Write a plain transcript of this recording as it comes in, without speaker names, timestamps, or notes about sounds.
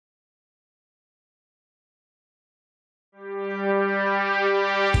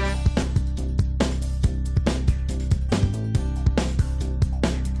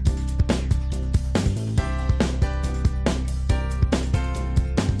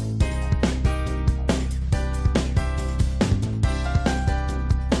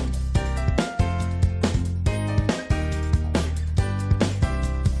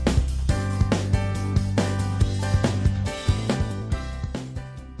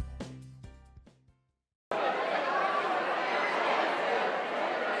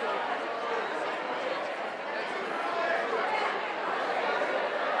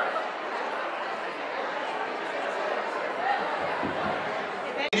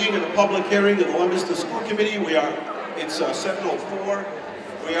meeting and a public hearing of the Leominster School Committee. It's 7:04.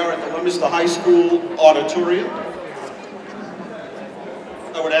 We are at the Leominster High School auditorium.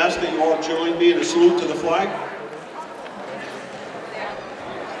 I would ask that you all join me in a salute to the flag.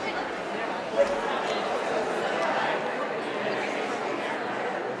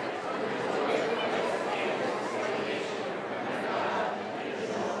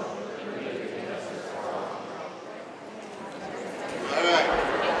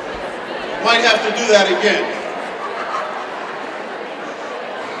 Might have to do that again.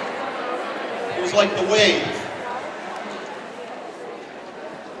 It was like the wave.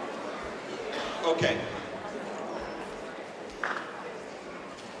 Okay.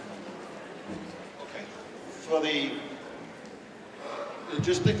 Okay. For the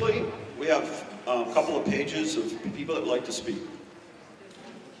logistically, we have a couple of pages of people that would like to speak.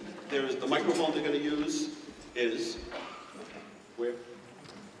 There's the microphone they're going to use is where?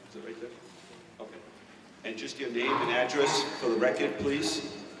 Is it right there? Okay. And just your name and address for the record, please.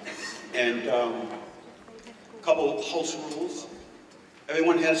 And a couple of house rules.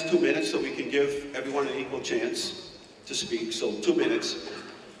 Everyone has 2 minutes, so we can give everyone an equal chance to speak. So 2 minutes.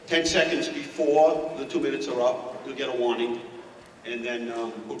 10 seconds before the 2 minutes are up, you'll get a warning, and then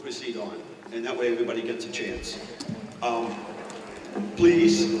we'll proceed on. And that way everybody gets a chance.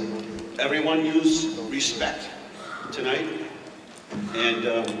 Please, everyone use respect tonight. And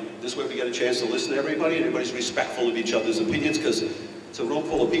this way we get a chance to listen to everybody, and everybody's respectful of each other's opinions, because it's a room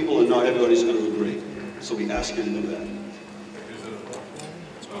full of people and not everybody's going to agree. So we ask you to do that.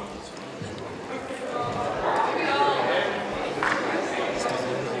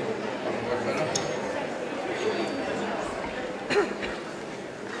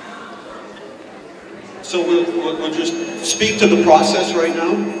 So we'll just speak to the process right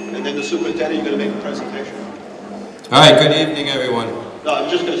now, and then the superintendent, you're going to make a presentation. All right, good evening, everyone. No, I'm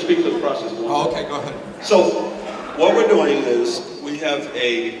just going to speak to the process. Oh, okay, go ahead. So, what we're doing is, we have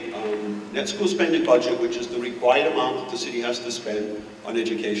a net school spending budget, which is the required amount that the city has to spend on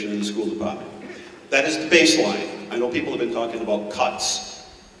education in the school department. That is the baseline. I know people have been talking about cuts.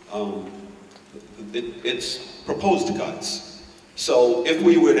 It's proposed cuts. So, if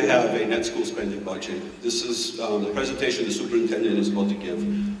we were to have a net school spending budget, this is the presentation the superintendent is about to give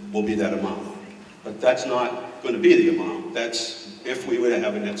will be that amount. But that's not going to be the amount. That's if we were to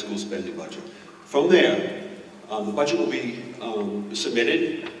have a net school spending budget. From there, the budget will be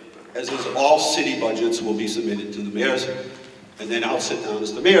submitted, as is all city budgets will be submitted to the mayors, and then I'll sit down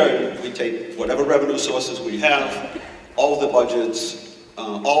as the mayor, and we take whatever revenue sources we have, all of the budgets,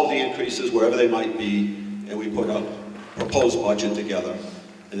 all of the increases, wherever they might be, and we put a proposed budget together,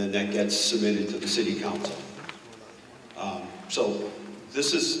 and then that gets submitted to the city council. So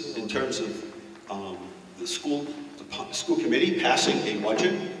this is in terms of the school committee passing a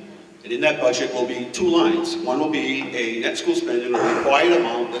budget, and in that budget will be 2 lines. One will be a net school spending, a required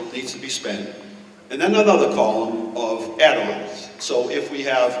amount that needs to be spent, and then another column of add-ons. So if we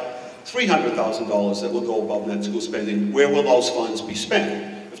have $300,000 that will go above net school spending, where will those funds be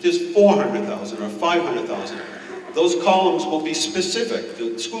spent? If there's $400,000 or $500,000, those columns will be specific.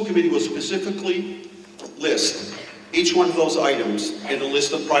 The school committee will specifically list each one of those items in a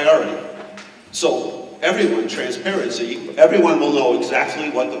list of priority. So everyone, transparency, everyone will know exactly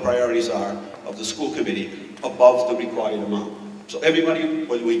what the priorities are of the school committee above the required amount. So everybody,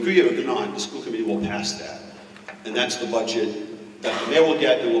 whether we agree or not, the school committee will pass that. And that's the budget that the mayor will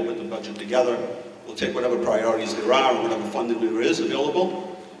get, and we'll put the budget together. We'll take whatever priorities there are, or whatever funding there is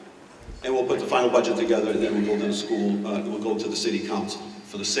available, and we'll put the final budget together, and then we'll go to the school, we'll go to the city council.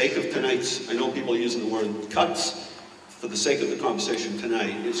 For the sake of tonight's, I know people are using the word cuts, for the sake of the conversation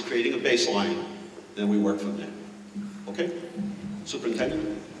tonight, it's creating a baseline, then we work from there. Okay?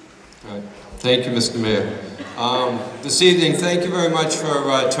 Superintendent? All right. Thank you, Mr. Mayor. This evening, thank you very much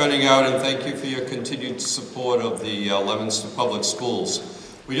for turning out, and thank you for your continued support of the Leominster Public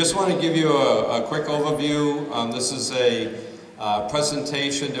Schools. We just want to give you a quick overview. This is a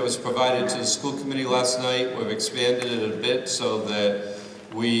presentation that was provided to the school committee last night. We've expanded it a bit so that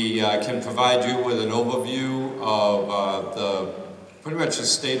we can provide you with an overview of pretty much the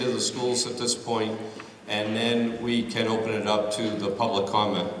state of the schools at this point, and then we can open it up to the public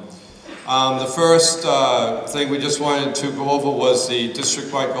comment. The first thing we just wanted to go over was the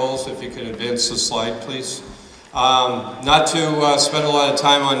district-wide goals. If you can advance the slide, please. Not to spend a lot of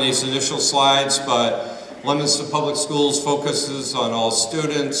time on these initial slides, but Leominster Public Schools focuses on all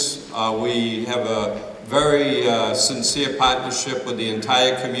students. We have a very sincere partnership with the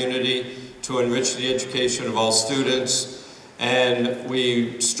entire community to enrich the education of all students. And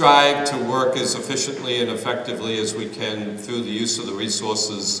we strive to work as efficiently and effectively as we can through the use of the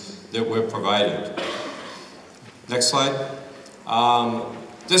resources that we're provided. Next slide.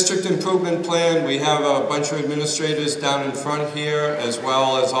 District Improvement Plan, we have a bunch of administrators down in front here, as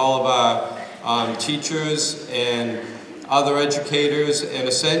well as all of our teachers and other educators, and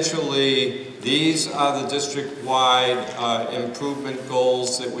essentially these are the district-wide improvement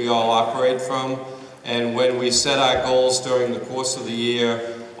goals that we all operate from. And when we set our goals during the course of the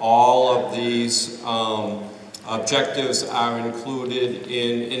year, all of these objectives are included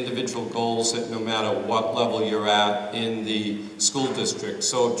in individual goals that no matter what level you're at in the school district.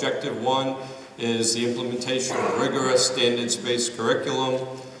 So Objective 1 is the implementation of rigorous standards-based curriculum.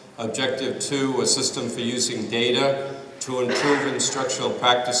 Objective 2, a system for using data to improve instructional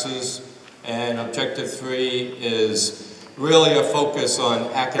practices. And Objective 3 is really a focus on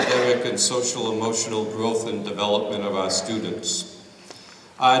academic and social emotional growth and development of our students.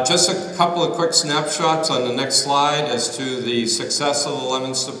 Just a couple of quick snapshots on the next slide as to the success of the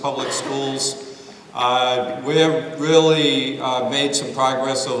Leominster Public Schools. We've really made some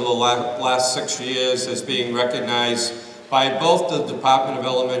progress over the last 6 years as being recognized by both the Department of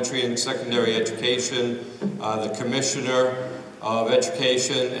Elementary and Secondary Education, the Commissioner of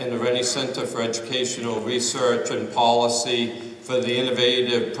Education, and the Rennie Center for Educational Research and Policy for the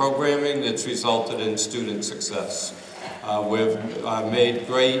innovative programming that's resulted in student success. We've made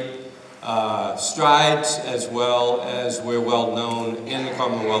great strides, as well as we're well known in the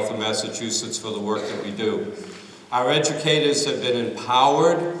Commonwealth of Massachusetts for the work that we do. Our educators have been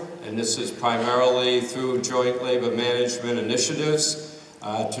empowered, and this is primarily through joint labor management initiatives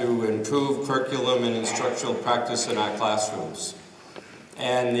to improve curriculum and instructional practice in our classrooms.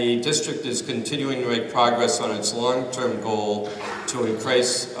 And the district is continuing to make progress on its long-term goal to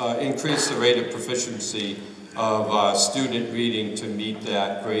increase the rate of proficiency of student reading to meet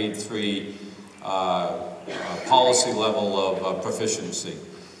that grade 3 policy level of proficiency.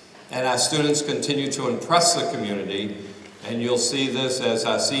 And our students continue to impress the community, and you'll see this as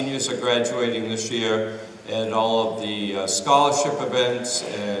our seniors are graduating this year at all of the scholarship events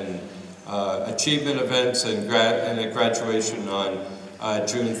and achievement events and at graduation on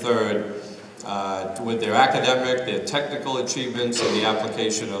June 3rd with their academic, their technical achievements, and the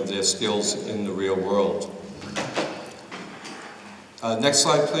application of their skills in the real world. Next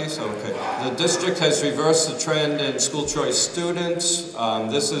slide, please. Okay. The district has reversed the trend in school choice students.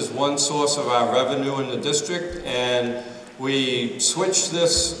 This is one source of our revenue in the district, and we switched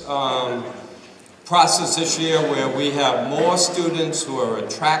this process this year where we have more students who are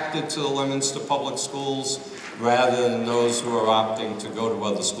attracted to the Leominster Public Schools rather than those who are opting to go to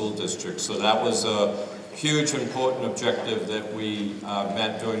other school districts. So that was a huge, important objective that we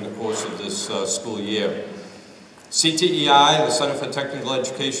met during the course of this school year. CTEI, the Center for Technical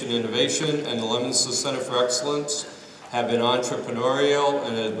Education and Innovation, and the Leominster Center for Excellence have been entrepreneurial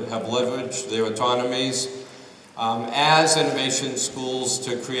and have leveraged their autonomies as innovation schools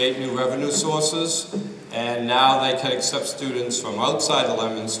to create new revenue sources, and now they can accept students from outside of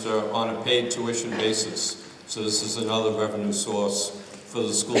Leominster on a paid tuition basis. So this is another revenue source for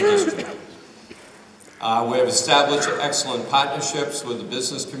the school district. We have established excellent partnerships with the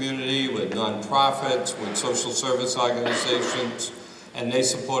business community, with nonprofits, with social service organizations, and they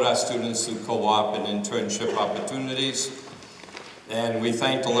support our students through co-op and internship opportunities. And we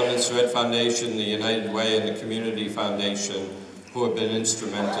thank the Leominster Ed Foundation, the United Way, and the Community Foundation, who have been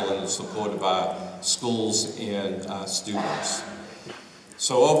instrumental in the support of our schools and students.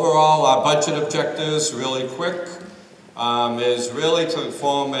 So overall, our budget objectives, really quick, is really to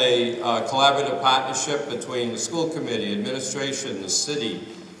form a collaborative partnership between the school committee, administration, the city,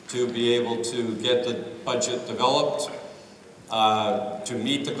 to be able to get the budget developed, to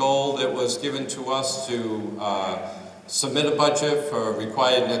meet the goal that was given to us to submit a budget for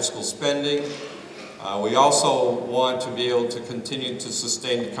required net school spending. We also want to be able to continue to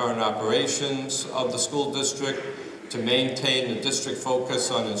sustain the current operations of the school district, to maintain the district focus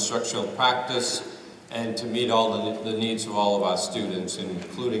on instructional practice, and to meet all the needs of all of our students,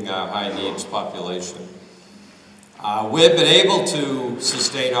 including our high needs population. We've been able to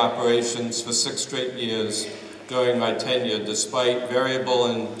sustain operations for 6 straight years during my tenure, despite variable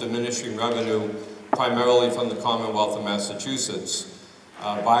and diminishing revenue, primarily from the Commonwealth of Massachusetts,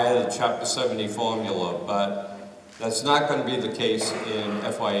 via the Chapter 70 formula, but that's not going to be the case in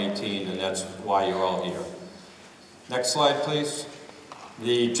FY18, and that's why you're all here. Next slide, please.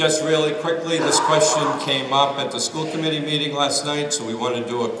 Just really quickly, this question came up at the school committee meeting last night, so we want to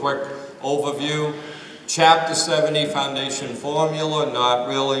do a quick overview. Chapter 70 foundation formula, not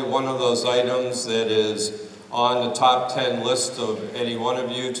really one of those items that is on the top 10 list of any one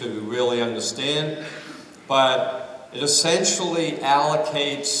of you to really understand, but it essentially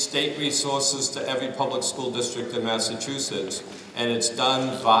allocates state resources to every public school district in Massachusetts, and it's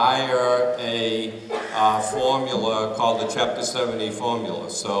done via a formula called the Chapter 70 formula.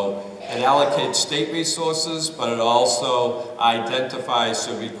 So it allocates state resources, but it also identifies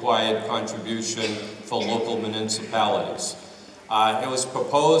the required contribution for local municipalities. It was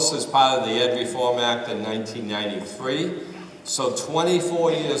proposed as part of the Ed Reform Act in 1993. So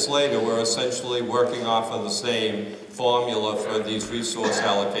 24 years later, we're essentially working off of the same formula for these resource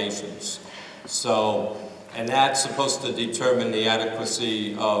allocations. So, and that's supposed to determine the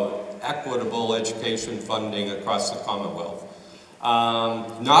adequacy of equitable education funding across the Commonwealth.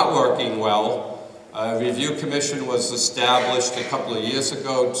 Not working well. A review commission was established a couple of years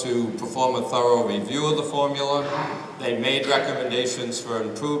ago to perform a thorough review of the formula. They made recommendations for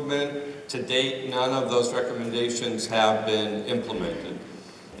improvement. To date, none of those recommendations have been implemented.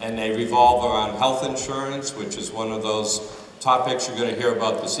 And they revolve around health insurance, which is one of those topics you're going to hear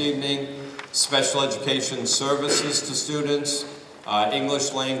about this evening, special education services to students,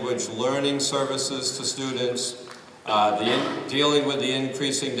 English language learning services to students, dealing with the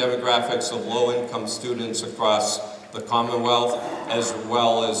increasing demographics of low-income students across the Commonwealth, as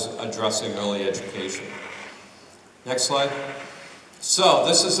well as addressing early education. Next slide. So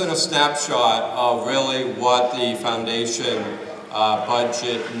this is a snapshot of really what the foundation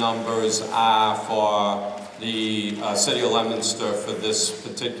budget numbers are for the City of Leominster for this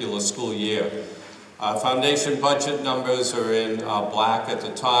particular school year. Foundation budget numbers are in black at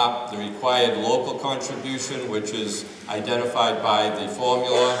the top. The required local contribution, which is identified by the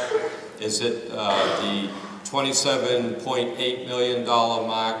formula, is at the $27.8 million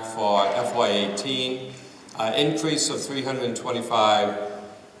mark for FY18, increase of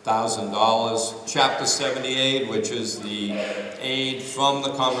 $325,000. Chapter 78, which is the aid from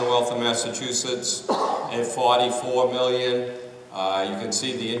the Commonwealth of Massachusetts, at $44 million. You can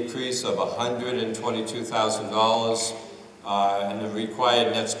see the increase of $122,000, and the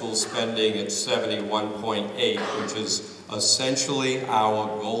required net school spending at 71.8, which is essentially our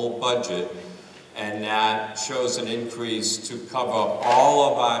goal budget, and that shows an increase to cover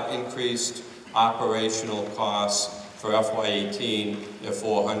all of our increased operational costs for FY18 at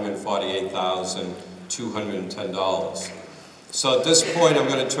 $448,210. So at this point, I'm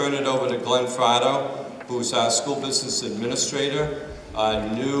going to turn it over to Glenn Fratto, who's our school business administrator,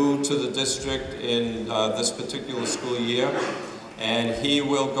 new to the district in this particular school year. And he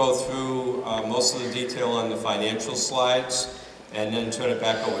will go through most of the detail on the financial slides and then turn it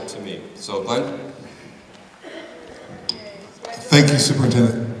back over to me. So Glenn? Thank you,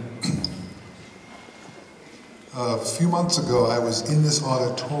 Superintendent. A few months ago, I was in this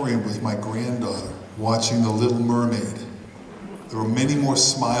auditorium with my granddaughter watching The Little Mermaid. There were many more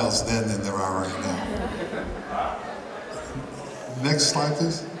smiles then than there are right now. Next slide,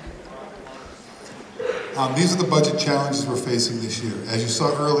 please. These are the budget challenges we're facing this year. As you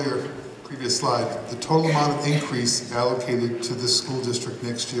saw earlier, previous slide, the total amount of increase allocated to this school district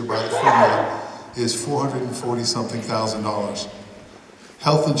next year by the formula is $440-something thousand.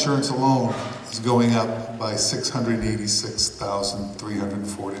 Health insurance alone is going up by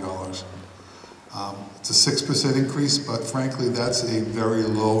 $686,340. It's a 6% increase, but frankly, that's a very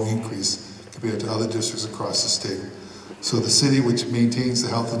low increase compared to other districts across the state. So the city, which maintains the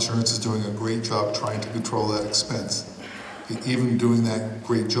health insurance, is doing a great job trying to control that expense. Even doing that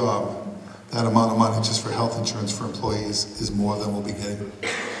great job, that amount of money just for health insurance for employees is more than we'll be getting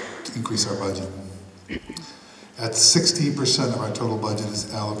to increase our budget. At 16% of our total budget is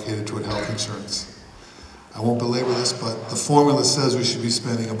allocated toward health insurance. I won't belabor this, but the formula says we should be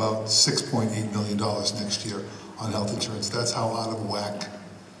spending about $6.8 million next year on health insurance. That's how out of whack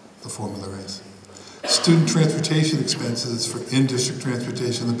the formula is. Student transportation expenses for in-district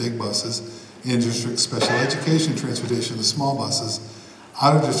transportation, the big buses, in-district special education transportation, the small buses,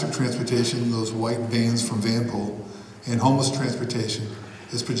 out-of-district transportation, those white vans from Vanpool, and homeless transportation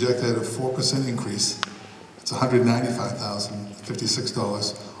is projected at a 4% increase. It's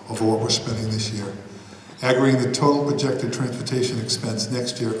 $195,056 over what we're spending this year, aggravating the total projected transportation expense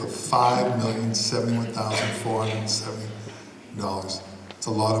next year of $5,071,470. It's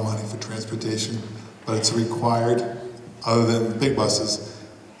a lot of money for transportation, but it's required, other than the big buses,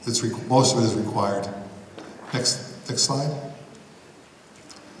 most of it is required. Next slide.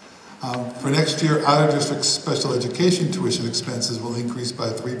 For next year, out-of-district special education tuition expenses will increase by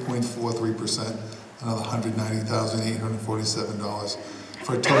 3.43%, another $190,847,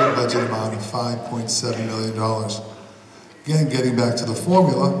 for a total budget amount of $5.7 million. Again, getting back to the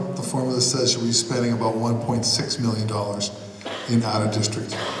formula says you'll be spending about $1.6 million in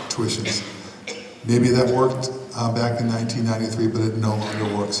out-of-district tuitions. Maybe that worked back in 1993, but it no longer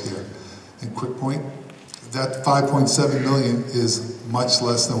works here. And quick point, that $5.7 million is much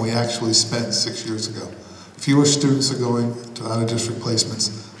less than we actually spent 6 years ago. Fewer students are going to out-of-district placements,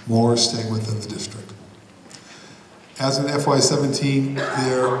 more are staying within the district. As in FY17,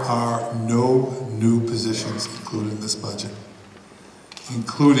 there are no new positions included in this budget,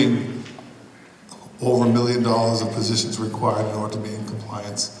 including over $1 million of positions required in order to be in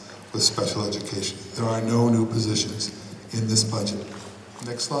compliance with special education. There are no new positions in this budget.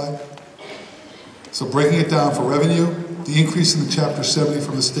 Next slide. So breaking it down for revenue, the increase in the Chapter 70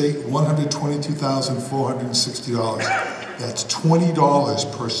 from the state, $122,460. That's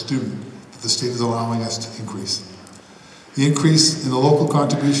 $20 per student that the state is allowing us to increase. The increase in the local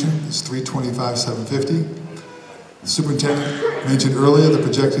contribution is $325,750. The superintendent mentioned earlier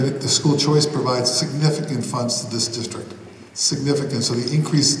the school choice provides significant funds to this district. Significant. So the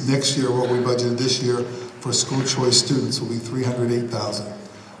increase next year, what we budgeted this year for school choice students will be $308,000.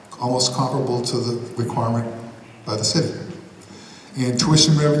 Almost comparable to the requirement by the city. And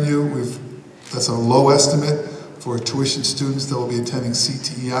tuition revenue, that's a low estimate for tuition students that will be attending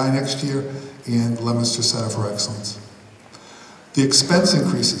CTEI next year and Leominster Center for Excellence. The expense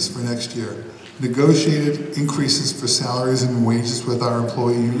increases for next year, negotiated increases for salaries and wages with our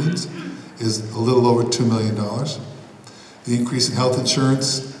employee unions is a little over $2 million. The increase in health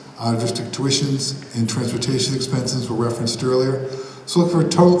insurance, out-of-district tuitions, and transportation expenses were referenced earlier. So look for a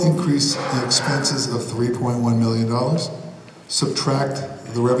total increase in expenses of $3.1 million. Subtract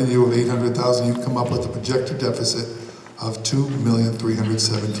the revenue of $800,000, you come up with a projected deficit of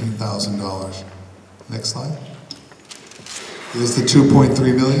 $2,317,000. Next slide. Here's the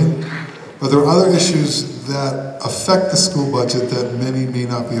 $2.3 million. But there are other issues that affect the school budget that many may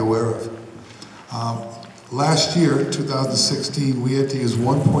not be aware of. Last year, 2016, we had to use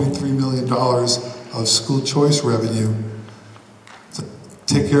 $1.3 million of school choice revenue to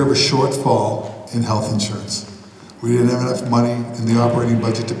take care of a shortfall in health insurance. We didn't have enough money in the operating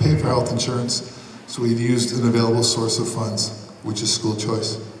budget to pay for health insurance, so we'd used an available source of funds, which is school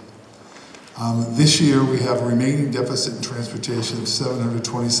choice. This year, we have a remaining deficit in transportation of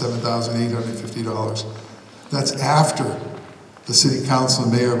 $727,850. That's after the City Council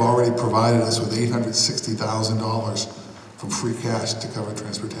and Mayor have already provided us with $860,000 from free cash to cover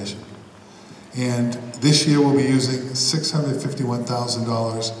transportation. And this year, we'll be using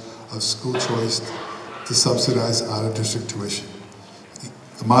 $651,000 of school choice to subsidize out-of-district tuition.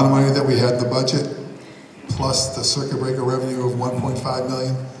 The amount of money that we had in the budget, plus the circuit breaker revenue of $1.5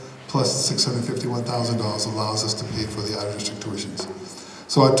 million, plus $651,000 allows us to pay for the out-of-district tuitions.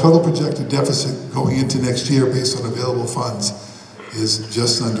 So our total projected deficit going into next year based on available funds is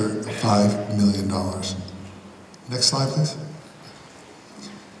just under $5 million. Next slide, please.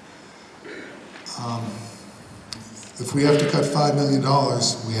 If we have to cut $5 million,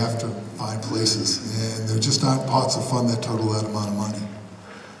 we have to find places, and there just aren't pots of fund that total that amount of money.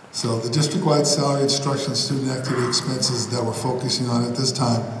 So the district-wide salary, instruction, student activity expenses that we're focusing on at this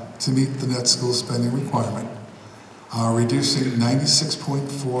time to meet the net school spending requirement are reducing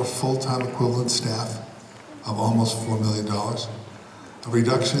 96.4 full-time equivalent staff of almost $4 million, a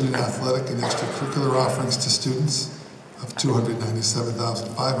reduction in athletic and extracurricular offerings to students of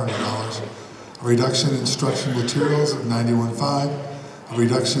 $297,500, a reduction in instructional materials of $91,500, a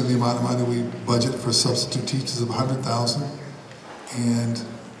reduction in the amount of money we budget for substitute teachers of $100,000, and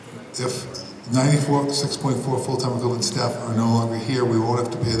if 96.4 full-time equivalent staff are no longer here, we won't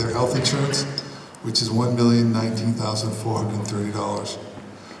have to pay their health insurance, which is $1,019,430.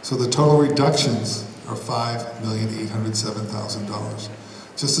 So the total reductions are $5,807,000.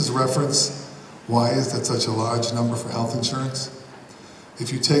 Just as reference, why is that such a large number for health insurance?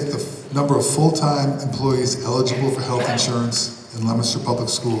 If you take the number of full-time employees eligible for health insurance in Leominster Public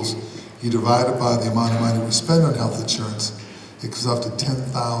Schools, you divide it by the amount of money we spend on health insurance, it comes up to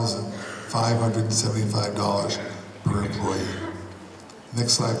 $10,575 per employee.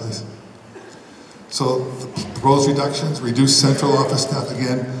 Next slide, please. So the proposed reductions, reduced central office staff.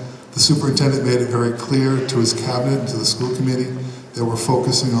 Again, the superintendent made it very clear to his cabinet and to the school committee that we're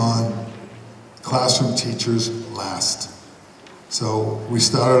focusing on classroom teachers last. So we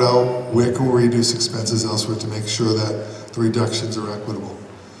started out, where can we reduce expenses elsewhere to make sure that the reductions are equitable.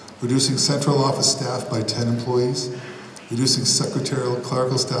 Reducing central office staff by 10 employees, reducing secretarial and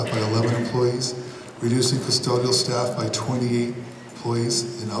clerical staff by 11 employees, reducing custodial staff by 28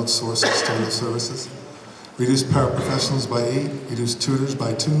 employees in outsourced custodial services, reduce paraprofessionals by 8, reduce tutors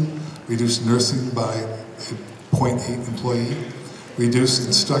by 2, reduce nursing by 0.8 employee. Reduce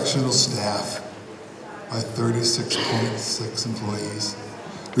instructional staff by 36.6 employees.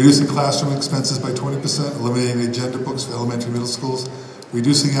 Reducing classroom expenses by 20%, eliminating agenda books for elementary and middle schools,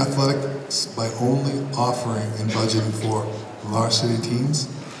 reducing athletics by only offering and budgeting for varsity teams,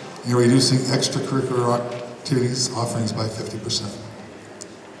 and reducing extracurricular activities offerings by 50%.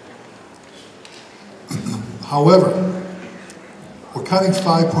 However, we're cutting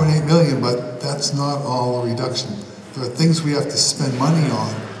 $5.8 million, but that's not all the reduction. There are things we have to spend money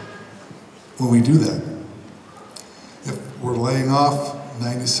on when we do that. If we're laying off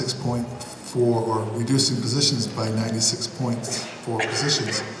 96.4 or reducing positions by 96.4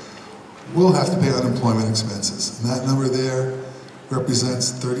 positions, we'll have to pay unemployment expenses. And that number there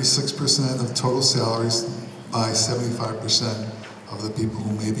represents 36% of total salaries by 75% of the people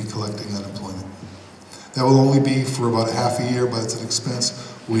who may be collecting unemployment. That will only be for about a half a year, but it's an expense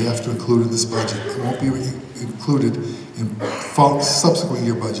we have to include in this budget. It won't be included in subsequent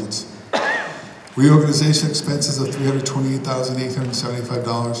year budgets. Reorganization expenses of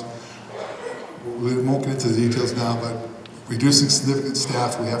 $328,875. We won't get into the details now, but reducing significant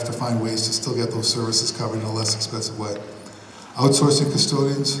staff, we have to find ways to still get those services covered in a less expensive way. Outsourcing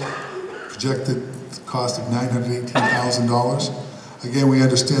custodians, projected cost of $918,000. Again, we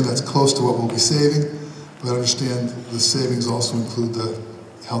understand that's close to what we'll be saving, but understand the savings also include the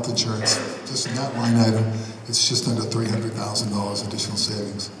health insurance. Just in that line item, it's just under $300,000 additional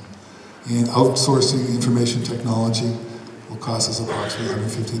savings. And outsourcing information technology will cost us approximately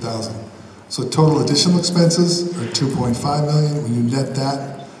 $150,000. So total additional expenses are $2.5 million. When you net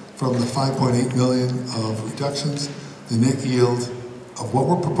that from the $5.8 million of reductions, the net yield of what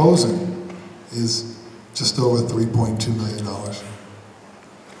we're proposing is just over $3.2 million.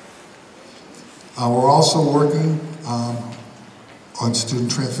 We're also working on student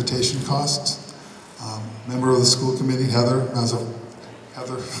transportation costs. Member of the school committee, Heather,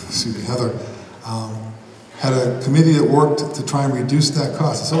 had a committee that worked to try and reduce that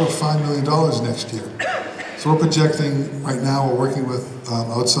cost. It's over $5 million next year. So we're projecting, right now we're working with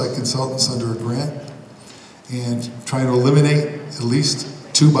outside consultants under a grant and trying to eliminate at least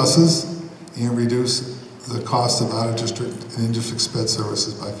 2 buses and reduce the cost of out-of-district and in-district sped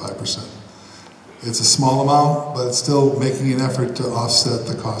services by 5%. It's a small amount, but it's still making an effort to offset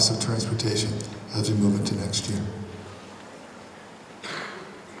the cost of transportation as we move into next year.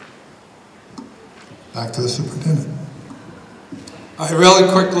 Back to the superintendent. Really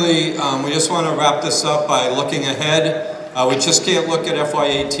quickly, we just want to wrap this up by looking ahead. We just can't look at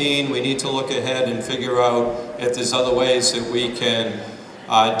FY18. We need to look ahead and figure out if there's other ways that we can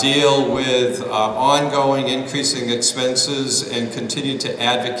deal with ongoing increasing expenses and continue to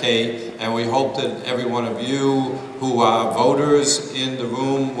advocate. And we hope that every one of you who are voters in the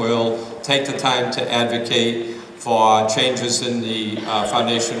room will take the time to advocate for changes in the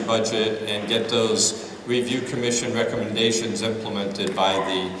foundation budget and get those review commission recommendations implemented by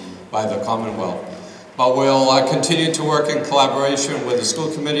the Commonwealth. But we'll continue to work in collaboration with the school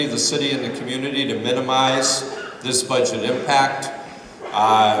committee, the city, and the community to minimize this budget impact.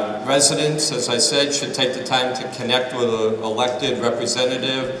 Residents, as I said, should take the time to connect with an elected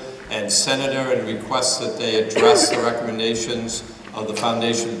representative and senator and request that they address the recommendations of the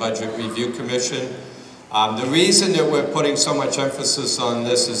Foundation Budget Review Commission. The reason that we're putting so much emphasis on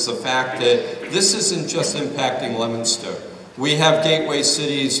this is the fact that this isn't just impacting Leominster. We have gateway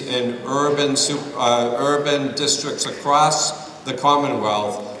cities and urban districts across the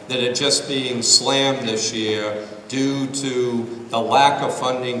Commonwealth that are just being slammed this year due to the lack of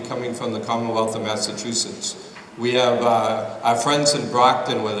funding coming from the Commonwealth of Massachusetts. We have our friends in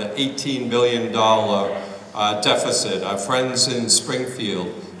Brockton with an $18 billion deficit, our friends in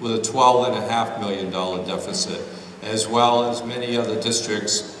Springfield with a $12.5 million deficit, as well as many other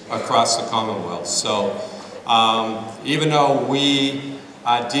districts across the Commonwealth. So even though we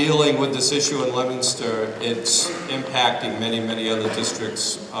are dealing with this issue in Leominster, it's impacting many, many other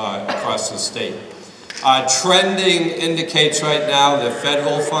districts across the state. Trending indicates right now that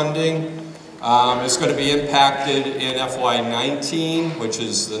federal funding is going to be impacted in FY19, which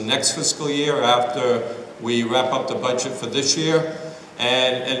is the next fiscal year after we wrap up the budget for this year.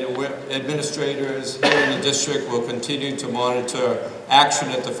 And administrators here in the district will continue to monitor action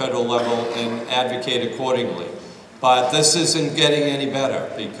at the federal level and advocate accordingly. But this isn't getting any better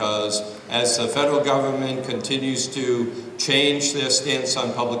because as the federal government continues to change their stance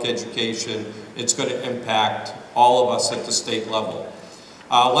on public education, it's going to impact all of us at the state level.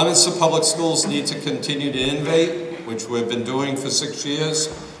 Leominster Public Schools need to continue to innovate, which we've been doing for 6 years,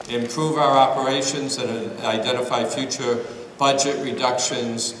 improve our operations and identify future budget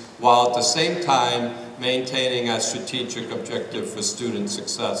reductions, while at the same time maintaining our strategic objective for student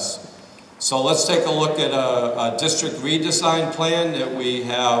success. So let's take a look at a district redesign plan that we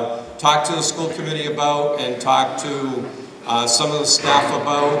have talked to the school committee about and talked to some of the staff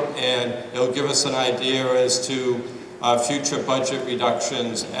about, and it'll give us an idea as to future budget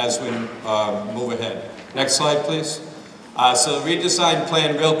reductions as we move ahead. Next slide, please. So the redesign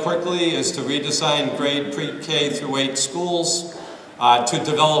plan, real quickly, is to redesign grade pre-K through 8 schools, to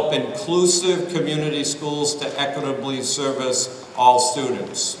develop inclusive community schools to equitably service all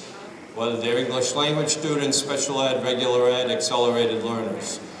students, whether they're English language students, special ed, regular ed, accelerated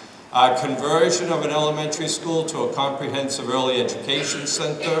learners. Conversion of an elementary school to a comprehensive early education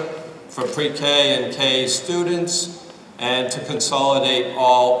center for pre-K and K students, and to consolidate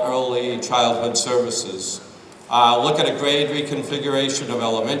all early childhood services. Look at a grade reconfiguration of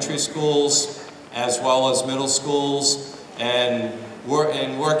elementary schools as well as middle schools, and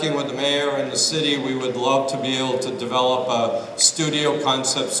working with the mayor and the city, we would love to be able to develop a studio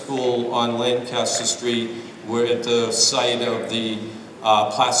concept school on Lancaster Street. We're at the site of the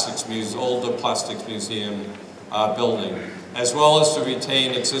older plastics museum building, as well as to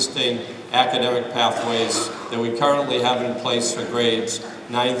retain existing academic pathways that we currently have in place for grades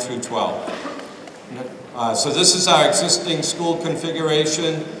 9 through 12. So this is our existing school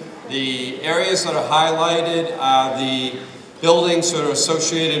configuration. The areas that are highlighted are the buildings that are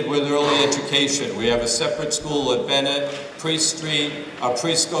associated with early education. We have a separate school at Bennett, pre-street, a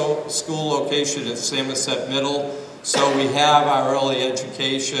preschool location at Samoset Middle. So we have our early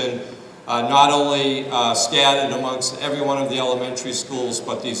education not only scattered amongst every one of the elementary schools,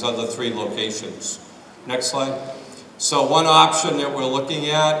 but these other 3 locations. Next slide. So one option that we're looking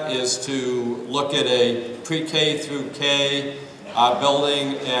at is to look at a pre-K through K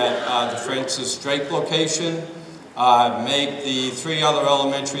building at the Francis Drake location, make the 3 other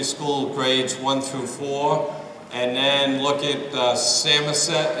elementary school grades 1 through 4, and then look at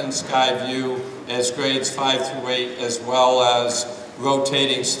Samoset and Skyview as grades 5 through 8, as well as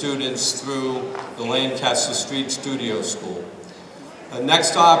rotating students through the Lancaster Street Studio School. The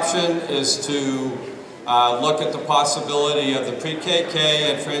next option is to look at the possibility of the pre-KK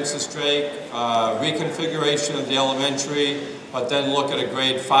at Francis Drake, reconfiguration of the elementary, but then look at a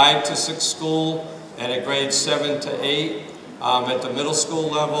grade 5 to 6 school and a grade 7 to 8 at the middle school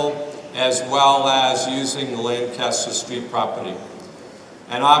level, as well as using the Lancaster Street property.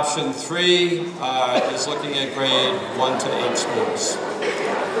 And option 3 is looking at grade 1 to 8 schools.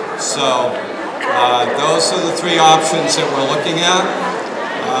 So those are the 3 options that we're looking at.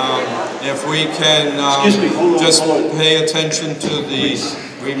 If we can just pay attention to the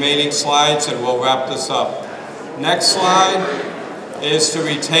remaining slides, and we'll wrap this up. Next slide is to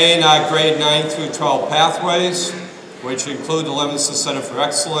retain our grade 9 through 12 pathways, which include the Leominster Center for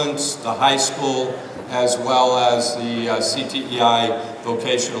Excellence, the high school, as well as the CTEI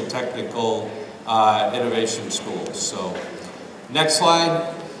Vocational Technical Innovation Schools. So, next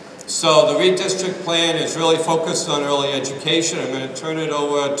slide. So the redistrict plan is really focused on early education. I'm going to turn it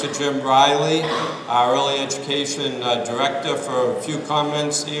over to Jim Riley, our early education director, for a few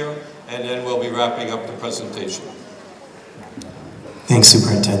comments here, and then we'll be wrapping up the presentation. Thanks,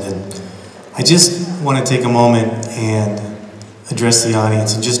 Superintendent. I just want to take a moment and address the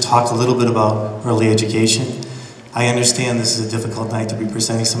audience and just talk a little bit about early education. I understand this is a difficult night to be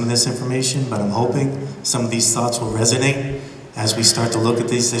presenting some of this information, but I'm hoping some of these thoughts will resonate as we start to look at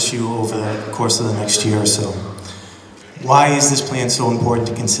this issue over the course of the next year or so. Why is this plan so important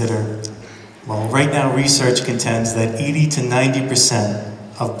to consider? Well, right now research contends that 80 to 90%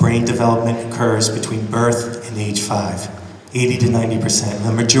 of brain development occurs between birth and age 5. 80 to 90%. And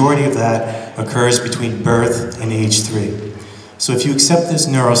the majority of that occurs between birth and age 3. So if you accept this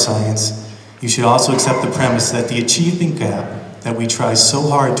neuroscience, you should also accept the premise that the achievement gap that we try so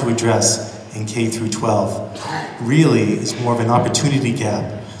hard to address in K through 12 really is more of an opportunity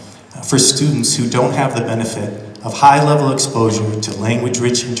gap for students who don't have the benefit of high-level exposure to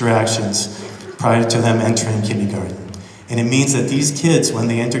language-rich interactions prior to them entering kindergarten. And it means that these kids, when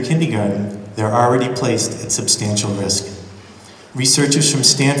they enter kindergarten, they're already placed at substantial risk. Researchers from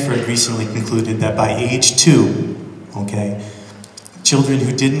Stanford recently concluded that by age 2, children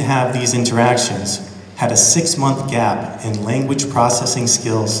who didn't have these interactions had a 6-month gap in language processing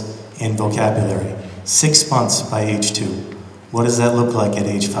skills and vocabulary. 6 months by age 2. What does that look like at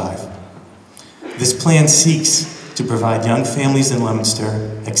age 5? This plan seeks to provide young families in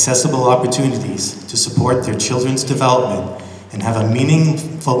Leominster accessible opportunities to support their children's development and have a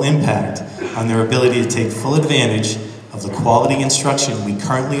meaningful impact on their ability to take full advantage of the quality instruction we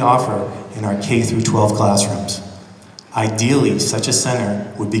currently offer in our K through 12 classrooms. Ideally, such a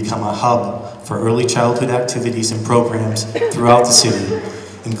center would become a hub for early childhood activities and programs throughout the city,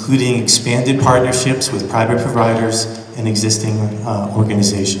 including expanded partnerships with private providers and existing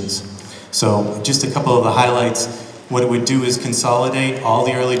organizations. So just a couple of the highlights. What it would do is consolidate all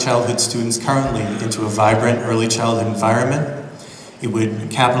the early childhood students currently into a vibrant early childhood environment. It would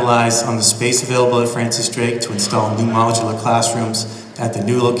capitalize on the space available at Francis Drake to install new modular classrooms at the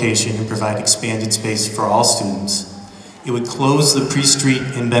new location and provide expanded space for all students. It would close the pre-street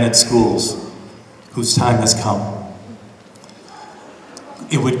and Bennett schools, whose time has come.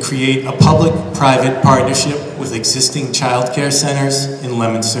 It would create a public-private partnership with existing childcare centers in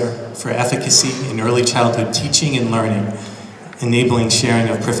Leominster for efficacy in early childhood teaching and learning, enabling sharing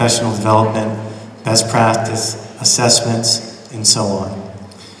of professional development, best practice, assessments, and so on.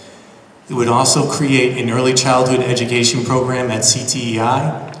 It would also create an early childhood education program at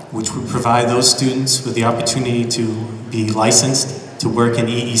CTEI, which would provide those students with the opportunity to be licensed to work in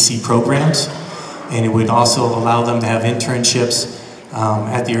EEC programs, and it would also allow them to have internships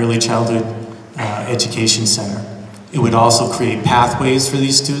at the Early Childhood Education Center. It would also create pathways for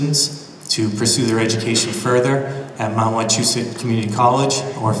these students to pursue their education further at Mount Wachusett Community College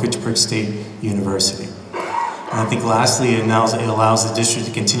or Fitchburg State University. And I think lastly, it allows the district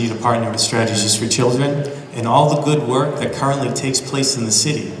to continue to partner with Strategies for Children and all the good work that currently takes place in the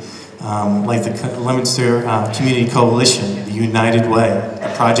city, like the Leominster Community Coalition, the United Way,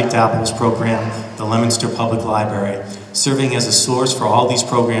 the Project Apples program, the Leominster Public Library, serving as a source for all these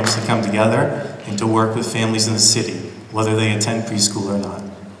programs to come together and to work with families in the city, whether they attend preschool or not.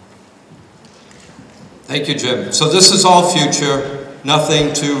 Thank you, Jim. So this is all future,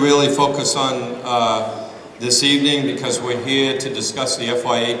 nothing to really focus on this evening because we're here to discuss the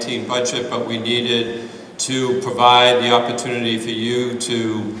FY18 budget, but we needed to provide the opportunity for you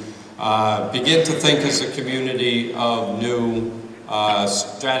to begin to think as a community of new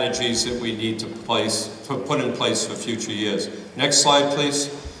strategies that we need to put in place for future years. Next slide, please.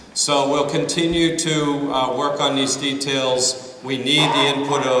 So we'll continue to work on these details. We need the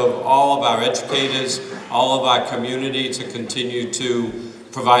input of all of our educators, all of our community to continue to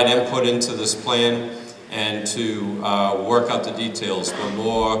provide input into this plan and to work out the details. But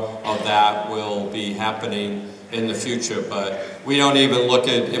more of that will be happening in the future, but we don't even look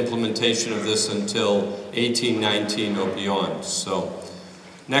at implementation of this until 18, 19 or beyond. So,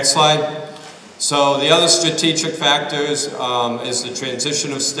 next slide. So the other strategic factors is the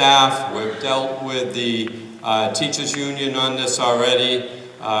transition of staff. We've dealt with the teachers union on this already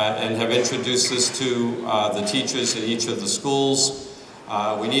and have introduced this to the teachers in each of the schools.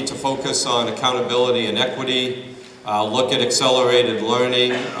 We need to focus on accountability and equity. Look at accelerated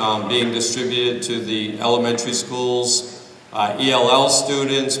learning being distributed to the elementary schools, ELL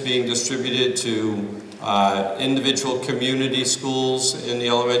students being distributed to individual community schools in the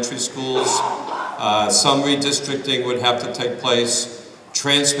elementary schools. Some redistricting would have to take place.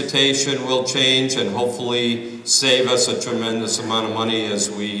 Transportation will change and hopefully save us a tremendous amount of money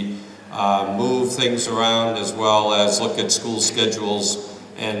as we move things around, as well as look at school schedules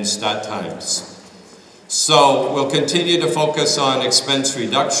and start times. So we'll continue to focus on expense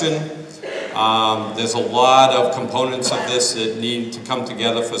reduction. There's a lot of components of this that need to come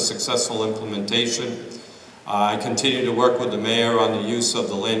together for successful implementation. I continue to work with the mayor on the use of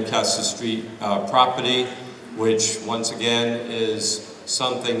the Lancaster Street property, which once again is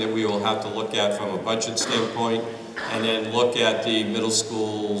something that we will have to look at from a budget standpoint, and then look at the middle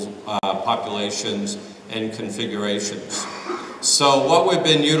school populations and configurations. So what we've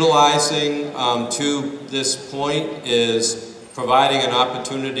been utilizing to this point is providing an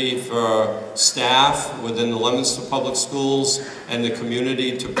opportunity for staff within the Leominster Public Schools and the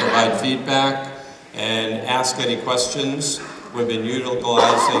community to provide feedback and ask any questions. We've been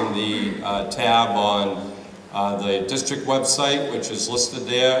utilizing the tab on the district website, which is listed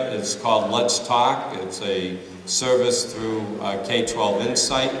there. It's called Let's Talk. It's a service through K-12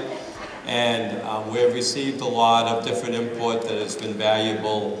 Insight. And we've received a lot of different input that has been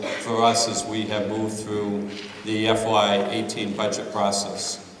valuable for us as we have moved through the FY18 budget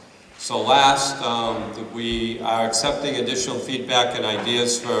process. So last, we are accepting additional feedback and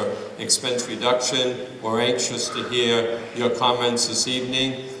ideas for expense reduction. We're anxious to hear your comments this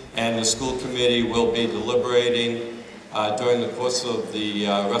evening, and the school committee will be deliberating during the course of the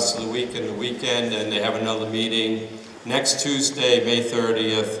rest of the week and the weekend, and they have another meeting next Tuesday, May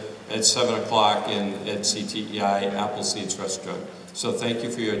 30th, at 7 o'clock at CTEI Appleseeds Restaurant. So thank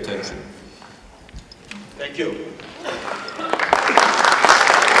you for your attention. Thank you.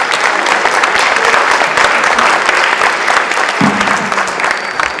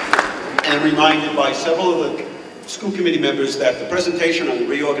 And reminded by several of the school committee members that the presentation on the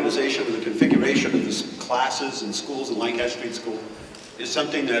reorganization and the configuration of the classes and schools in Lancaster Street School is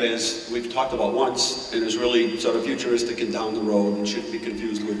something that we've talked about once and is really sort of futuristic and down the road and shouldn't be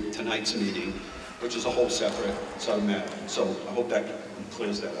confused with tonight's meeting, which is a whole separate sort of matter. So I hope that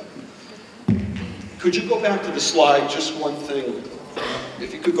clears that up. Could you go back to the slide, just one thing?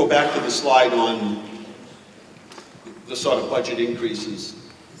 If you could go back to the slide on the sort of budget increases.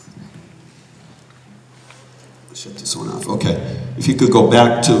 Shut this one off, okay. If you could go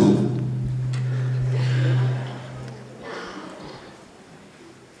back to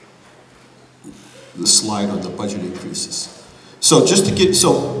the slide on the budget increases. So just to get,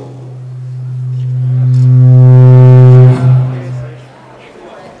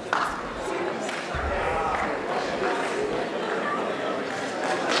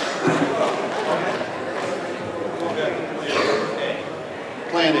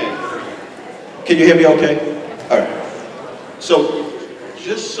 Plan A. Can you hear me okay? All right. So,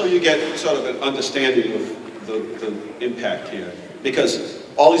 just so you get sort of an understanding of the impact here, because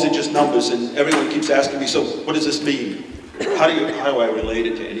all these are just numbers and everyone keeps asking me, so what does this mean? How do I relate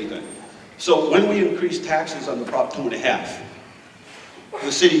it to anything? So when we increase taxes on the Prop 2.5,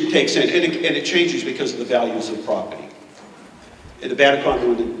 the city takes in, and it changes because of the values of property. In the Bataclan,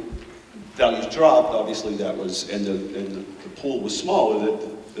 when the values dropped, obviously that was, and the pool was smaller,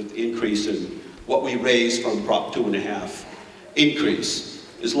 the increase in what we raised from Prop 2.5 increase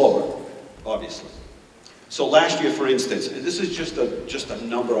is lower, obviously. So last year, for instance, and this is just a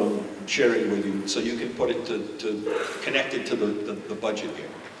number I'm sharing with you, so you can put it to connect it to the budget here.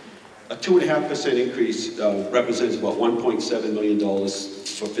 A 2.5% increase represents about $1.7 million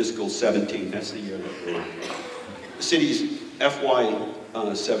for fiscal 17. That's the year that we're in. The city's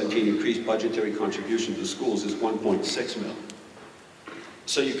FY17 increased budgetary contribution to schools is $1.6 million.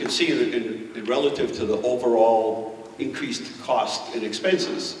 So you can see in relative to the overall increased cost and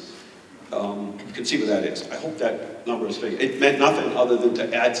expenses, you can see what that is. I hope that number is figured. It meant nothing other than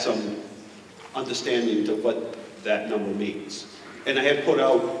to add some understanding to what that number means. And I had put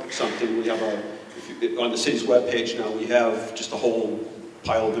out something. We have on the city's webpage now, we have just a whole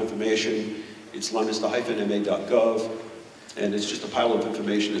pile of information. It's leominster-ma.gov, and it's just a pile of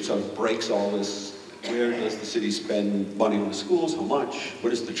information that sort of breaks all this. Where does the city spend money on the schools? How much?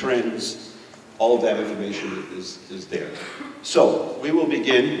 What is the trends? All of that information is there. So we will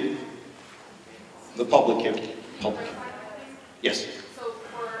begin the public hearing. Yes. So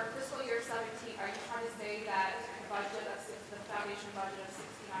for fiscal year 17, are you trying to say that the budget of the foundation budget of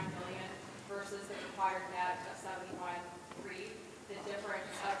 $69 million versus the required net of $71.3, the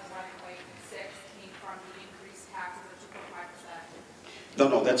difference of 1.6 came from the increased taxes of 2.5%?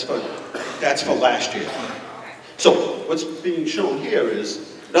 No, that's for last year. Okay. So what's being shown here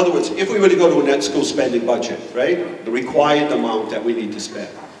is, in other words, if we were to go to a net school spending budget, right, the required amount that we need to spend,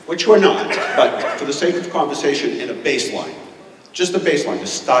 which we're not, but for the sake of conversation, in a baseline, just a baseline, a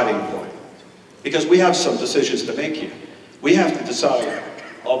starting point, because we have some decisions to make here. We have to decide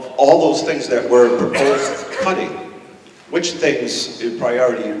of all those things that were proposed cutting, which things in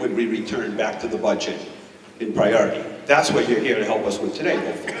priority would we return back to the budget in priority. That's what you're here to help us with today,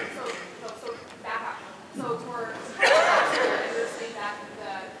 hopefully. So back up. So for you're saying that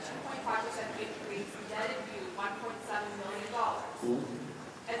the 2.5% increase netted you $1.7 million.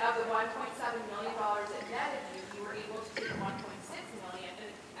 And of the $1.7 million it netted you, you were able to take $1.6 million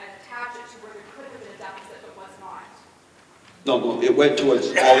and attach it to where there could have been a deficit but was not. No, it went towards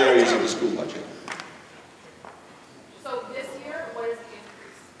all areas of the school budget. So this year, what is the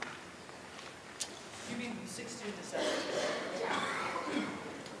increase? You mean 16 to 17? Yeah.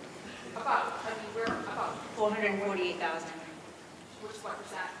 About, I mean, we're about 448,000. which is what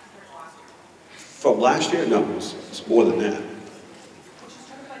percent compared to last year? From last year? No, it's more than that. She's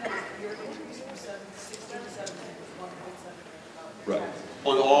trying to find out your increase from 16 to 17 was 1.7. Right.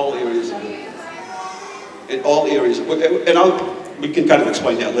 On all areas. In all areas. And we can kind of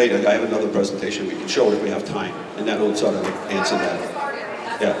explain that later. I have another presentation. We can show it if we have time. And that'll sort of answer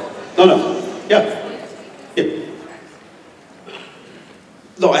that. Yeah. No. Yeah.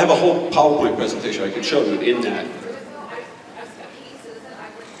 No, I have a whole PowerPoint presentation I can show you in that.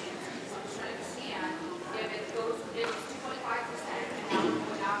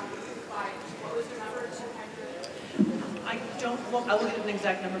 I'll look at an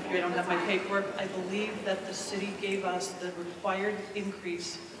exact number for you. I don't have my paperwork. I believe that the city gave us the required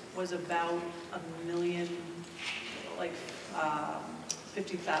increase was about $1 million, like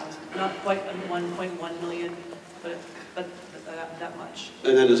 50,000. Not quite 1.1 million, but that much.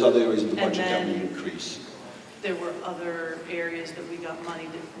 And then there's other areas of the budget that we increase. there were other areas that we got money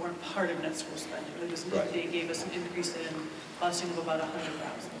that weren't part of net school spending. It was, Right. They gave us an increase in busing of about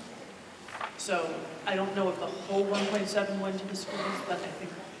 100,000. So I don't know if the whole 1.7 went to the schools, but I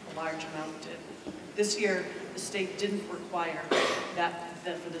think a large amount did. This year, the state didn't require that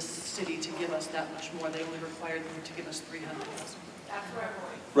for the city to give us that much more. They only required them to give us 300,000. That's where I'm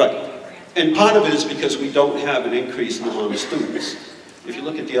going. Right. And part of it is because we don't have an increase in the amount of students. If you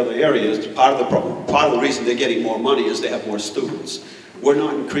look at the other areas, part of the problem, part of the reason they're getting more money is they have more students. We're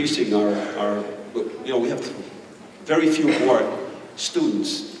not increasing our we have very few more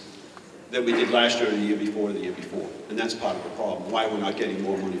students than we did last year, the year before, and that's part of the problem. Why we're not getting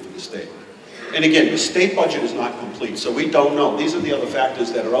more money from the state. And again, the state budget is not complete, so we don't know. These are the other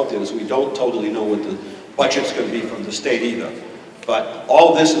factors that are out there, is we don't totally know what the budget's going to be from the state either. But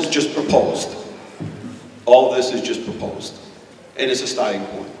all this is just proposed. All this is just proposed. And it's a starting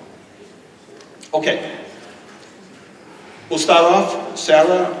point. Okay. We'll start off.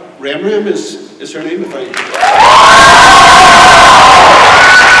 Sarah Ramram is her name, if I...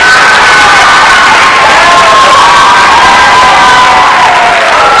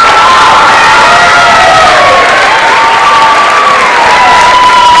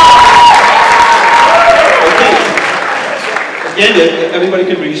 Again, everybody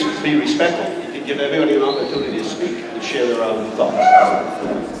can be respectful. You can give everybody an opportunity to speak and share their own thoughts.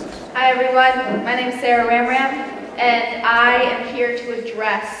 Hi everyone, my name is Sarah Ramram, and I am here to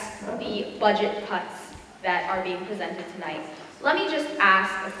address the budget cuts that are being presented tonight. Let me just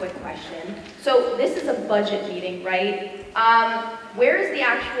ask a quick question. So this is a budget meeting, right? Where is the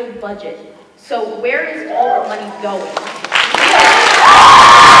actual budget? So where is all the money going?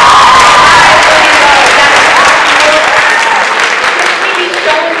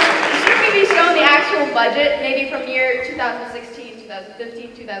 Budget, maybe from year 2016,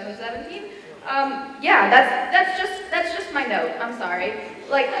 2015, 2017. Yeah, that's just my note. I'm sorry.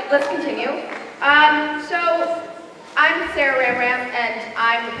 Like, let's continue. So I'm Sarah Ramram, and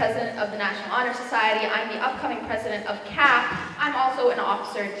I'm the president of the National Honor Society. I'm the upcoming president of CAP. I'm also an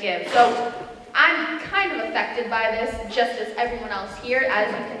officer at GIVE. So I'm kind of affected by this, just as everyone else here.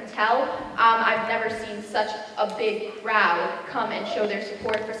 As you can tell, I've never seen such a big crowd come and show their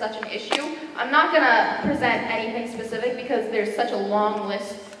support for such an issue. I'm not going to present anything specific because there's such a long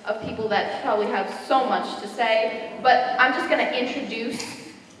list of people that probably have so much to say, but I'm just going to introduce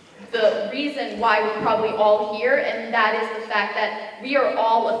the reason why we're probably all here, and that is the fact that we are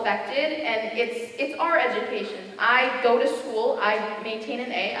all affected, and it's our education. I go to school, I maintain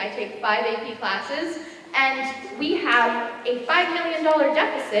an A, I take 5 AP classes, and we have a $5 million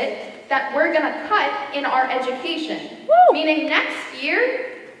deficit that we're going to cut in our education. Woo! Meaning next year,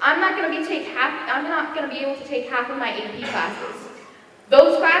 I'm not going to be able to take half of my AP classes.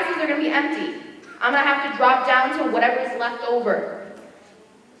 Those classes are going to be empty. I'm going to have to drop down to whatever's left over.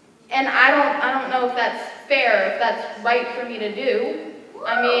 And I don't know if that's fair, if that's right for me to do.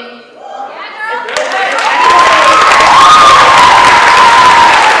 I mean,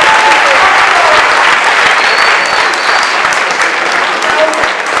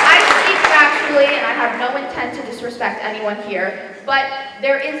 I speak factually, and I have no intent to disrespect anyone here, but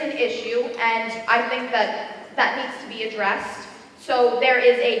there is an issue, and I think that needs to be addressed. So there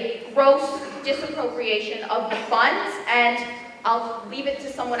is a gross disappropriation of the funds, and I'll leave it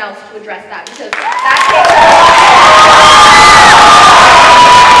to someone else to address that, because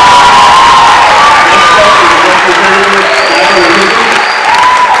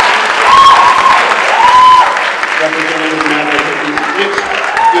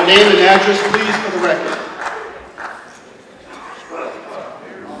Your name and address, please, for the record.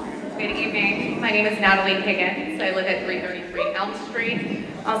 Good evening. My name is Natalie Higgins. I live at 333 Elm Street,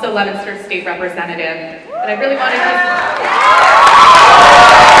 also Leominster State Representative. But I really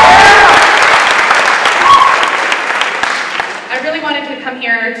wanted to come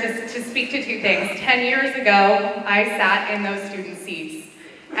here to speak to two things. 10 years ago, I sat in those student seats.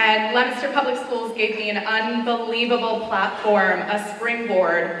 And Leominster Public Schools gave me an unbelievable platform, a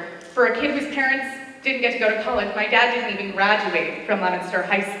springboard, for a kid whose parents didn't get to go to college. My dad didn't even graduate from Leominster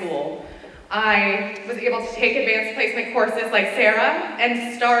High School. I was able to take advanced placement courses like Sarah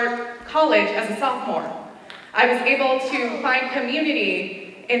and start college as a sophomore. I was able to find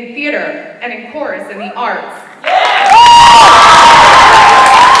community in theater and in chorus and the arts.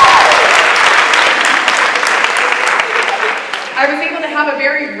 I was able to have a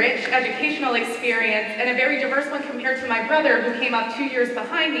very rich educational experience and a very diverse one compared to my brother, who came up 2 years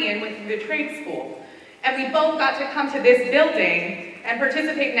behind me and went through the trade school. And we both got to come to this building and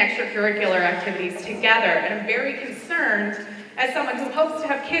participate in extracurricular activities together. And I'm very concerned as someone who hopes to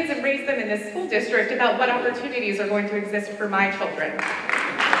have kids and raise them in this school district, about what opportunities are going to exist for my children. And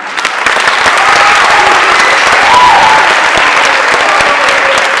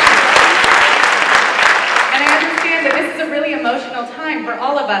I understand that this is a really emotional time for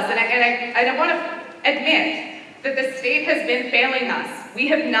all of us, and I want to admit that the state has been failing us. We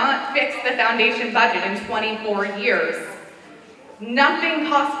have not fixed the foundation budget in 24 years. Nothing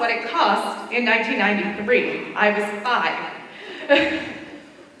cost what it cost in 1993. I was 5.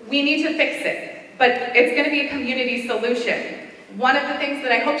 We need to fix it, but it's going to be a community solution. One of the things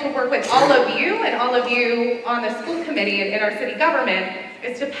that I hope to work with all of you and all of you on the school committee and in our city government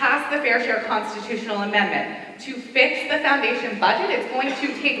is to pass the Fair Share Constitutional Amendment. To fix the foundation budget, it's going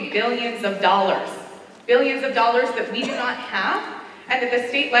to take billions of dollars that we do not have, and that the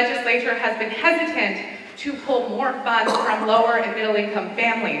state legislature has been hesitant to pull more funds from lower and middle income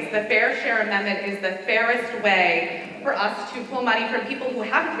families. The Fair Share Amendment is the fairest way for us to pull money from people who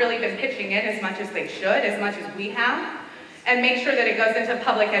haven't really been pitching in as much as they should, as much as we have, and make sure that it goes into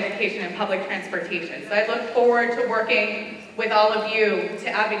public education and public transportation. So I look forward to working with all of you to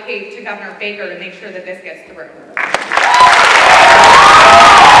advocate to Governor Baker to make sure that this gets through.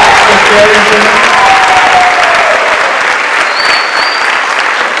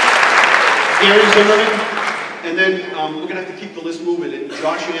 Gary Zimmerman, and then we're going to have to keep the list moving. And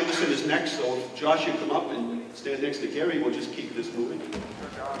Josh Anderson is next, so if Josh, you come up and stand next to Gary, we'll just keep this moving.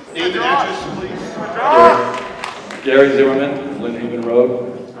 Name and address, please. Gary Zimmerman, Lynn Haven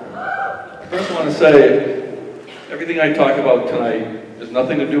Road. First I want to say, everything I talk about tonight has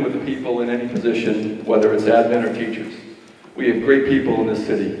nothing to do with the people in any position, whether it's admin or teachers. We have great people in this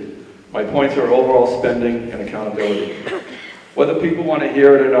city. My points are overall spending and accountability. Whether people want to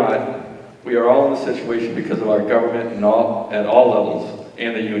hear it or not, we are all in this situation because of our government at all levels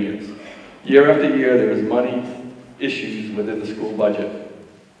and the unions. Year after year, there is money issues within the school budget.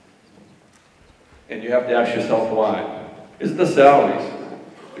 And you have to ask yourself why. Is it the salaries,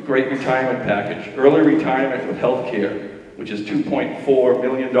 the great retirement package, early retirement with health care, which is $2.4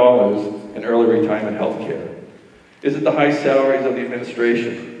 million in early retirement health care? Is it the high salaries of the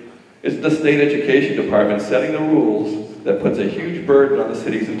administration? Is it the state education department setting the rules that puts a huge burden on the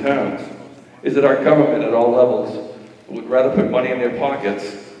cities and towns? Is it our government at all levels who would rather put money in their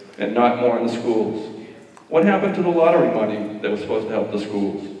pockets and not more in the schools? What happened to the lottery money that was supposed to help the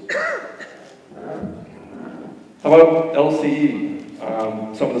schools? How about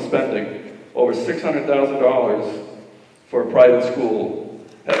LCE, some of the spending? Over $600,000 for a private school,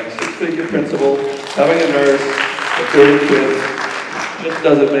 having a six-figure principal, having a nurse, and 30 kids, just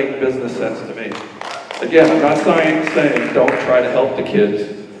doesn't make business sense to me. Again, I'm not saying don't try to help the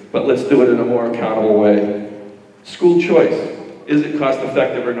kids, but let's do it in a more accountable way. School choice, is it cost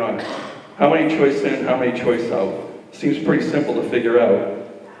effective or not? How many choice in, how many choice out? Seems pretty simple to figure out.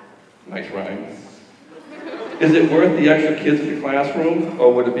 Nice rhyme. Is it worth the extra kids in the classroom,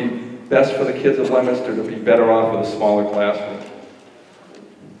 or would it be best for the kids of Leominster to be better off with a smaller classroom?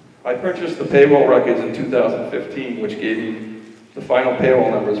 I purchased the payroll records in 2015, which gave me the final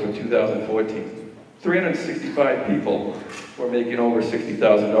payroll numbers for 2014. 365 people were making over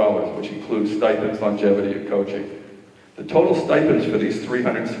 $60,000, which includes stipends, longevity, and coaching. The total stipends for these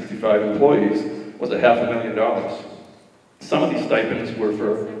 365 employees was $500,000. Some of these stipends were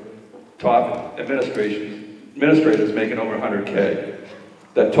for top administrators making over 100K.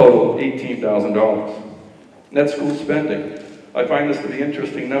 That totaled $18,000. Net school spending. I find this to be an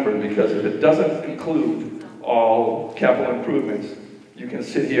interesting number because if it doesn't include all capital improvements, you can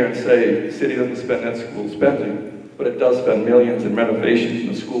sit here and say the city doesn't spend net school spending, but it does spend millions in renovations in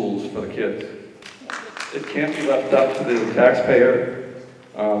the schools for the kids. It can't be left up to the taxpayer.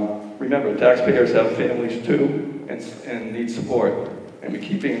 Remember, taxpayers have families too and need support, and we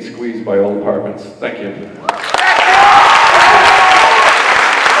keep being squeezed by all departments. Thank you.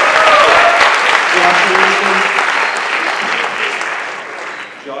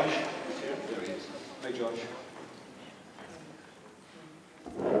 Josh? There he is. Hi, Josh.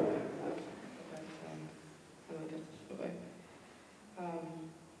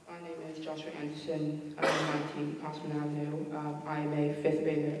 My name is Joshua Anderson. I'm 19 Osman Avenue. I am a fifth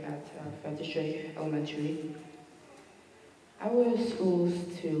grader at Federal Elementary. Our schools,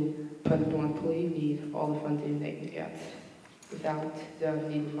 to put it bluntly, need all the funding they can get. Without the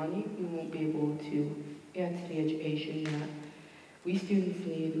needed money, we won't be able to get the education that we students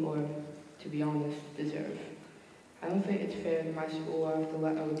need, or, to be honest, deserve. I don't think it's fair that my school will have to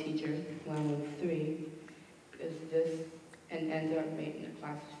let our teacher, when I'm in 3, is this and end up making the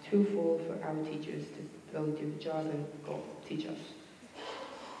classes too full for our teachers to really do the job and go teach us.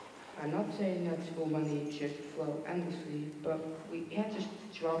 I'm not saying that school money should flow endlessly, but we can't just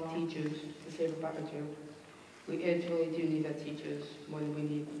drop teachers to save a buck or two. We really do need our teachers more than we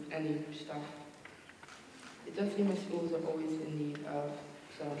need any stuff. It does seem like schools are always in need of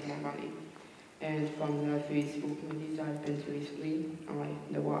some more money. And from the 3 school committees I've been to recently, I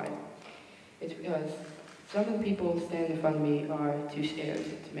know why. It's because some of the people standing in front of me are too scared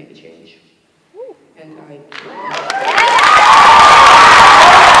to make a change. And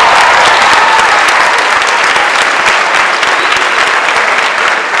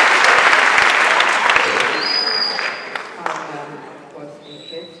was a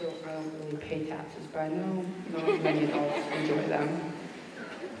kid, so I don't really pay taxes, but I know not many adults enjoy them.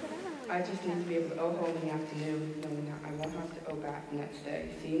 I just need to be able to go home in the afternoon knowing that I won't have to go back the next day,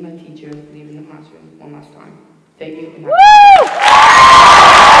 seeing my teacher, leaving the classroom one last time. Thank you. And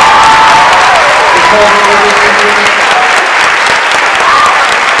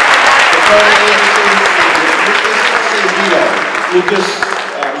Lucas,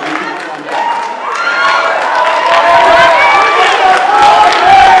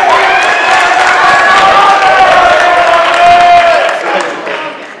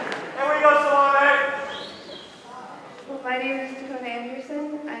 my name is Dakota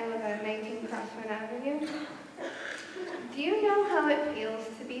Anderson. I live at 19 Crossman Avenue. Do you know how it feels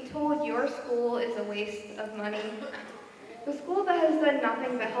to be told your school is a waste of money? The school that has done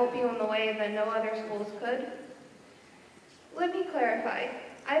nothing but help you in the way that no other schools could? Let me clarify.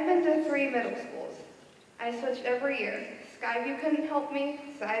 I've been to 3 middle schools. I switched every year. Skyview couldn't help me.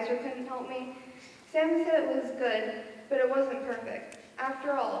 Sizer couldn't help me. Sam said it was good, but it wasn't perfect.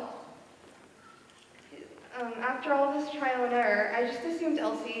 After all this trial and error, I just assumed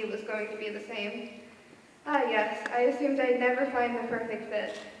LCE was going to be the same. Ah yes, I assumed I'd never find the perfect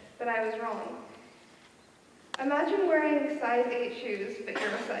fit, but I was wrong. Imagine wearing size 8 shoes, but you're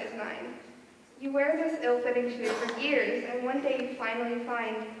a size 9. You wear this ill-fitting shoe for years, and one day you finally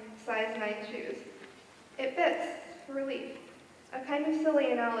find size 9 shoes. It fits, relief. A kind of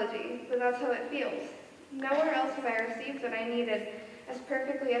silly analogy, but that's how it feels. Nowhere else have I received what I needed as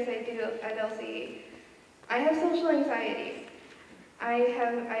perfectly as I do at LCE. I have social anxiety.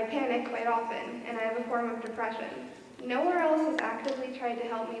 I panic quite often, and I have a form of depression. Nowhere else has actively tried to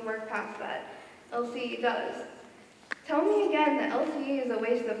help me work past that. LCE does. Tell me again that LCE is a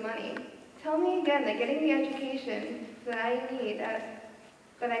waste of money. Tell me again that getting the education that I need that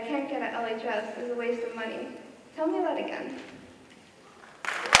I can't get at LHS is a waste of money. Tell me that again.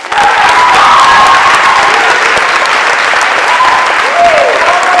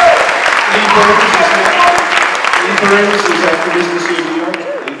 Lee Burns is after Mr. Savio.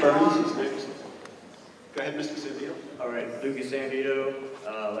 Lee Burns is next. Go ahead, Mr. Savio. All right, Lucas Sanvito,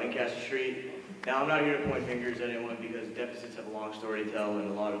 Lancaster Street. Now, I'm not here to point fingers at anyone because deficits have a long story to tell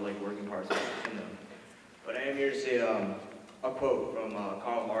and a lot of working parts in them. But I am here to say a quote from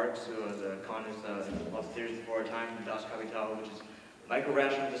Karl Marx, who was an economist of theories before our time, Das Kapital, which is,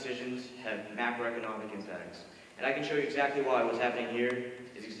 micro-rational decisions have macroeconomic impacts. And I can show you exactly why what's happening here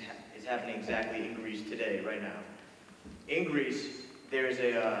is happening exactly in Greece today, right now. In Greece, there's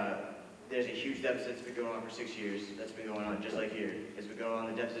a huge deficit that's been going on for 6 years. That's been going on just like here. It's been going on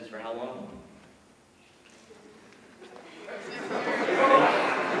the deficits for how long?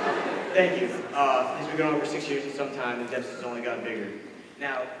 Thank you. It's been going on for 6 years and some time, the deficit's only gotten bigger.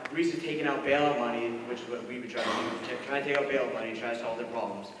 Now, Greece has taken out bailout money, which is what we've been trying to do, trying to take out bailout money and try to solve their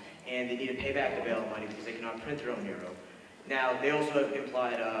problems. And they need to pay back the bailout money because they cannot print their own euro. Now, they also have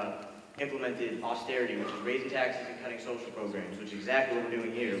implemented austerity, which is raising taxes and cutting social programs, which is exactly what we're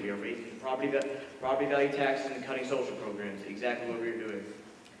doing here. We are raising property value taxes and cutting social programs, exactly what we're doing.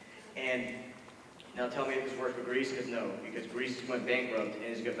 And now tell me if this works for Greece, because no, because Greece went bankrupt and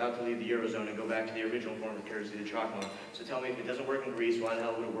is about to leave the Eurozone and go back to the original form of currency, the drachma. So tell me if it doesn't work in Greece, why the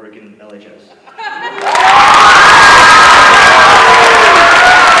hell would it work in LHS?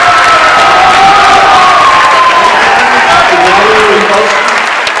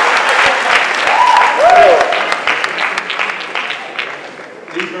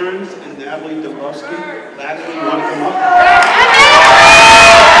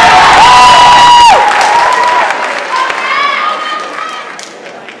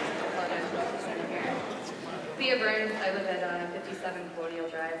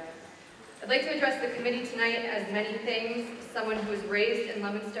 Someone who was raised in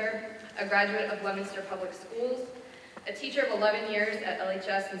Leominster, a graduate of Leominster Public Schools, a teacher of 11 years at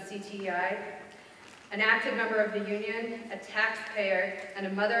LHS and CTEI, an active member of the union, a taxpayer, and a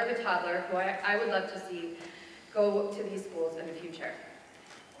mother of a toddler who I would love to see go to these schools in the future.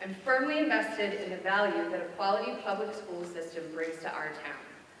 I'm firmly invested in the value that a quality public school system brings to our town.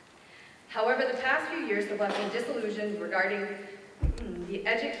 However, the past few years have left me disillusioned regarding the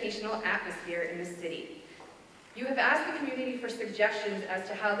educational atmosphere in the city. You have asked the community for suggestions as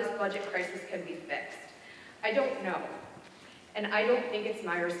to how this budget crisis can be fixed. I don't know, and I don't think it's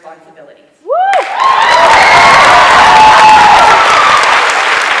my responsibility.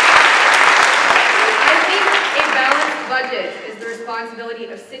 I think a balanced budget is the responsibility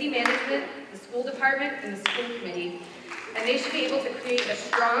of city management, the school department, and the school committee, and they should be able to create a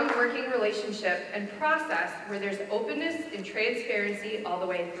strong working relationship and process where there's openness and transparency all the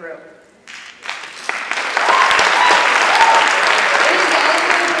way through. It is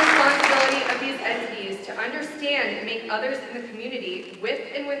also the responsibility of these entities to understand and make others in the community, with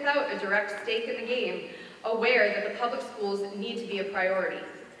and without a direct stake in the game, aware that the public schools need to be a priority.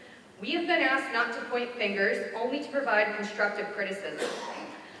 We have been asked not to point fingers, only to provide constructive criticism.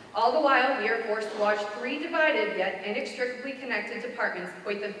 All the while, we are forced to watch three divided yet inextricably connected departments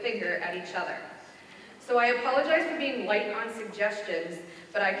point the finger at each other. So I apologize for being light on suggestions,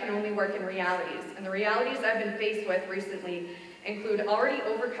 but I can only work in realities. And the realities I've been faced with recently include already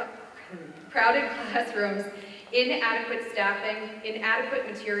crowded classrooms, inadequate staffing, inadequate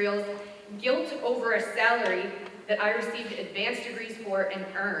materials, guilt over a salary that I received advanced degrees for and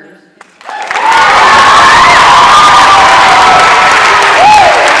earned.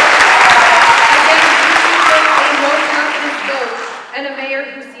 And a mayor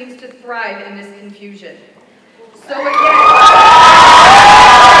who seems to thrive in this confusion. So again,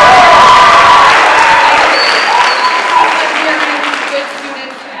 we are losing good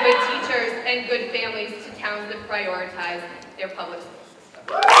students, good teachers, and good families to towns that prioritize their public school system.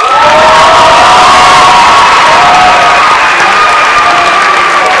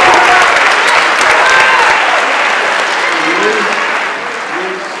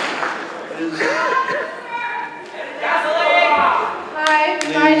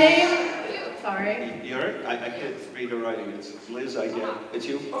 Liz, I get. It's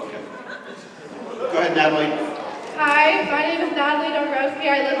you? Okay. Go ahead, Natalie. Hi, my name is Natalie Dombrowski.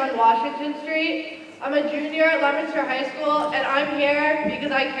 I live on Washington Street. I'm a junior at Leominster High School, and I'm here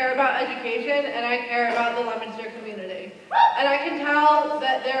because I care about education and I care about the Leominster community. And I can tell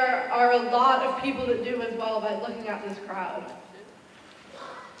that there are a lot of people that do as well by looking at this crowd.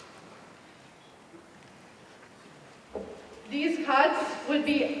 These cuts would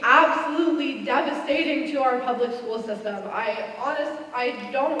be absolutely devastating to our public school system. I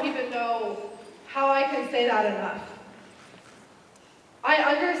don't even know how I can say that enough. I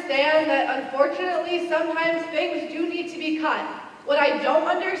understand that unfortunately sometimes things do need to be cut. What I don't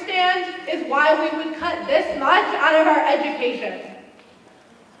understand is why we would cut this much out of our education.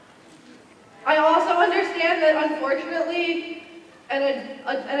 I also understand that unfortunately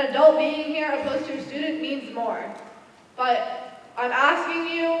an adult being here opposed to a student means more. But I'm asking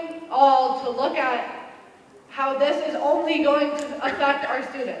you all to look at how this is only going to affect our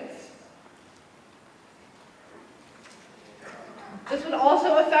students. This would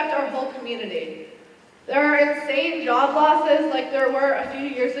also affect our whole community. There are insane job losses like there were a few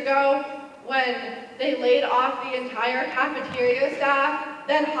years ago when they laid off the entire cafeteria staff,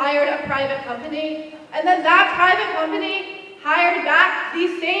 then hired a private company, and then that private company hired back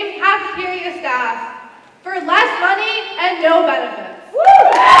these same cafeteria staff for less money and no benefits.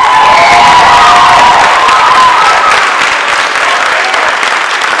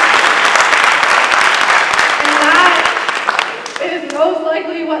 And that is most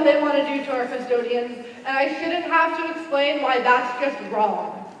likely what they want to do to our custodians, and I shouldn't have to explain why that's just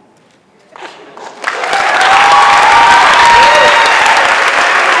wrong.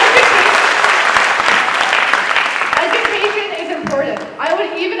 Education is important. I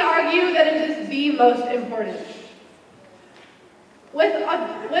would even argue that it is the most important. With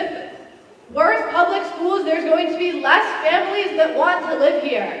worse public schools, there's going to be less families that want to live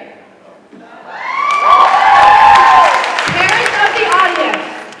here. Parents of the audience,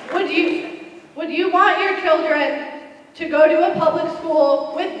 would you want your children to go to a public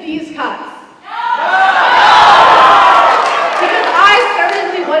school with these cuts? Because I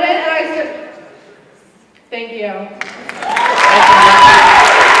certainly wouldn't, and thank you.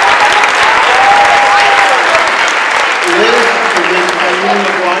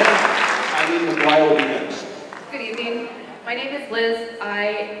 Good evening. My name is Liz.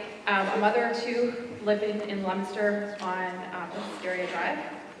 I am a mother of two living in Leominster on Wisteria Drive.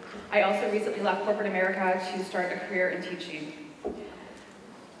 I also recently left corporate America to start a career in teaching.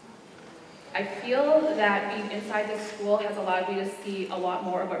 I feel that being inside this school has allowed me to see a lot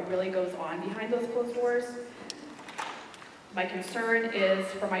more of what really goes on behind those closed doors. My concern is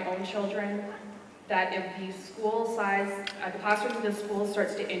for my own children, that if the school size, the classrooms in the school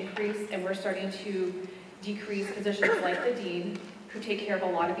starts to increase and we're starting to decrease positions like the dean, who take care of a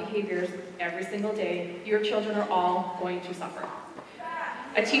lot of behaviors every single day, your children are all going to suffer.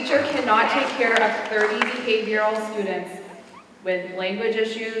 A teacher cannot take care of 30 behavioral students with language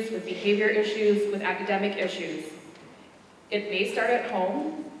issues, with behavior issues, with academic issues. It may start at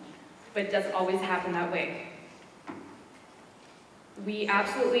home, but it doesn't always happen that way. We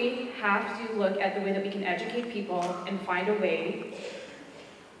absolutely have to look at the way that we can educate people and find a way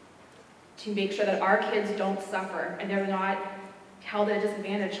to make sure that our kids don't suffer and they're not held at a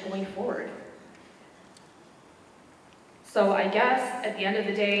disadvantage going forward. So I guess at the end of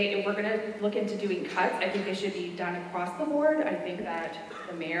the day, if we're going to look into doing cuts, I think they should be done across the board. I think that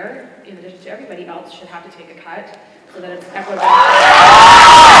the mayor, in addition to everybody else, should have to take a cut so that it's equitable.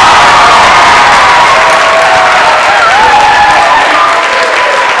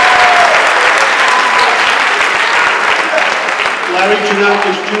 Larry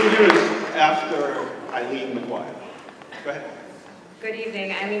Janakis Jr. is after Eileen McGuire. Go ahead. Good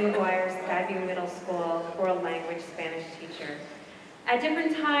evening. Eileen McGuire, Skyview Middle School, world language Spanish teacher. At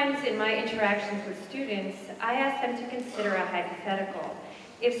different times in my interactions with students, I ask them to consider a hypothetical.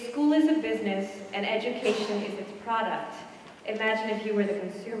 If school is a business and education is its product, imagine if you were the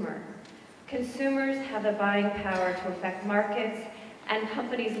consumer. Consumers have the buying power to affect markets, and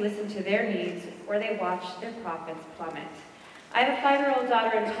companies listen to their needs or they watch their profits plummet. I have a 5-year-old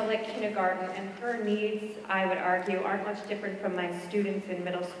daughter in public kindergarten, and her needs, I would argue, aren't much different from my students in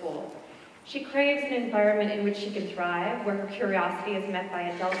middle school. She craves an environment in which she can thrive, where her curiosity is met by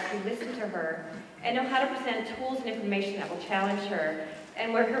adults who listen to her and know how to present tools and information that will challenge her,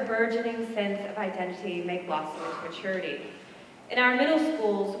 and where her burgeoning sense of identity may blossom into maturity. In our middle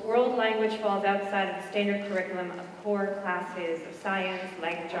schools, world language falls outside of the standard curriculum of core classes of science,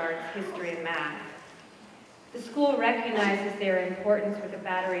 language arts, history, and math. The school recognizes their importance with a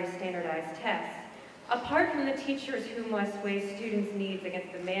battery of standardized tests. Apart from the teachers who must weigh students' needs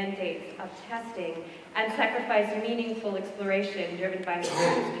against the mandates of testing and sacrifice meaningful exploration driven by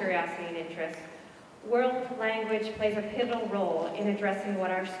students' curiosity and interest, world language plays a pivotal role in addressing what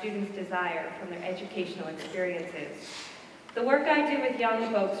our students desire from their educational experiences. The work I do with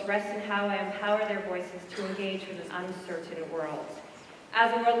young folks rests in how I empower their voices to engage with an uncertain world.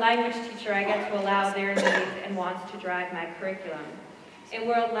 As a world language teacher, I get to allow their needs and wants to drive my curriculum. In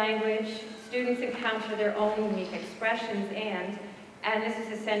world language, students encounter their own unique expressions and this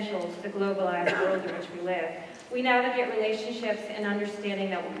is essential to the globalized world in which we live, we navigate relationships and understanding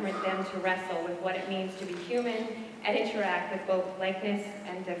that will permit them to wrestle with what it means to be human and interact with both likeness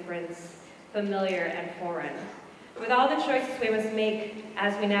and difference, familiar and foreign. With all the choices we must make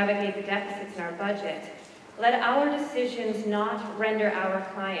as we navigate the deficits in our budget, let our decisions not render our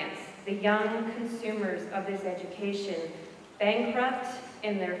clients, the young consumers of this education, bankrupt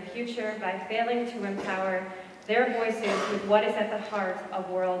in their future by failing to empower their voices with what is at the heart of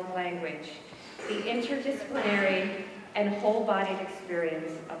world language, the interdisciplinary and whole-bodied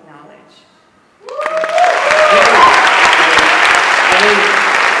experience of knowledge.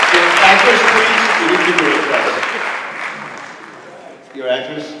 Your address, please. You need to do it. Your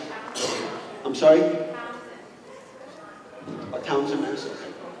address? I'm sorry? Townsend, Mass.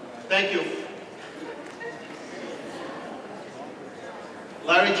 Thank you.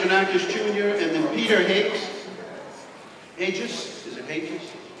 Larry Janakis Jr. and then Peter Hages? Is it Hages?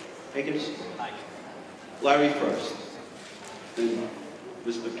 Hages? Larry first. Then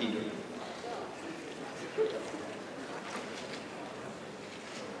Mr. Peter.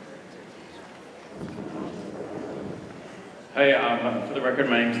 Hi, for the record,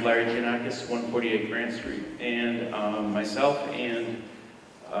 my name is Larry Giannakis, 148 Grant Street, and myself and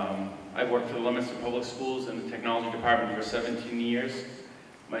I've worked for the Leominster Public Schools in the technology department for 17 years.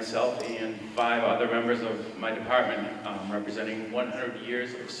 Myself and 5 other members of my department, representing 100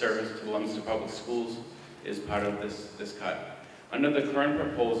 years of service to the Leominster Public Schools, is part of this cut. Under the current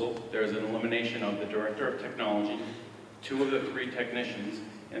proposal, there is an elimination of the Director of Technology, 2 of the 3 technicians,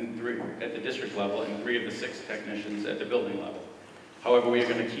 and 3 at the district level, and 3 of the 6 technicians at the building level. However, we are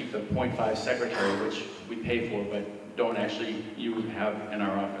going to keep the .5 secretary, which we pay for, but don't actually have in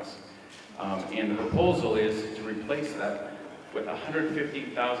our office. And the proposal is to replace that with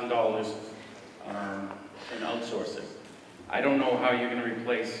 $150,000 in outsourcing. I don't know how you're going to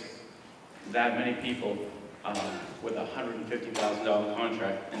replace that many people with a $150,000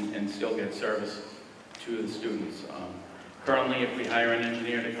 contract and still get service to the students. Currently, if we hire an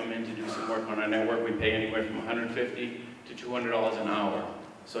engineer to come in to do some work on our network, we pay anywhere from $150 to $200 an hour.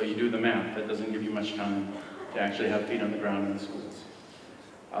 So you do the math, that doesn't give you much time to actually have feet on the ground in the schools.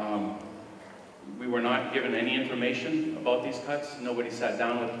 We were not given any information about these cuts. Nobody sat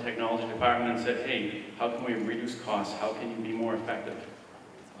down with the technology department and said, hey, how can we reduce costs? How can you be more effective?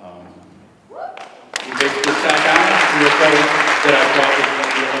 We basically sat down and we were told that our job was going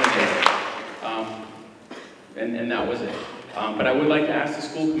to be eliminated. And that was it. But I would like to ask the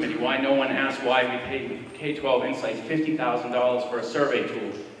school committee why no one asked why we paid K-12 Insights $50,000 for a survey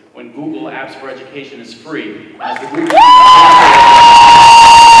tool when Google Apps for Education is free. As the Google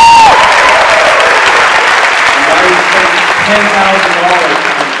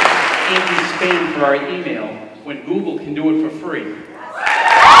 $10,000 on anti-spam for our email when Google can do it for free. If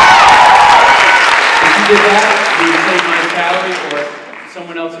you did that, you would save my salary or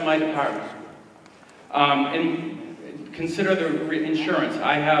someone else in my department. And consider the insurance.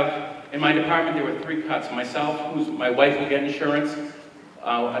 I have, in my department, there were 3 cuts. Myself, my wife will get insurance,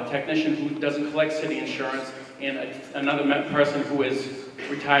 a technician who doesn't collect city insurance, and another person who is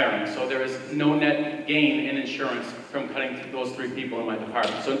retiring. So there is no net gain in insurance from cutting those 3 people in my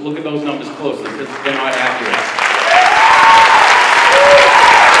department. So look at those numbers closely because they're not accurate.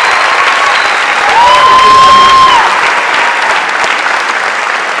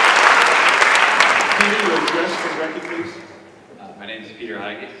 Peter, your address for the record, please. My name is Peter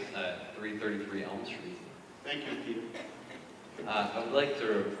Higgins, 333 Elm Street. Thank you, Peter. I would like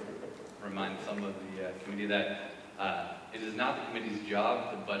to remind some of the committee that it is not the committee's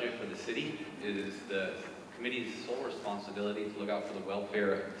job to budget for the city. It is the committee's sole responsibility to look out for the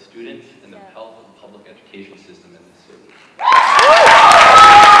welfare of the students and the health of the public education system in the city.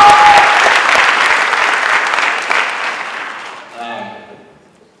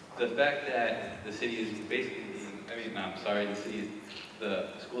 The fact that the city is basically being, the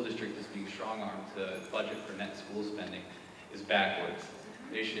school district is being strong-armed to budget for net school spending is backwards.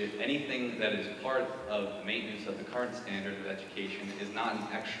 If anything that is part of the maintenance of the current standard of education is not an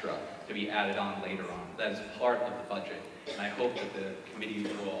extra to be added on later on. That is part of the budget. And I hope that the committee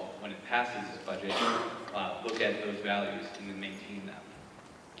will, when it passes this budget, look at those values and then maintain them.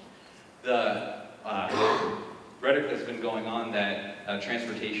 The rhetoric that's been going on that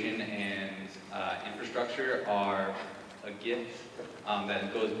transportation and infrastructure are a gift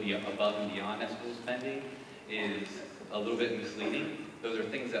that goes above and beyond net school spending is a little bit misleading. Those are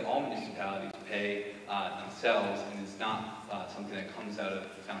things that all municipalities pay themselves, and it's not something that comes out of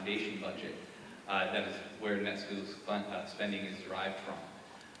the foundation budget. That is where net school spending is derived from.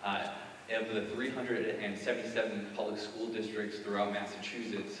 Of the 377 public school districts throughout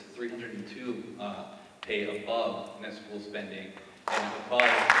Massachusetts, 302 pay above net school spending, and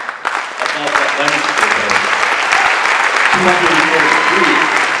above what Leominster pays.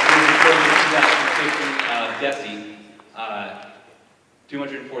 243, DESI,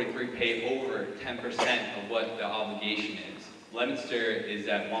 243 pay over 10% of what the obligation is. Leominster is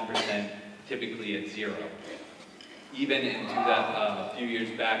at 1%, typically at 0. Even into that a few years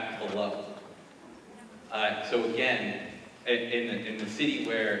back below. So again, in the city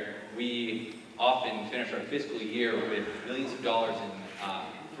where we often finish our fiscal year with millions of dollars in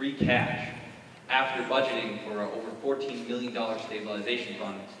free cash, after budgeting for over $14 million stabilization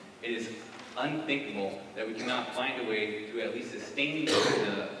fund, it is unthinkable that we cannot find a way to at least sustain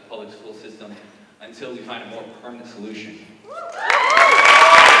the public school system until we find a more permanent solution.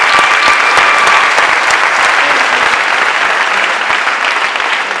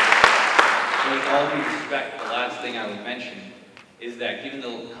 With all due respect, the last thing I would mention is that given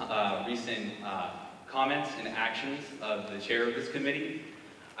the recent comments and actions of the chair of this committee,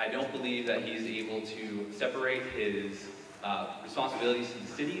 I don't believe that he's able to separate his responsibilities to the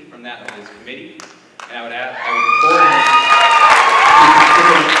city from that of this committee. And I would implore him to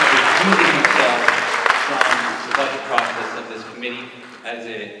consider recusing himself from the budget process of this committee, as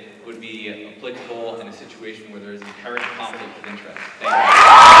it would be applicable in a situation where there is inherent conflict of interest.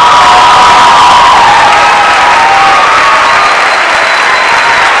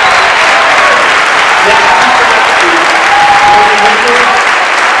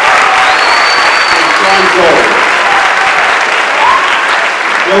 Thank you.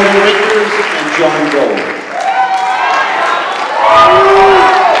 Jody Winters and John Gold.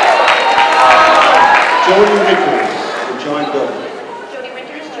 Jody Winters and John Gold. Jody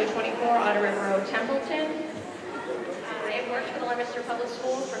Winters, 224 Otter River Road, Templeton. I have worked for the Leominster Public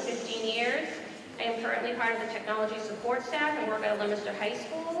Schools for 15 years. I am currently part of the technology support staff and work at Leominster High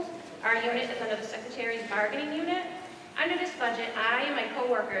School. Our unit is under the Secretary's bargaining unit. Under this budget, I and my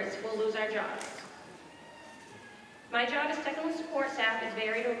co-workers will lose our jobs. My job as technical support staff is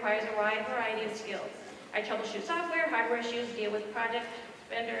varied and requires a wide variety of skills. I troubleshoot software, hardware issues, deal with project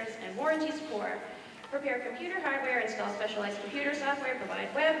vendors, and warranty support. repair computer hardware, install specialized computer software,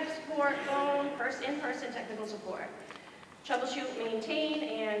 provide web support, phone, in-person technical support, troubleshoot, maintain,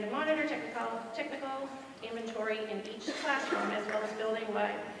 and monitor technical inventory in each classroom, as well as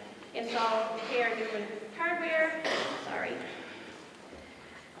building-wide, install, repair new hardware,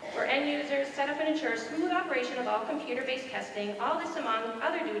 for end users, set up and ensure smooth operation of all computer-based testing. All this, among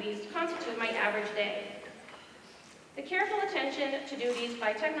other duties, constitute my average day. The careful attention to duties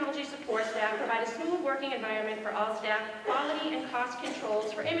by technology support staff provide a smooth working environment for all staff, quality and cost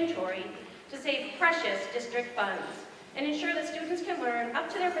controls for inventory to save precious district funds and ensure that students can learn up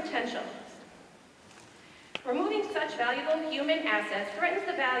to their potential. Removing such valuable human assets threatens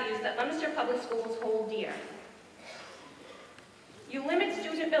the values that Leominster Public Schools hold dear. You limit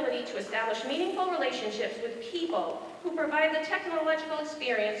student ability to establish meaningful relationships with people who provide the technological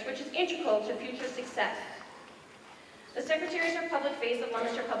experience which is integral to future success. The secretaries are public face of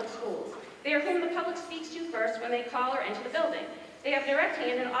Leominster Public Schools. They are whom the public speaks to first when they call or enter the building. They have direct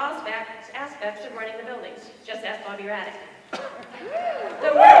hand in all aspects of running the buildings. Just ask Bobby Raddick.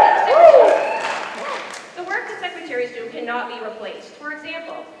 The work the secretaries do cannot be replaced. For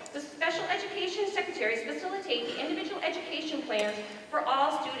example, the special education secretaries facilitate the individual education plans for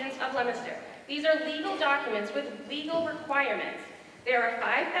all students of Leominster. These are legal documents with legal requirements. There are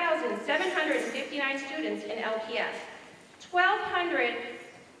 5,759 students in LPS. 1,200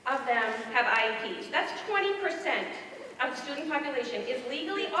 of them have IEPs. That's 20% of the student population is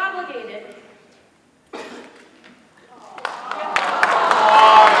legally obligated.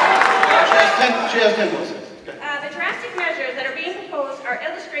 She has 10 more seconds. The drastic measures that are being proposed are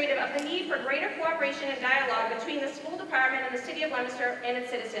illustrative of the need for greater cooperation and dialogue between the school department and the City of Leominster and its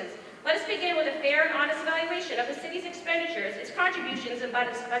citizens. Let us begin with a fair and honest evaluation of the city's expenditures, its contributions, and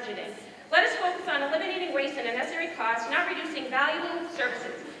budgeting. Let us focus on eliminating waste and unnecessary costs, not reducing valuable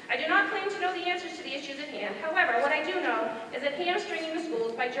services. I do not claim to know the answers to the issues at hand. However, what I do know is that hamstringing the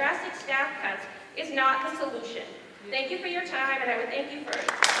schools by drastic staff cuts is not the solution. Thank you for your time, and I would thank you for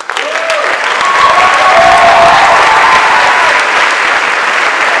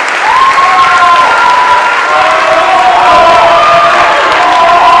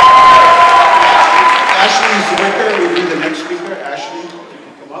will be the next speaker. Ashley, if you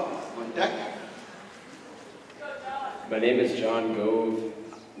can come up on deck. My name is John Gove,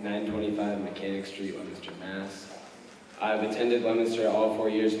 925 Mechanic Street, Leominster, Mass. I've attended Leominster all 4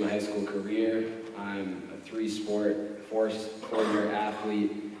 years of my high school career. I'm a four-year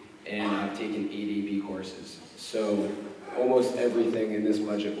athlete, and I've taken 8 AP courses. So almost everything in this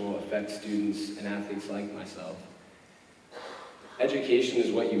budget will affect students and athletes like myself. Education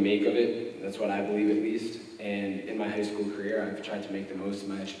is what you make of it. That's what I believe, at least. And in my high school career, I've tried to make the most of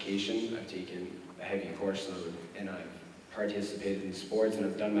my education. I've taken a heavy course load, and I've participated in sports, and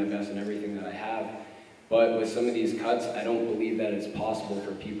I've done my best in everything that I have. But with some of these cuts, I don't believe that it's possible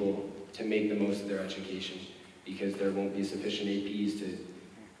for people to make the most of their education, because there won't be sufficient APs to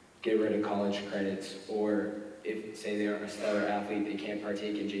get rid of college credits, or if, say, they are a stellar athlete, they can't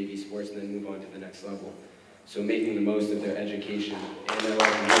partake in JV sports and then move on to the next level. So making the most of their education and their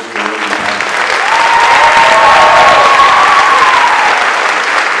life in high school will be possible.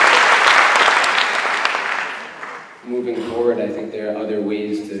 Moving forward, I think there are other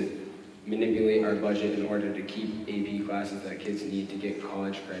ways to manipulate our budget in order to keep AP classes that kids need to get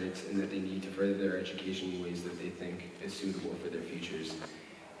college credits and that they need to further their education in ways that they think is suitable for their futures.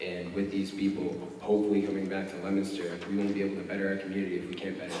 And with these people hopefully coming back to Leominster, we won't be able to better our community if we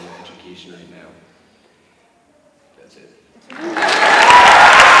can't better their education right now. That's it.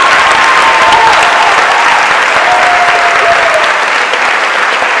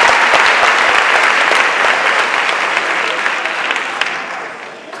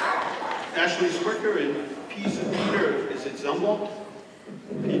 Ashley Swicker and Peter, is it Zumwalt?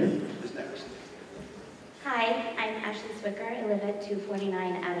 Peter is next. Hi, I'm Ashley Swicker. I live at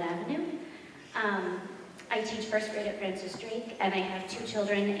 249 Abbott Avenue. I teach first grade at Francis Drake, and I have 2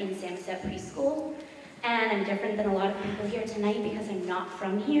 children in Samoset Preschool. And I'm different than a lot of people here tonight because I'm not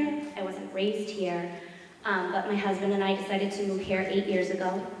from here. I wasn't raised here. But my husband and I decided to move here 8 years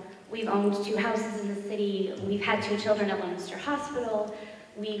ago. We've owned 2 houses in the city. We've had 2 children at Leominster Hospital.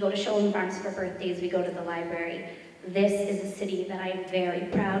 We go to Shoalhaven Farms for birthdays. We go to the library. This is a city that I'm very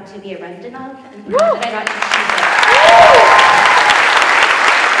proud to be a resident of, and proud that I got to choose it.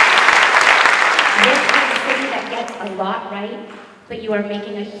 This is a city that gets a lot right, but you are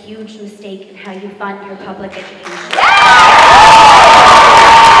making a huge mistake in how you fund your public education.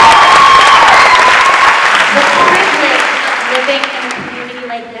 The privilege of living in a community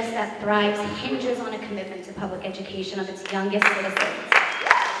like this that thrives hinges on a commitment to public education of its youngest citizens.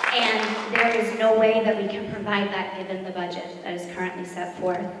 And there is no way that we can provide that given the budget that is currently set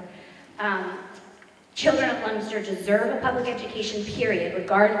forth. Children of Leominster deserve a public education, period,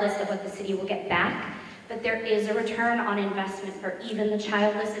 regardless of what the city will get back. But there is a return on investment for even the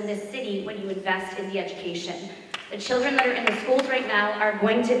childless in this city when you invest in the education. The children that are in the schools right now are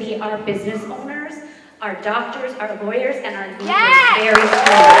going to be our business owners, our doctors, our lawyers, and our neighbors very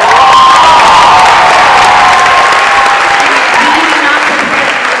soon. We do not prepare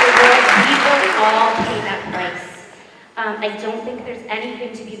for the world. We will all pay that price. I don't think there's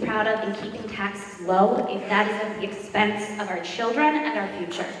anything to be proud of in keeping taxes low if that is at the expense of our children and our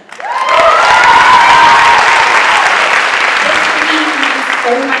future. This city means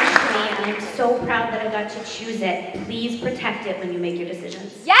so much to me, and I'm so proud that I got to choose it. Please protect it when you make your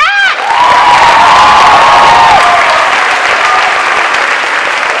decisions.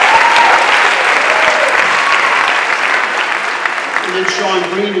 And then Sean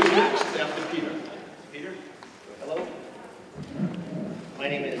Green is next after Peter. Peter? Hello. My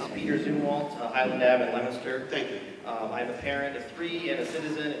name is Peter Zumwalt, Highland Ave in Leominster. Thank you. I'm a parent of 3 and a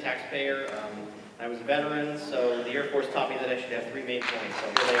citizen, a taxpayer. I was a veteran, so the Air Force taught me that I should have 3 main points, so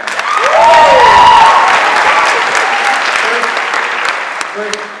here they are.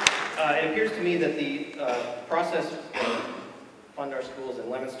 First, it appears to me that the process to fund our schools in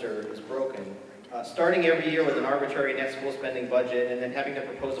Leominster is broken. Starting every year with an arbitrary net school spending budget and then having to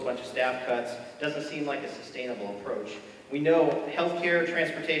propose a bunch of staff cuts doesn't seem like a sustainable approach. We know healthcare,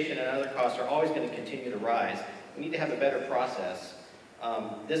 transportation, and other costs are always going to continue to rise. We need to have a better process.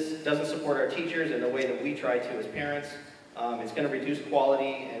 This doesn't support our teachers in the way that we try to as parents. It's going to reduce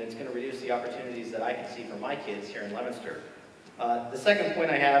quality, and it's going to reduce the opportunities that I can see for my kids here in Leominster. The second point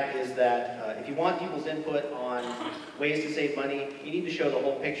I have is that if you want people's input on ways to save money, you need to show the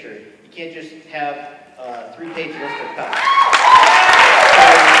whole picture. You can't just have a 3-page list of cuts.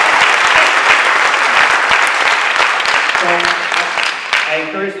 So I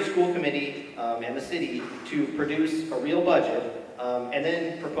encourage the school committee and the city to produce a real budget and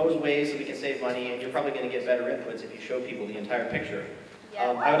then propose ways that we can save money, and you're probably going to get better inputs if you show people the entire picture.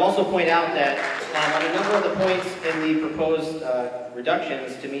 I would also point out that on a number of the points in the proposed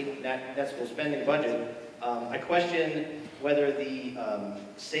reductions to meet net school spending budget, I question whether the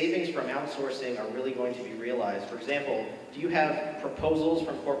savings from outsourcing are really going to be realized. For example, do you have proposals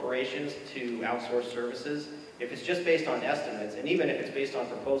from corporations to outsource services? If it's just based on estimates, and even if it's based on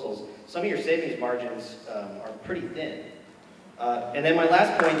proposals, some of your savings margins are pretty thin. And then my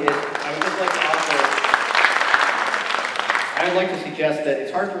last point is, I would just like to offer, I would like to suggest that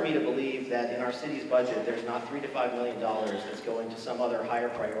it's hard for me to believe that in our city's budget there's not $3 to $5 million that's going to some other higher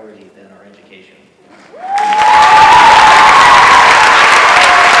priority than our education.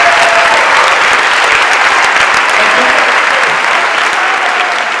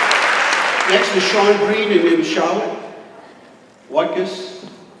 Next is Sean Green and then Charlotte Watkiss.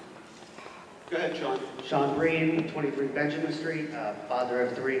 Go ahead, Sean. Sean Breen, 23 Benjamin Street, father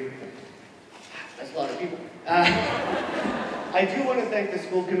of 3. That's a lot of people. I do want to thank the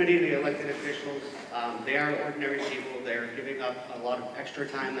school committee, the elected officials. They aren't ordinary people. They're giving up a lot of extra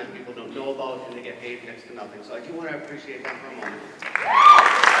time that people don't know about, and they get paid next to nothing. So I do want to appreciate them for a moment.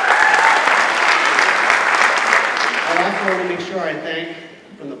 I also want to make sure I thank,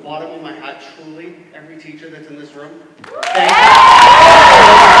 from the bottom of my heart, truly, every teacher that's in this room. Thank you.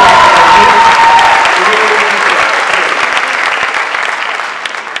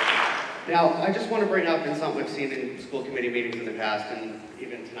 Now, I just want to bring up, and something I've seen in school committee meetings in the past, and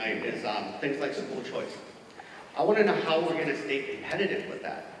even tonight, is things like school choice. I want to know how we're going to stay competitive with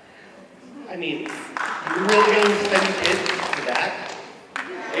that. I mean, are you really going to send your kids to that?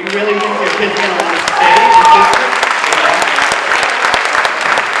 Are you really think your kids are going to want to stay in district?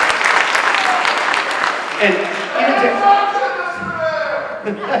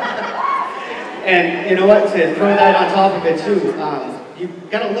 And you know what, to throw that on top of it too,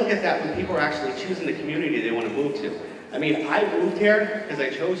 you've got to look at that when people are actually choosing the community they want to move to. I mean, I moved here because I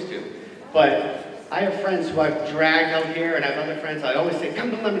chose to, but I have friends who I've dragged out here, and I have other friends I always say,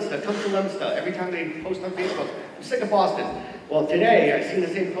 come to Leominster, come to Leominster. Every time they post on Facebook, I'm sick of Boston. Well, today I seen the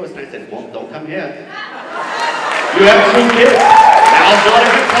same post and I said, well, don't come here. You have 2 kids. Now's not a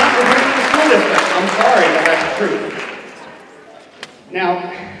good time for bringing to the school district. I'm sorry, but that's the truth.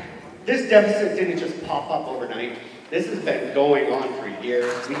 Now, this deficit didn't just pop up overnight. This has been going on for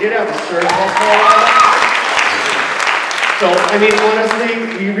years. We did have a surplus for a while. So, I mean, honestly,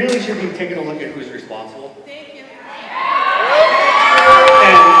 we really should be taking a look at who's responsible. Thank you.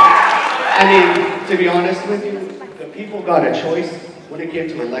 And, I mean, to be honest with you, the people got a choice when it came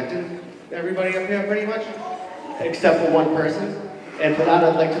to electing everybody up here, pretty much, except for one person. And for that,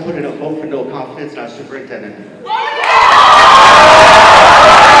 I'd like to put in a vote for no confidence in our superintendent.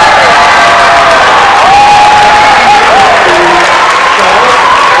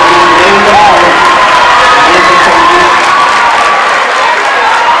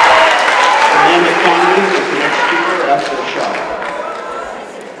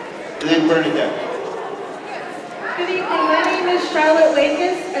 And then Bernadette. Good evening, my name is Charlotte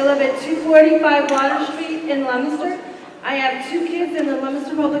Lakis. I live at 245 Water Street in Leominster. I have 2 kids in the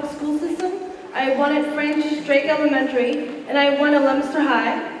Leominster Public School System. I have one at Francis Drake Elementary, and I have one at Leominster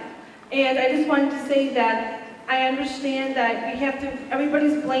High. And I just wanted to say that I understand that we have to,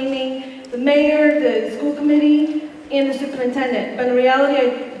 everybody's blaming the mayor, the school committee, and the superintendent. But in reality,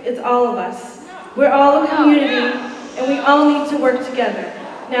 it's all of us. We're all a community, and we all need to work together.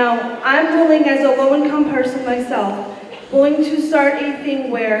 Now, I'm willing, as a low-income person myself, willing to start a thing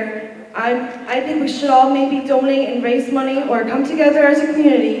where I think we should all maybe donate and raise money or come together as a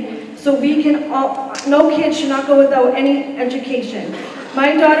community so we can all, no kid should not go without any education.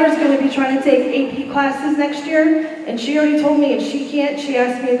 My daughter's going to be trying to take AP classes next year, and she already told me if she can't, she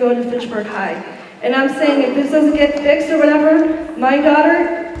asked me to go to Fitchburg High. And I'm saying if this doesn't get fixed or whatever, my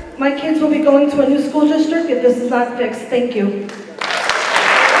kids will be going to a new school district if this is not fixed. Thank you.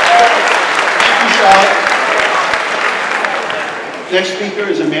 Next speaker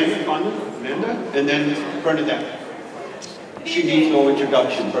is Amanda Condon. Amanda, and then Bernadette. She needs no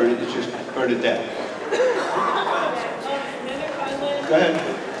introduction. It's just Bernadette. Go ahead.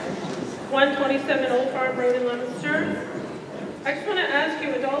 127 Old Farm Road in Leominster. I just want to ask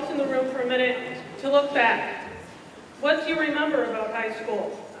you adults in the room for a minute to look back. What do you remember about high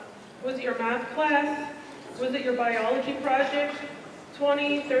school? Was it your math class? Was it your biology project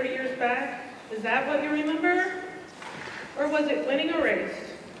 20, 30 years back? Is that what you remember? Or was it winning a race?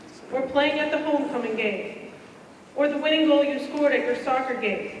 Or playing at the homecoming game? Or the winning goal you scored at your soccer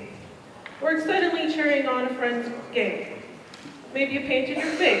game? Or excitedly cheering on a friend's game? Maybe you painted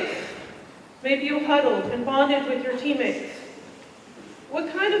your face. Maybe you huddled and bonded with your teammates.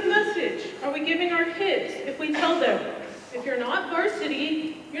 What kind of message are we giving our kids if we tell them, if you're not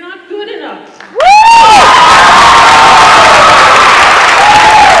varsity, you're not good enough?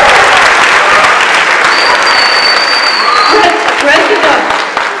 Dress it up.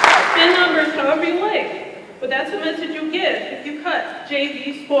 Spin numbers however you like. But that's the message you give if you cut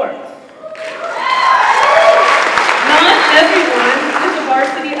JV sports. Not everyone is a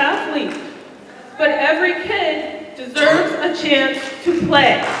varsity athlete, but every kid deserves a chance to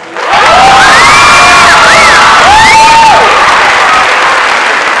play.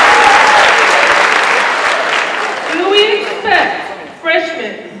 Do we expect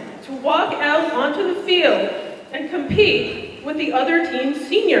freshmen to walk out onto the field and compete with the other team's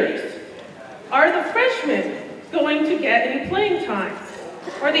seniors? Are the freshmen going to get any playing time?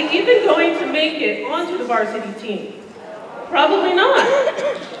 Are they even going to make it onto the varsity team? Probably not.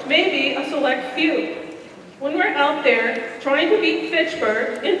 Maybe a select few. When we're out there trying to beat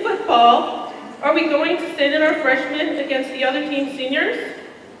Fitchburg in football, are we going to send in our freshmen against the other team's seniors?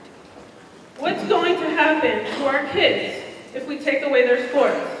 What's going to happen to our kids if we take away their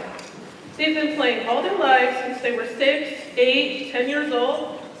sports? They've been playing all their lives since they were 6, 8, 10 years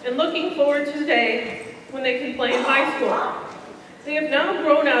old, and looking forward to the day when they can play in high school. They have now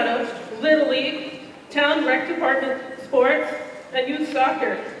grown out of Little League, town rec department sports, and youth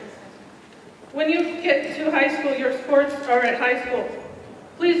soccer. When you get to high school, your sports are at high school.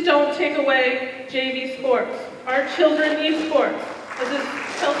 Please don't take away JV sports. Our children need sports as a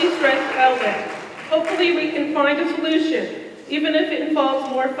healthy stress outlet. Hopefully we can find a solution, even if it involves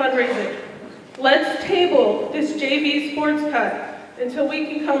more fundraising. Let's table this JV sports cut until we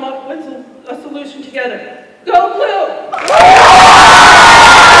can come up with a solution together. Go Blue!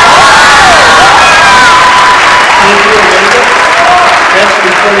 Next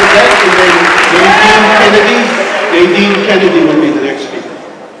is Bernadette, and then Nadine Kennedy will be the next speaker.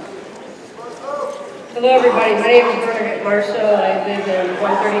 Hello everybody, my name is Bernadette Marceau. I live in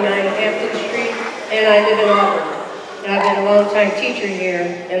 139 Hampton Street, and I live in Auburn. And I've been a long-time teacher here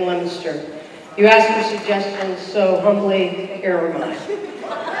in Leominster. You asked for suggestions, so humbly, here are mine.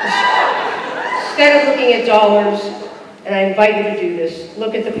 Instead of looking at dollars, and I invite you to do this,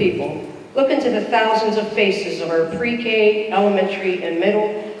 look at the people. Look into the thousands of faces of our pre-K, elementary, and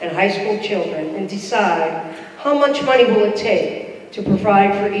middle, and high school children and decide how much money will it take to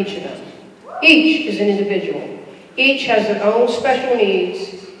provide for each of them. Each is an individual. Each has their own special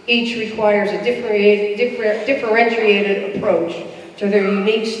needs. Each requires a differentiated approach to their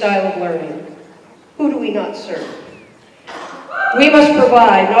unique style of learning. Who do we not serve? We must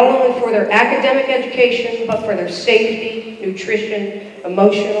provide not only for their academic education, but for their safety, nutrition,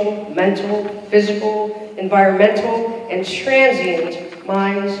 emotional, mental, physical, environmental, and transient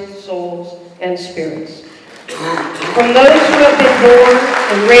minds, souls, and spirits. From those who have been born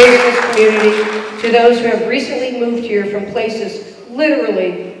and raised in this community to those who have recently moved here from places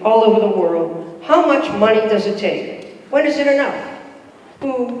literally all over the world, how much money does it take? When is it enough?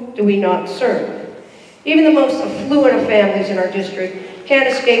 Who do we not serve? Even the most affluent of families in our district can't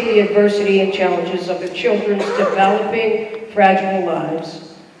escape the adversity and challenges of their children's developing, fragile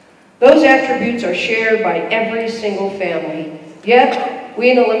lives. Those attributes are shared by every single family. Yet, we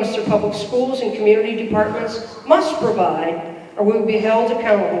in the Leominster Public Schools and community departments must provide, or we will be held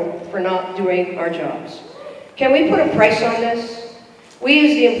accountable for not doing our jobs. Can we put a price on this? We,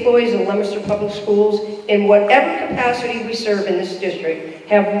 as the employees of Leominster Public Schools, in whatever capacity we serve in this district,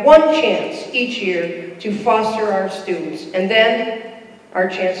 have one chance each year to foster our students, and then our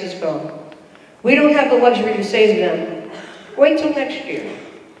chance is gone. We don't have the luxury to say to them, wait till next year.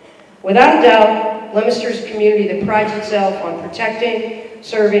 Without a doubt, Leominster is a community that prides itself on protecting,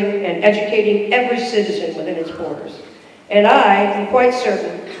 serving, and educating every citizen within its borders. And I am quite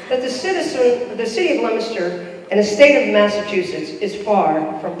certain that the city of Leominster and the state of Massachusetts is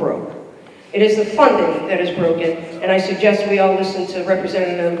far from broke. It is the funding that is broken, and I suggest we all listen to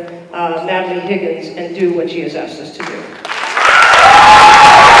Representative Natalie Higgins and do what she has asked us to do.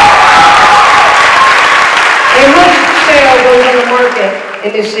 A home sale goes on the market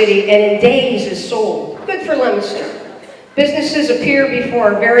in this city and in days is sold. Good for Leominster. Businesses appear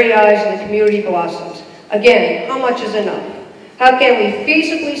before our very eyes and the community blossoms. Again, how much is enough? How can we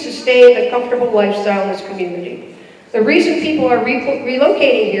feasibly sustain a comfortable lifestyle in this community? The reason people are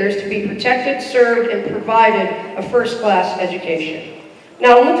relocating here is to be protected, served, and provided a first-class education.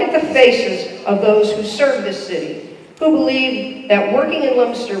 Now look at the faces of those who serve this city, who believe that working in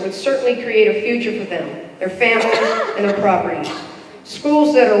Leominster would certainly create a future for them, their families, and their properties.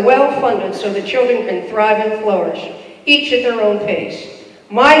 Schools that are well-funded so the children can thrive and flourish, each at their own pace.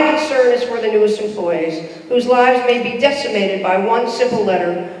 My concern is for the newest employees, whose lives may be decimated by one simple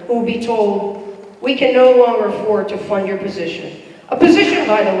letter, who will be told, we can no longer afford to fund your position. A position,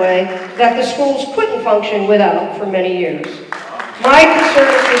 by the way, that the schools couldn't function without for many years. My concern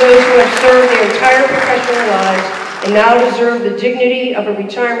is for those who have served their entire professional lives and now deserve the dignity of a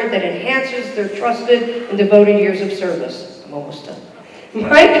retirement that enhances their trusted and devoted years of service. I'm almost done.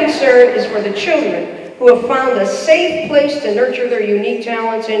 My concern is for the children who have found a safe place to nurture their unique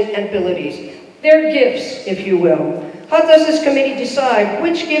talents and abilities, their gifts, if you will. How does this committee decide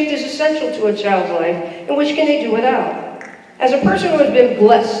which gift is essential to a child's life and which can they do without? As a person who has been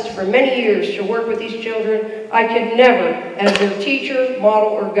blessed for many years to work with these children, I could never, as their teacher, model,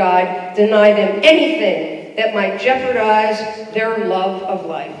 or guide, deny them anything that might jeopardize their love of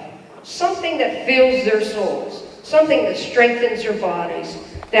life. Something that fills their souls, something that strengthens their bodies,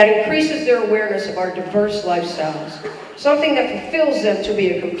 that increases their awareness of our diverse lifestyles, something that fulfills them to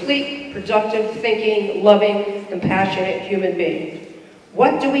be a complete, productive, thinking, loving, compassionate human being.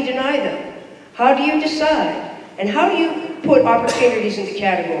 What do we deny them? How do you decide? And how do you put opportunities into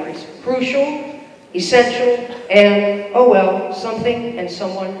categories? Crucial, essential, and, oh well, something and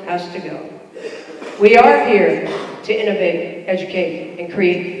someone has to go. We are here to innovate, educate, and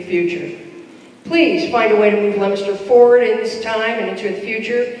create the future. Please find a way to move Leominster forward in this time and into the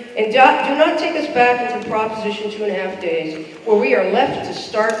future, and do not take us back into Proposition 2.5 days, where we are left to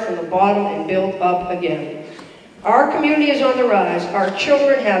start from the bottom and build up again. Our community is on the rise. Our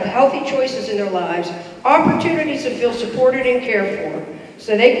children have healthy choices in their lives, opportunities to feel supported and cared for,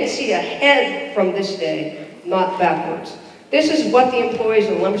 so they can see ahead from this day, not backwards. This is what the employees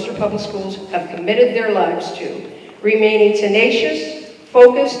of Leominster Public Schools have committed their lives to, remaining tenacious,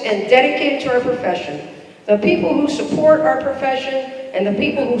 focused, and dedicated to our profession. The people who support our profession and the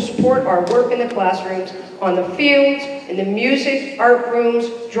people who support our work in the classrooms, on the fields, in the music, art rooms,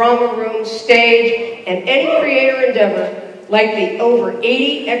 drama rooms, stage, and any creative endeavor, like the over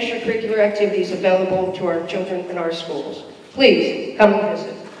 80 extracurricular activities available to our children in our schools. Please, come and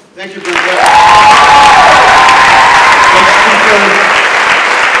visit. Thank you very much. Next speaker is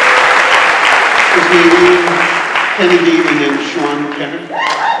Kennedy and then Sean Kenner.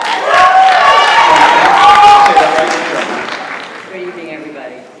 Good evening,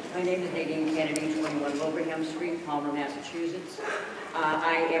 everybody. My name is Nadine Kennedy, 21 Wilbraham Street, Palmer, Massachusetts.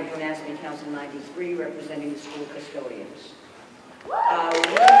 I am from Aspen Council 93, representing the school custodians. We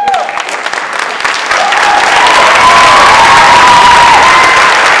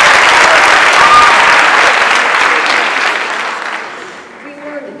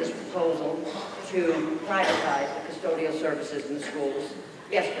learned of this proposal to privatize the custodial services in the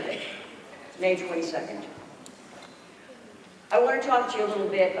May 22nd. I want to talk to you a little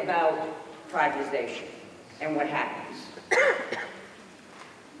bit about privatization and what happens.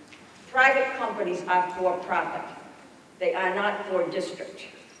 Private companies are for profit. They are not for district.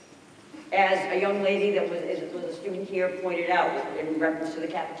 As a young lady that was a student here pointed out in reference to the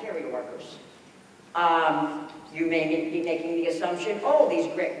cafeteria workers, you may be making the assumption, oh, these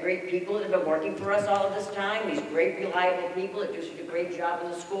great people that have been working for us all of this time, these great reliable people that do such a great job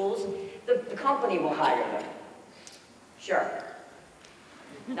in the schools, the company will hire them. Sure.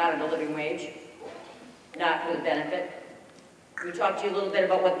 Not at a living wage, not with a benefit. We talk to you a little bit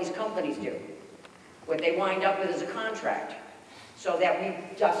about what these companies do. What they wind up with is a contract, so that we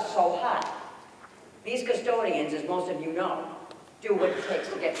dust so hot. These custodians, as most of you know, do what it takes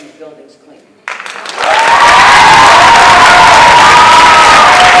to get these buildings clean.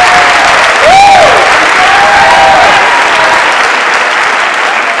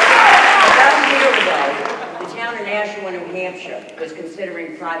 About a year ago, the town of Nashua, New Hampshire, was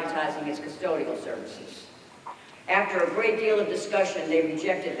considering privatizing its custodial services. After a great deal of discussion, they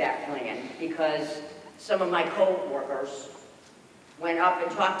rejected that plan because some of my co-workers went up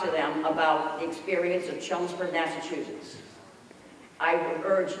and talked to them about the experience of Chelmsford, Massachusetts. I would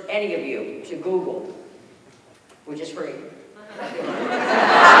urge any of you to Google, which is free.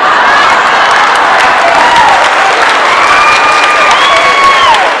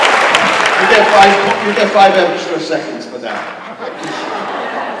 You get 5 extra seconds for that.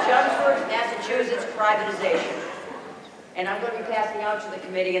 Chelmsford, Massachusetts privatization. And I'm going to be passing out to the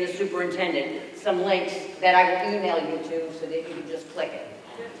committee and the superintendent some links that I will email you to so that you can just click it.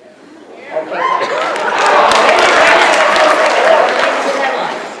 Okay.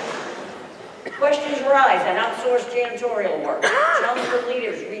 Questions arise on outsourced janitorial work. Chelmsford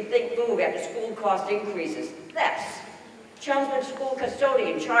leaders rethink move after school cost increases. Thefts. Chelmsford school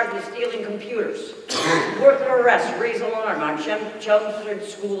custodian charged with stealing computers. Worker arrest, raise alarm on Chelmsford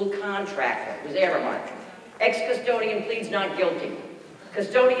school contractor. It was Aramark. Ex-custodian pleads not guilty.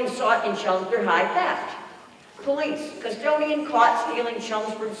 Custodian sought in Chelmsford high theft. Police, custodian caught stealing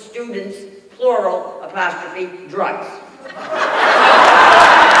Chelmsford students, plural, apostrophe, drugs. At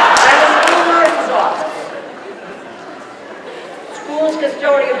the school nurse's office. School's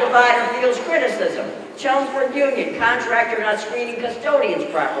custodian provider feels criticism. Chelmsford Union, contractor not screening custodians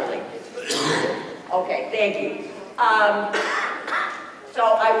properly. Okay, thank you. So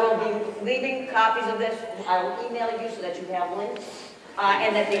I will be leaving copies of this. I will email you so that you have links.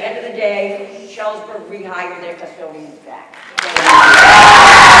 And at the end of the day, Chelmsford rehired their custodians back.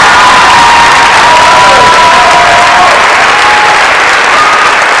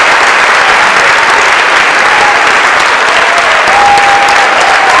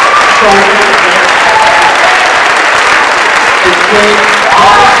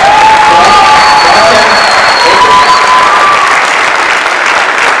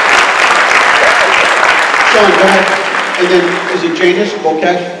 Sean, go ahead. And then, is it Janus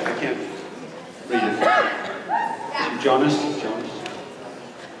Bokesh? I can't read it. Is it Jonas? Jonas?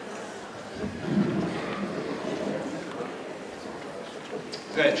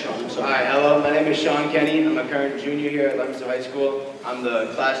 Go ahead, Sean. I'm sorry. Hi, hello. My name is Sean Kenny. I'm a current junior here at Leominster High School. I'm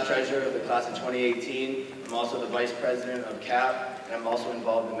the class treasurer of the class of 2018. I'm also the vice president of CAP, and I'm also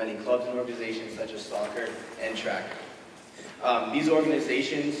involved in many clubs and organizations such as soccer and track. These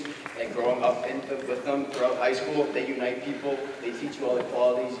organizations, and growing up with them throughout high school, they unite people. They teach you all the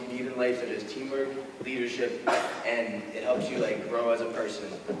qualities you need in life, such as teamwork, leadership, and it helps you grow as a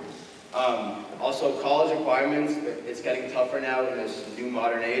person. Also, college requirements, it's getting tougher now in this new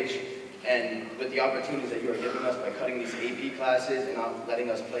modern age. And with the opportunities that you are giving us by cutting these AP classes and not letting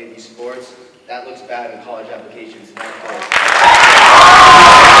us play these sports, that looks bad in college applications.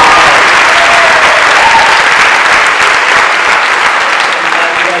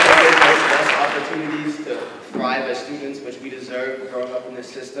 Opportunities to thrive as students, which we deserve growing up in this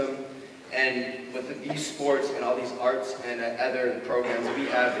system. And with these sports and all these arts and other programs we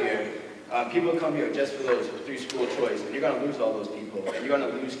have here, people come here just for those through school choice, and you're going to lose all those people, and you're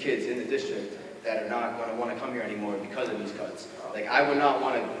going to lose kids in the district that are not going to want to come here anymore because of these cuts. I would not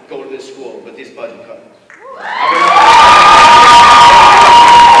want to go to this school with this budget cut.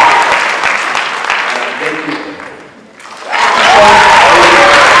 Thank you.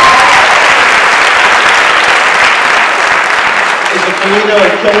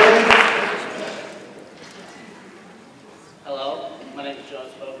 Hello, my name is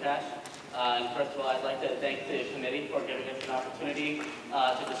Jonas Bokash. And first of all, I'd like to thank the committee for giving us an opportunity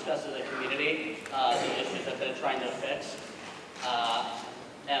to discuss as a community the issues that they're trying to fix.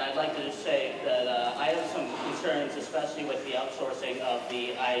 And I'd like to just say that I have some concerns, especially with the outsourcing of the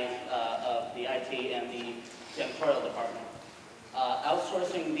IT and the janitorial department.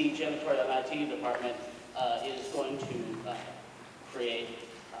 Outsourcing the janitorial and IT department is going to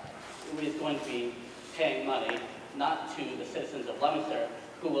is going to be paying money, not to the citizens of Leominster,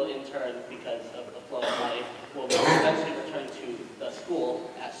 who will in turn, because of the flow of money, will eventually return to the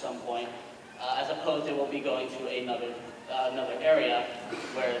school at some point, as opposed it will be going to another area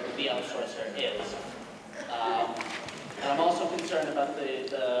where the outsourcer is. And I'm also concerned about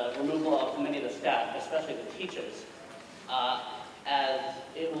the removal of many of the staff, especially the teachers, as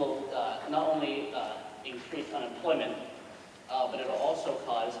it will not only increase unemployment, but it will also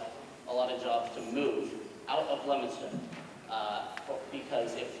cause a lot of jobs to move out of Leominster.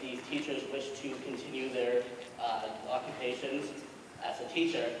 Because if these teachers wish to continue their occupations as a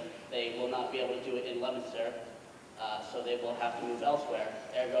teacher, they will not be able to do it in Leominster, so they will have to move elsewhere,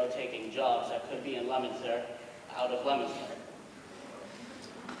 ergo taking jobs that could be in Leominster out of Leominster.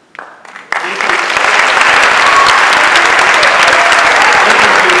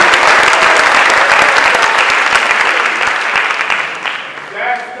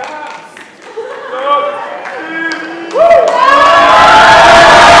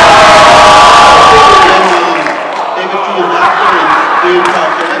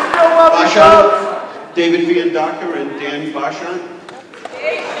 David Viandacher and Dan Vashon.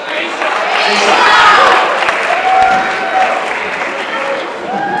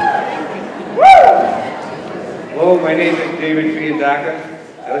 Hello, my name is David Viandacher.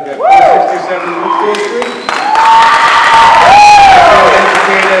 I live at 467 Woodfield Street. I've been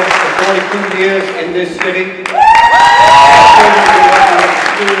educated for 42 years in this city. Children have been working at the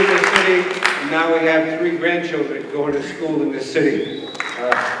school in this city, and now we have 3 grandchildren going to school in this city.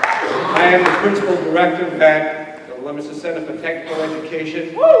 I am the principal director at the Leominster Center for Technical Education,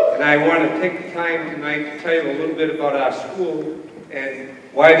 and I want to take the time tonight to tell you a little bit about our school and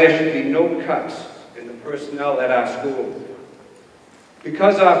why there should be no cuts in the personnel at our school.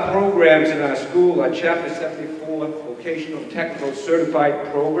 Because our programs in our school are Chapter 74 vocational technical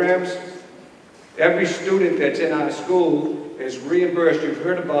certified programs, every student that's in our school is reimbursed. You've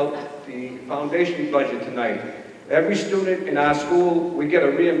heard about the foundation budget tonight. Every student in our school, we get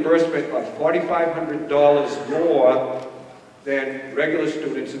a reimbursement of $4,500 more than regular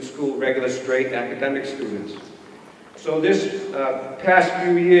students in school, regular straight academic students. So this past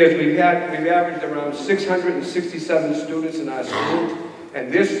few years, we've averaged around 667 students in our school, and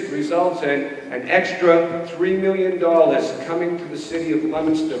this results in an extra $3 million coming to the city of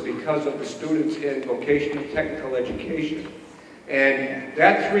Leominster because of the students in vocational technical education. And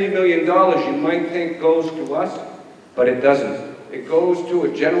that $3 million you might think goes to us, but it doesn't. It goes to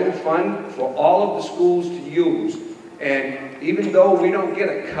a general fund for all of the schools to use. And even though we don't get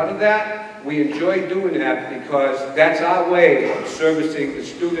a cut of that, we enjoy doing that because that's our way of servicing the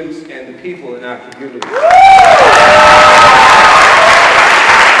students and the people in our community.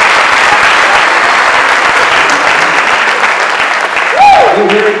 We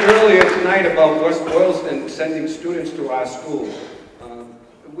heard earlier tonight about West Boylston sending students to our school.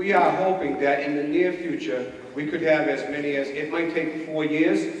 We are hoping that in the near future, we could have as many as, it might take 4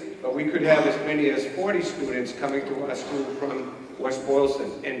 years, but we could have as many as 40 students coming to our school from West Boylston.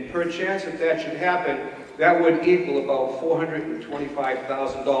 And per chance, if that should happen, that would equal about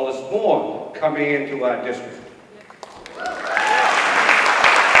 $425,000 more coming into our district.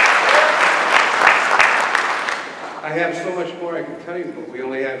 I have so much more I can tell you, but we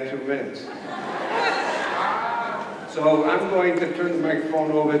only have 2 minutes. So I'm going to turn the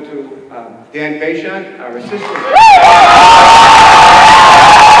microphone over to Dan Bayshant, our assistant.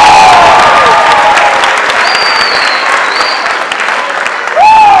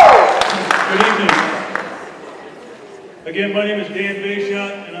 Good evening. Again, my name is Dan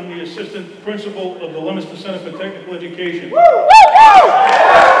Bayshant, and I'm the assistant principal of the Leominster Center for Technical Education.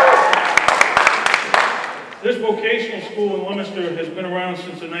 This vocational school in Leominster has been around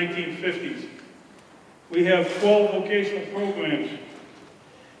since the 1950s. We have 12 vocational programs.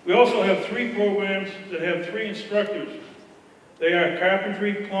 We also have 3 programs that have 3 instructors. They are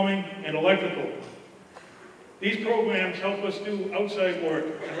carpentry, plumbing, and electrical. These programs help us do outside work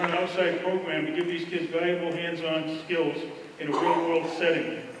and run an outside program to give these kids valuable hands-on skills in a real-world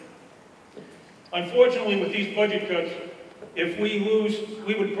setting. Unfortunately, with these budget cuts, if we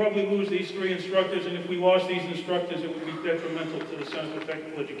would probably lose these 3 instructors, and if we lost these instructors, it would be detrimental to the Center for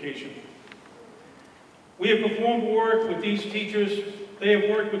Technical Education. We have performed work with these teachers. They have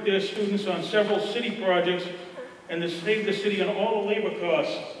worked with their students on several city projects and they saved the city on all the labor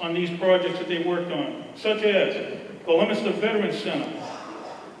costs on these projects that they worked on, such as the Leominster Veterans Center,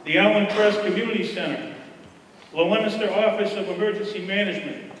 the Allen Press Community Center, the Leominster Office of Emergency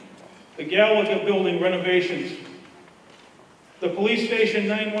Management, the Gallagher Building renovations, the Police Station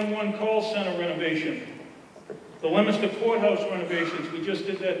 911 Call Center renovation, the Leominster Courthouse renovations. We just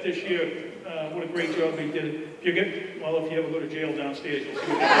did that this year. What a great job they did. If you ever go to jail downstairs, you'll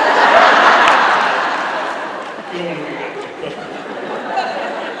see what they did. You don't want to do that, trust me.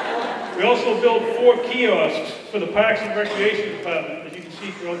 We also built 4 kiosks for the Parks and Recreation Department, as you can see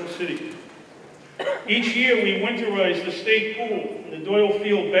throughout the city. Each year we winterize the state pool and the Doyle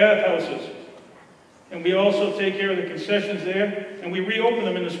Field bathhouses. And we also take care of the concessions there, and we reopen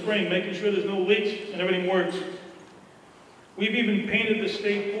them in the spring, making sure there's no leaks and everything works. We've even painted the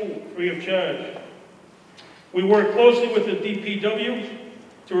state pool free of charge. We work closely with the DPW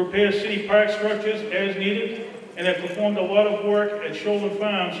to repair city park structures as needed, and have performed a lot of work at Shoalin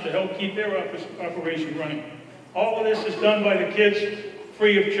Farms to help keep their operation running. All of this is done by the kids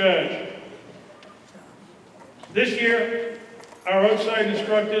free of charge. This year, our outside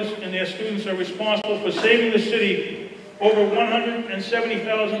instructors and their students are responsible for saving the city over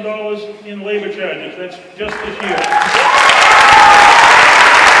 $170,000 in labor charges. That's just this year.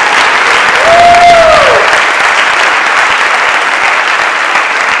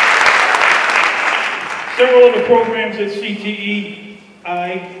 Several of the programs at CTEI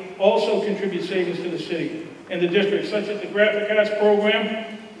also contribute savings to the city and the district, such as the graphic arts program,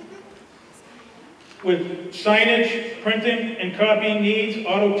 with signage, printing, and copying needs,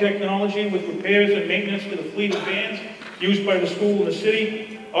 auto technology with repairs and maintenance to the fleet of vans used by the school and the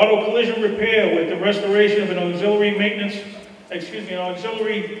city, auto collision repair with the restoration of an auxiliary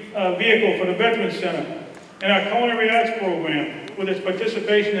vehicle for the Veterans Center, and our culinary arts program with its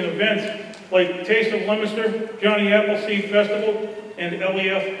participation in events like Taste of Leominster, Johnny Appleseed Festival, and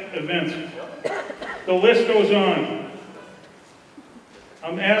LEF events. The list goes on.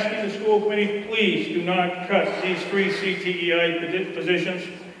 I'm asking the school committee, please do not cut these 3 CTEI positions.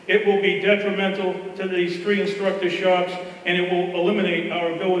 It will be detrimental to these 3 instructor shops, and it will eliminate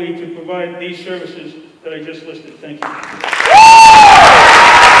our ability to provide these services that I just listed. Thank you.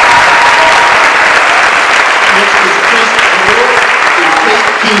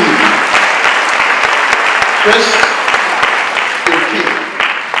 Chris and Kate.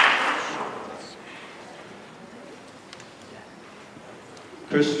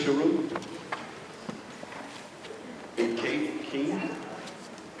 Chris Giroux and Kate King.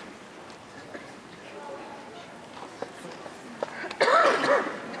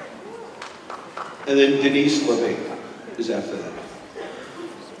 And then Denise LeVay is after that.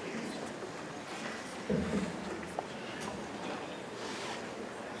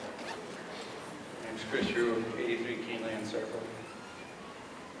 Chris Giroux, 83 Keeneland Circle.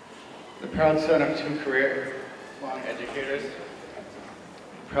 The proud son of 2 career-long educators,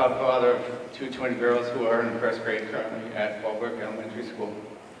 proud father of 2 twin girls who are in 1st grade currently at Fallbrook Elementary School.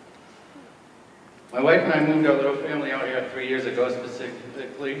 My wife and I moved our little family out here 3 years ago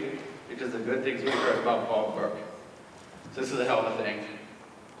specifically because of the good things we heard about Fallbrook. So this is a hell of a thing.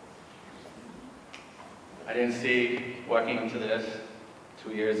 I didn't see walking into this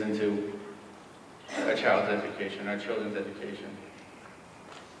 2 years into our child's education, our children's education.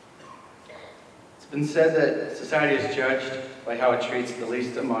 It's been said that society is judged by how it treats the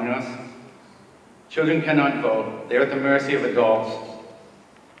least among us. Children cannot vote. They are at the mercy of adults.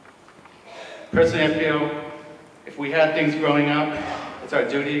 Personally, I feel if we had things growing up, it's our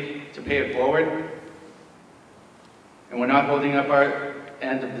duty to pay it forward. And we're not holding up our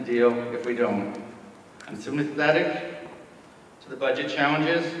end of the deal if we don't. I'm sympathetic to the budget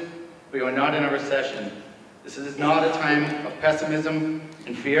challenges. We are not in a recession. This is not a time of pessimism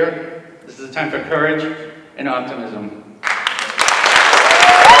and fear. This is a time for courage and optimism.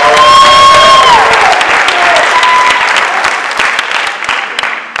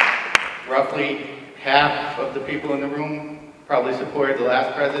 Roughly half of the people in the room probably supported the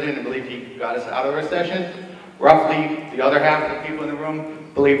last president and believe he got us out of a recession. Roughly the other half of the people in the room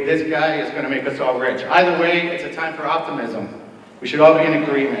believe this guy is going to make us all rich. Either way, it's a time for optimism. We should all be in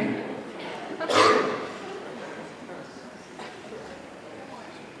agreement.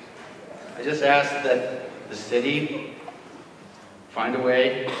 I just ask that the city find a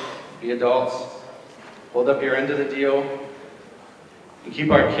way, be adults, hold up your end of the deal, and keep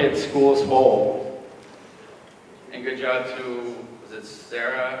our kids' schools whole. And good job to, was it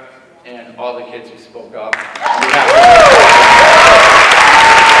Sarah, and all the kids who spoke up.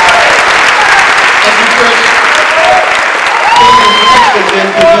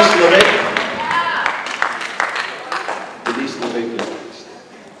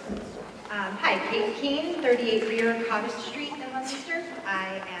 Hi, Kate Keene, 38 Rear Cottage Street in Leominster.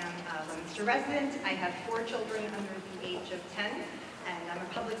 I have 4 children under the age of 10, and I'm a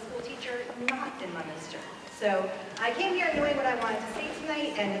public school teacher not in Leominster. So I came here knowing what I wanted to say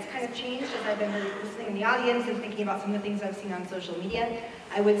tonight, and it's kind of changed as I've been really listening in the audience and thinking about some of the things I've seen on social media.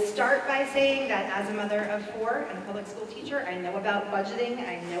 I would start by saying that as a mother of 4 and a public school teacher, I know about budgeting,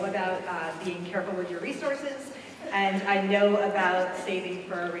 I know about being careful with your resources, and I know about saving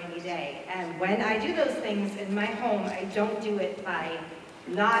for a rainy day. And when I do those things in my home, I don't do it by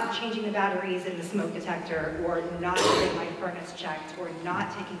not changing the batteries in the smoke detector, or not getting my furnace checked, or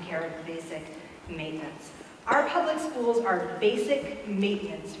not taking care of the basic maintenance. Our public schools are basic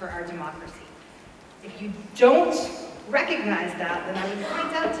maintenance for our democracy. If you don't recognize that, then I would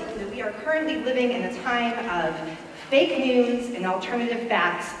point out to you that we are currently living in a time of fake news and alternative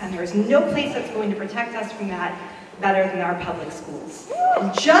facts, and there's no place that's going to protect us from that better than our public schools.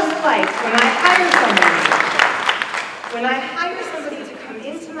 And just like when I hire somebody to come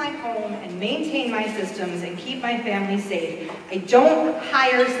into my home and maintain my systems and keep my family safe, I don't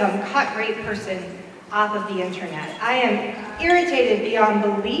hire some cut-rate person off of the internet. I am irritated beyond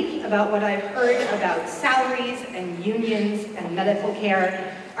belief about what I've heard about salaries and unions and medical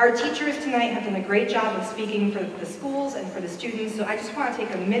care. Our teachers tonight have done a great job of speaking for the schools and for the students, so I just want to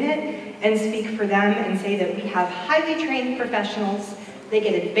take a minute and speak for them and say that we have highly trained professionals. They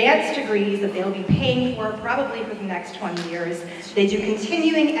get advanced degrees that they'll be paying for probably for the next 20 years. They do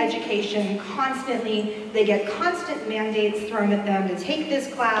continuing education constantly. They get constant mandates thrown at them to take this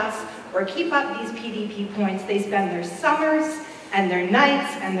class or keep up these PDP points. They spend their summers and their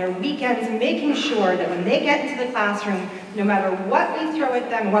nights and their weekends making sure that when they get into the classroom, no matter what we throw at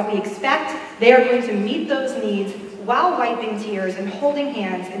them, what we expect, they are going to meet those needs while wiping tears and holding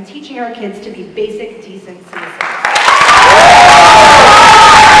hands and teaching our kids to be basic, decent citizens.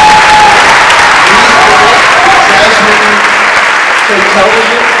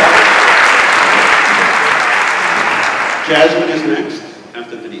 Jasmine is next,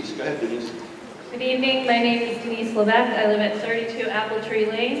 after Denise. Go ahead, Denise. Good evening, my name is Denise Levesque. I live at 32 Apple Tree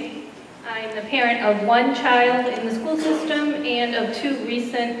Lane. I'm the parent of 1 child in the school system and of 2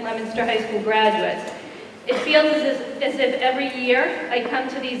 recent Leominster High School graduates. It feels as if every year I come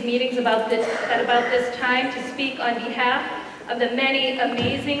to these meetings at about this time to speak on behalf of the many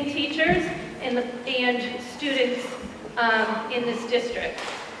amazing teachers and students in this district.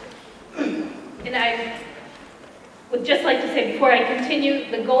 And I would just like to say, before I continue,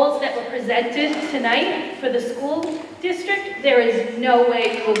 the goals that were presented tonight for the school district, there is no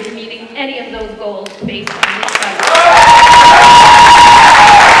way you will be meeting any of those goals based on this budget.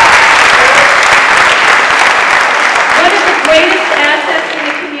 One of the greatest assets in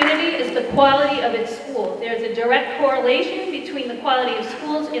the community is the quality of its school. There's a direct correlation between the quality of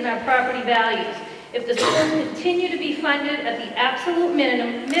schools and our property values. If the schools continue to be funded at the absolute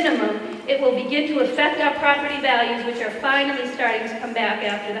minimum, it will begin to affect our property values, which are finally starting to come back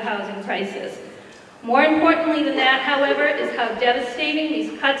after the housing crisis. More importantly than that, however, is how devastating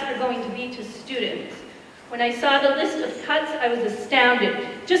these cuts are going to be to students. When I saw the list of cuts, I was astounded.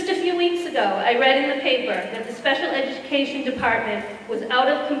 Just a few weeks ago, I read in the paper that the special education department was out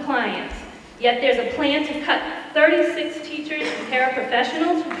of compliance. Yet there's a plan to cut 36 teachers and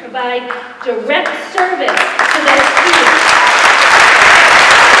paraprofessionals who provide direct service to their students.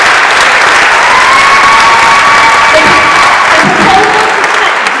 The proposal to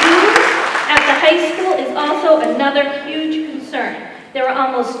cut dues at the high school is also another huge concern. There are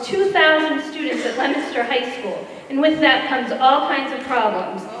almost 2,000 students at Leominster High School, and with that comes all kinds of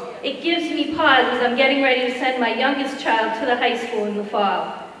problems. It gives me pause as I'm getting ready to send my youngest child to the high school in the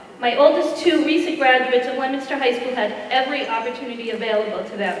fall. My oldest 2 recent graduates of Leominster High School had every opportunity available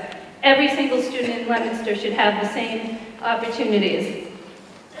to them. Every single student in Leominster should have the same opportunities.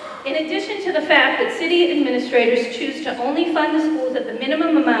 In addition to the fact that city administrators choose to only fund the schools at the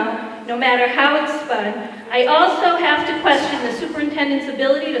minimum amount, no matter how it's spent, I also have to question the superintendent's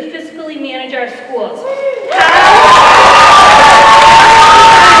ability to fiscally manage our schools.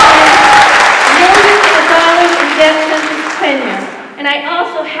 Millions of dollars in debt since its tenure. And I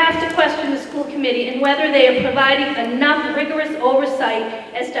also have to question the school committee and whether they are providing enough rigorous oversight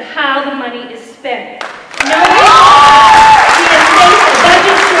as to how the money is spent. We have faced a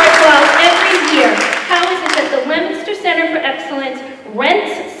budget shortfall every year. How is it that the Leominster Center for Excellence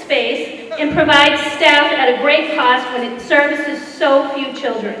rents space and provides staff at a great cost when it services so few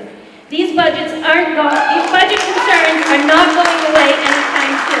children? These budget concerns are not going away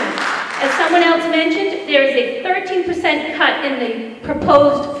anytime soon. As someone else mentioned, there is a 13% cut in the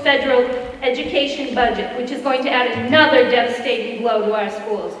proposed federal education budget, which is going to add another devastating blow to our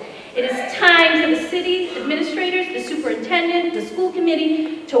schools. It is time for the city administrators, the superintendent, the school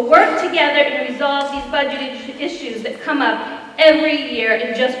committee to work together and resolve these budget issues that come up every year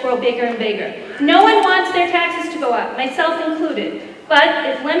and just grow bigger and bigger. No one wants their taxes to go up, myself included. But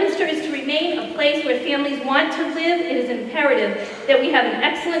if Leominster is to remain a place where families want to live, it is imperative that we have an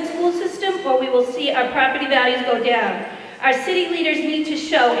excellent school system or we will see our property values go down. Our city leaders need to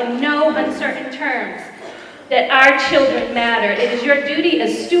show in no uncertain terms that our children matter. It is your duty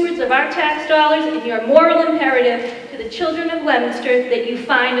as stewards of our tax dollars and your moral imperative to the children of Leominster that you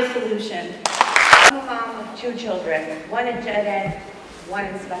find a solution. I'm a mom of 2 children, one in gen ed, one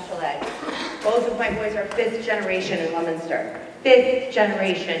in special ed. Both of my boys are 5th generation in Leominster. 5th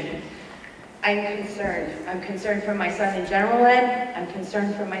generation. I'm concerned. I'm concerned for my son in general ed. I'm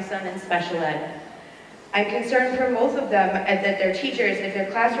concerned for my son in special ed. I'm concerned for both of them that their teachers, if their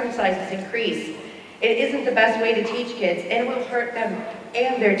classroom sizes increase, it isn't the best way to teach kids, and it will hurt them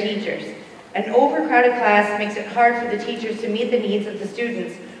and their teachers. An overcrowded class makes it hard for the teachers to meet the needs of the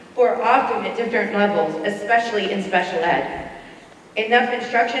students who are often at different levels, especially in special ed. Enough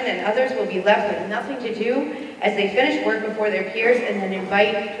instruction and others will be left with nothing to do as they finish work before their peers and then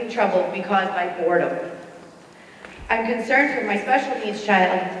invite trouble caused by boredom. I'm concerned for my special needs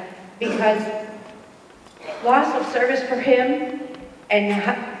child because loss of service for him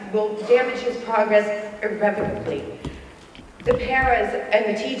will damage his progress irrevocably. The paras and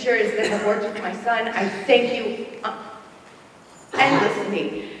the teachers that have worked with my son, I thank you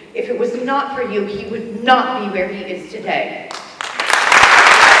endlessly. If it was not for you, he would not be where he is today.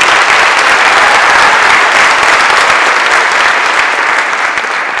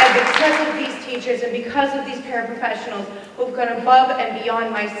 And because of these teachers and because of these paraprofessionals who've gone above and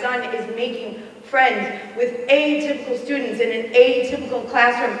beyond, my son is making friends with atypical students in an atypical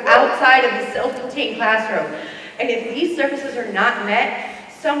classroom outside of the self-contained classroom. And if these services are not met,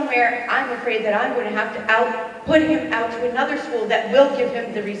 somewhere I'm afraid that I'm going to have to put him out to another school that will give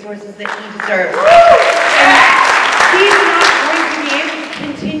him the resources that he deserves. And he's not going to be able to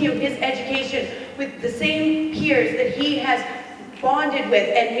continue his education with the same peers that he has bonded with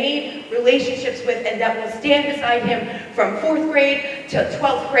and made relationships with and that will stand beside him from 4th grade to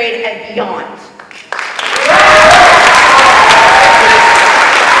 12th grade and beyond.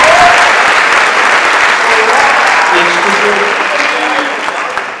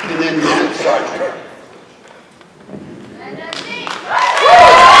 And then Matt Sargent.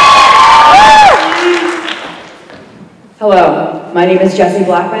 Hello, my name is Jessie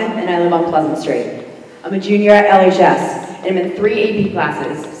Blackman and I live on Pleasant Street. I'm a junior at LHS and I'm in 3 AP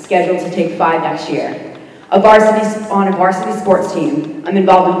classes, scheduled to take 5 next year. On a varsity sports team, I'm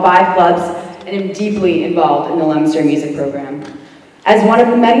involved in 5 clubs and am deeply involved in the Leominster music program. As one of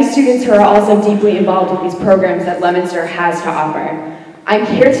the many students who are also deeply involved with these programs that Leominster has to offer, I'm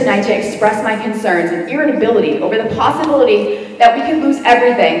here tonight to express my concerns and irritability over the possibility that we could lose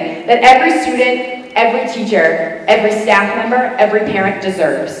everything that every student, every teacher, every staff member, every parent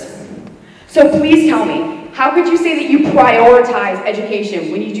deserves. So please tell me, how could you say that you prioritize education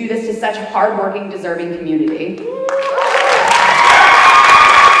when you do this to such a hardworking, deserving community?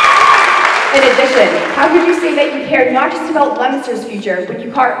 In addition, how could you say that you care not just about Leominster's future when you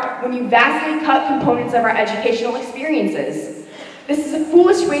vastly cut components of our educational experiences? This is a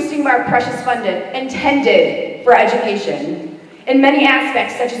foolish wasting of our precious funding intended for education. In many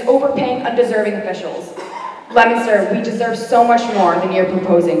aspects, such as overpaying undeserving officials. Leominster, we deserve so much more than you're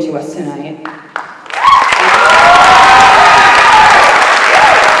proposing to us tonight. Matt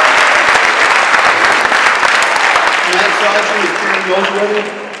Sargent is Karen Noseworthy.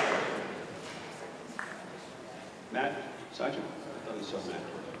 Matt Sargent? I thought I saw Matt.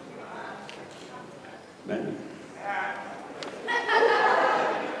 Matt?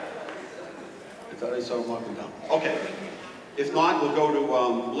 I thought I saw him walking down. Okay. If not, we'll go to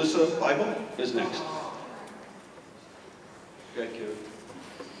Melissa Bible is next. Go ahead, Karen.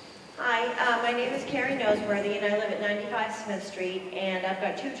 Hi, my name is Carrie Noseworthy and I live at 95 Smith Street, and I've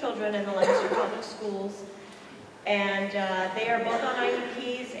got 2 children in the Leominster Public Schools, and they are both on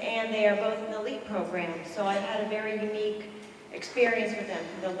IEPs and they are both in the LEAP program. So I've had a very unique experience with them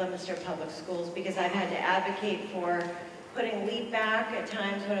for the Leominster Public Schools because I've had to advocate for putting LEAP back at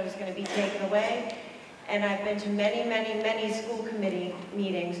times when it was going to be taken away. And I've been to many, many, many school committee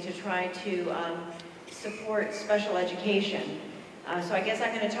meetings to try to support special education. So I guess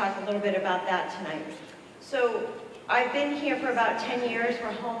I'm going to talk a little bit about that tonight. So I've been here for about 10 years.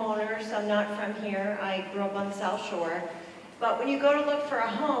 We're homeowners. I'm not from here. I grew up on the South Shore. But when you go to look for a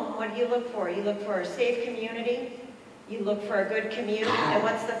home, what do you look for? You look for a safe community. You look for a good commute. And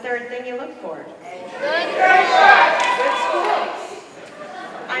what's the third thing you look for? Good schools.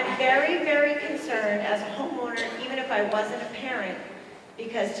 I'm very, very concerned as a homeowner, even if I wasn't a parent,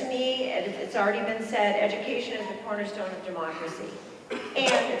 because to me, it's already been said, education is the cornerstone of democracy.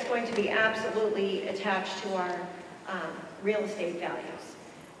 And it's going to be absolutely attached to our real estate values.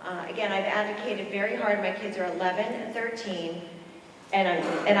 Again, I've advocated very hard. My kids are 11 and 13,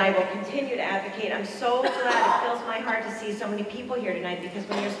 and I will continue to advocate. I'm so glad, it fills my heart to see so many people here tonight, because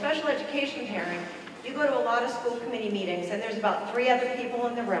when you're a special education parent, you go to a lot of school committee meetings, and there's about 3 other people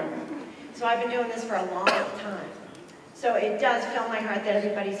in the room. So I've been doing this for a long time. So it does fill my heart that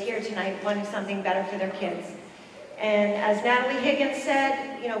everybody's here tonight wanting something better for their kids. And as Natalie Higgins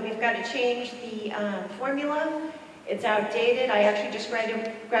said, you know, we've got to change the formula. It's outdated. I actually just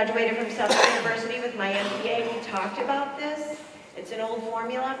graduated from Southern University with my MBA. We talked about this. It's an old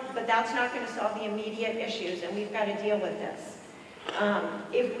formula, but that's not going to solve the immediate issues, and we've got to deal with this.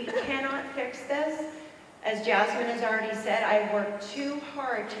 If we cannot fix this, as Jasmine has already said, I worked too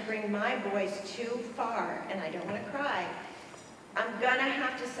hard to bring my boys too far, and I don't want to cry. I'm going to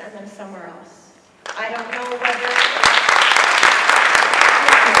have to send them somewhere else. I don't know whether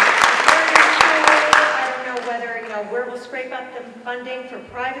I don't know whether, you know, where we'll scrape up the funding for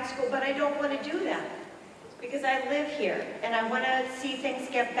private school, but I don't want to do that because I live here and I want to see things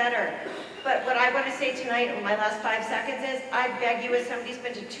get better. But what I want to say tonight in my last 5 seconds is, I beg you, as somebody who's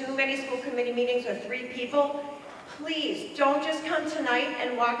been to too many school committee meetings with 3 people, please don't just come tonight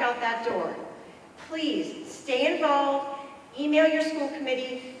and walk out that door. Please stay involved, email your school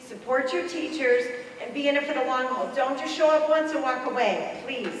committee, support your teachers, and be in it for the long haul. Don't just show up once and walk away,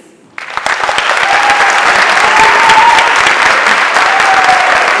 please.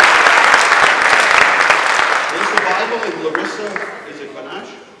 There's the Bible and Larissa, is it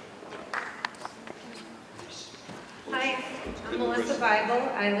Banash? Hi, I'm Melissa Bible.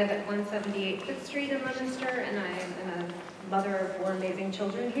 I live at 178 5th Street in Leominster, and I am a mother of 4 amazing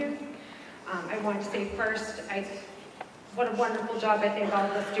children here. I want to say first, what a wonderful job I think all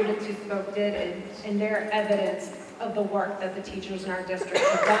the students who spoke did, and their evidence of the work that the teachers in our district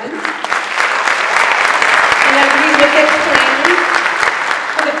have done. And as we look at plans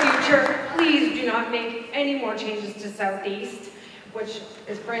for the future, please do not make any more changes to Southeast, which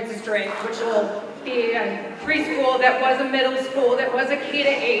is Francis Drake, which will be a preschool that was a middle school, that was a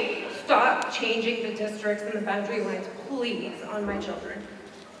K-8. Stop changing the districts and the boundary lines, please, on my children.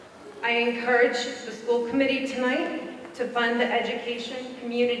 I encourage the school committee tonight to fund the education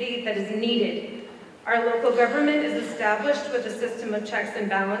community that is needed. Our local government is established with a system of checks and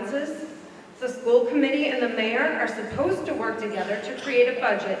balances. The school committee and the mayor are supposed to work together to create a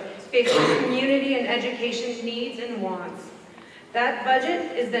budget based on community and education needs and wants. That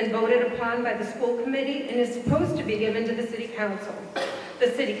budget is then voted upon by the school committee and is supposed to be given to the city council.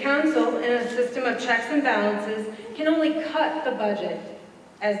 The city council, in a system of checks and balances, can only cut the budget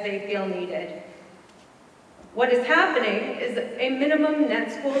as they feel needed. What is happening is a minimum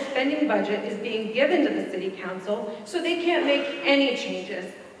net school spending budget is being given to the city council, so they can't make any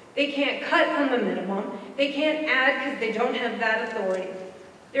changes. They can't cut from the minimum. They can't add because they don't have that authority.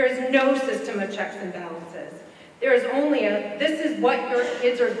 There is no system of checks and balances. There is only a, this is what your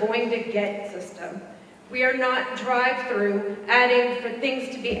kids are going to get system. We are not drive-through adding for things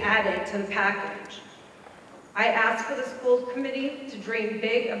to be added to the package. I ask for the school committee to dream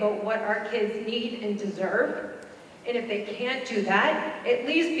big about what our kids need and deserve. And if they can't do that, at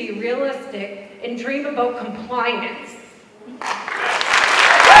least be realistic and dream about compliance.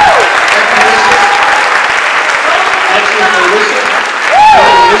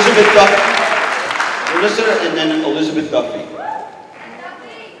 Elizabeth Duffy. Melissa and then Elizabeth Duffy.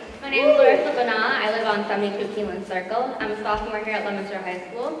 My name is Larissa Bana. I live on 72 Keeneland Circle. I'm a sophomore here at Leominster High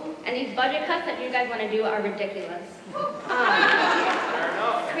School. And these budget cuts that you guys want to do are ridiculous.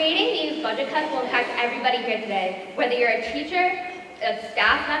 Creating these budget cuts will impact everybody here today, whether you're a teacher, a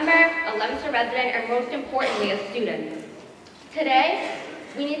staff member, a Leominster resident, or most importantly, a student. Today,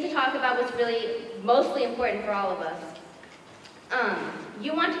 we need to talk about what's really mostly important for all of us.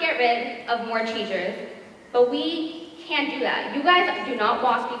 You want to get rid of more teachers, but we can't do that. You guys do not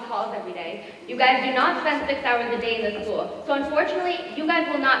walk these halls every day. You guys do not spend 6 hours a day in the school. So unfortunately, you guys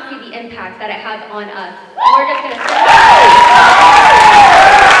will not see the impact that it has on us. We're just going to sit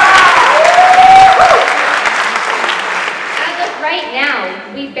As of right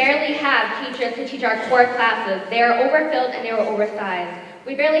now, we barely have teachers to teach our core classes. They are overfilled and they are oversized.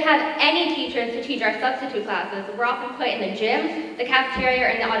 We barely have any teachers to teach our substitute classes. We're often put in the gym, the cafeteria, or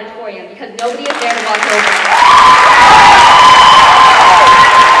in the auditorium because nobody is there to watch over us.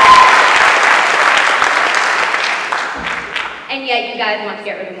 And yet you guys want to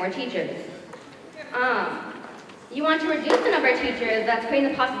get rid of more teachers. You want to reduce the number of teachers, that's creating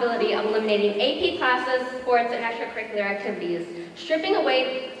the possibility of eliminating AP classes, sports, and extracurricular activities, stripping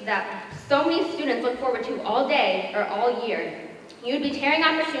away that so many students look forward to all day or all year. You would be tearing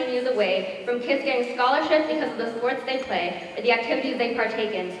opportunities away from kids getting scholarships because of the sports they play or the activities they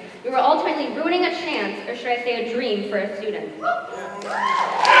partake in. You are ultimately ruining a chance, or should I say a dream, for a student.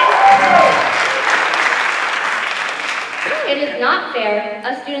 It is not fair.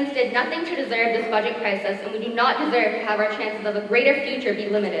 Us students did nothing to deserve this budget crisis, and we do not deserve to have our chances of a greater future be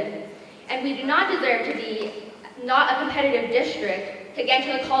limited. And we do not deserve to be not a competitive district to get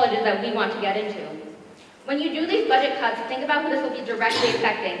into the colleges that we want to get into. When you do these budget cuts, think about who this will be directly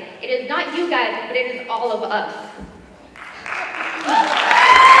affecting. It is not you guys, but it is all of us.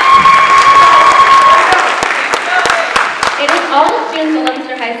 It is all the students at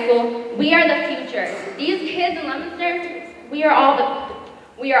Leominster High School. We are the future. These kids in Leominster, we are all the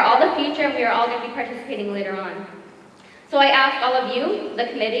future, and we are all going to be participating later on. So I ask all of you, the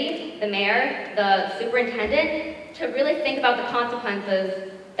committee, the mayor, the superintendent, to really think about the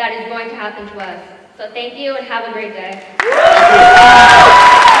consequences that is going to happen to us. So thank you and have a great day.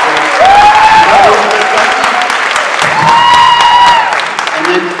 And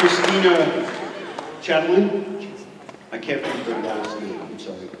then Christina Chatelain. I can't read her last name, I'm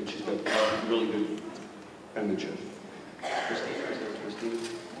sorry, but she's got really good penmanship. Christina, is that Christina?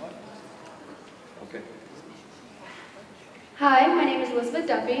 Okay. Hi, my name is Elizabeth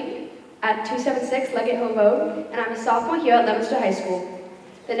Duffy at 276 Leggett Hill Road, and I'm a sophomore here at Leominster High School.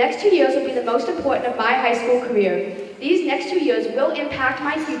 The next 2 years will be the most important of my high school career. These next 2 years will impact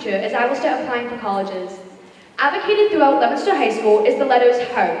my future as I will start applying for colleges. Advocated throughout Leominster High School is the letters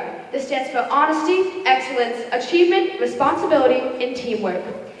HEART. This stands for honesty, excellence, achievement, responsibility, and teamwork.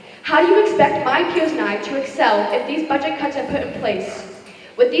 How do you expect my peers and I to excel if these budget cuts are put in place?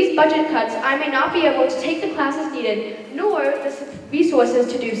 With these budget cuts, I may not be able to take the classes needed, nor the resources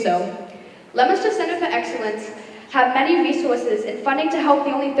to do so. Leominster Center for Excellence have many resources and funding to help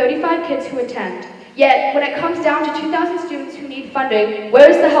the only 35 kids who attend. Yet, when it comes down to 2,000 students who need funding, where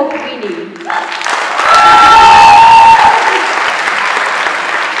is the help we need?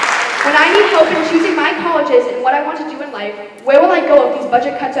 When I need help in choosing my colleges and what I want to do in life, where will I go if these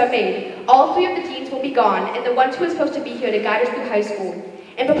budget cuts are made? All 3 of the deans will be gone, and the ones who are supposed to be here to guide us through high school.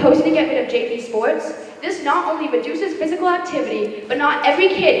 And proposing to get rid of JV sports, this not only reduces physical activity, but not every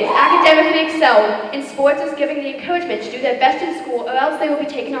kid is academically excelled, and sports is giving the encouragement to do their best in school, or else they will be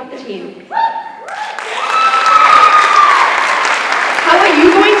taken off the team. How are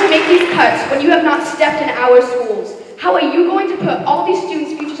you going to make these cuts when you have not stepped in our schools? How are you going to put all these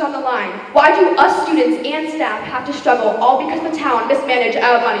students' futures on the line? Why do us students and staff have to struggle, all because the town mismanaged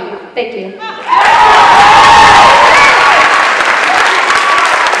our money? Thank you.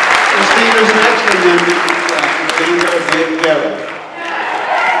 Christina's next, and then Vera.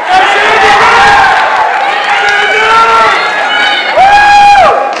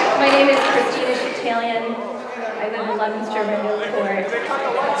 My name is Christina Chatelain. I live in Leominster, Rendell Court.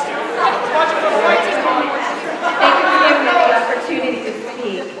 Thank you for giving me the opportunity to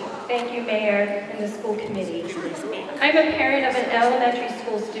speak. Thank you, Mayor, and the school committee. I'm a parent of an elementary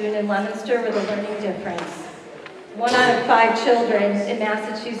school student in Leominster with a learning difference. 1 out of 5 children in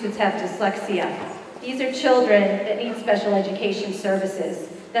Massachusetts have dyslexia. These are children that need special education services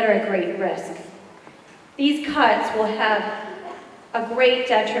that are at great risk. These cuts will have a great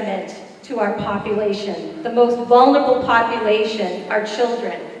detriment to our population. The most vulnerable population are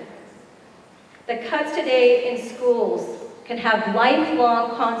children. The cuts today in schools can have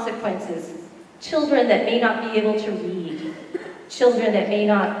lifelong consequences. Children that may not be able to read. Children that may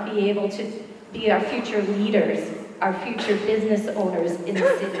not be able to be our future leaders, our future business owners in the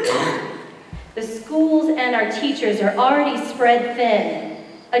city. The schools and our teachers are already spread thin.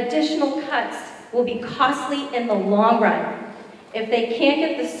 Additional cuts will be costly in the long run. If they can't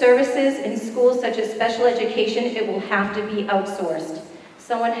get the services in schools such as special education, it will have to be outsourced.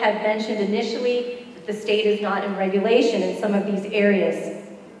 Someone had mentioned initially that the state is not in regulation in some of these areas.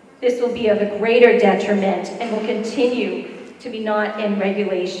 This will be of a greater detriment and will continue to be not in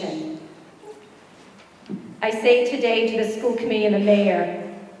regulation. I say today to the school committee and the mayor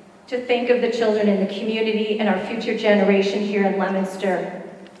to think of the children in the community and our future generation here in Leominster.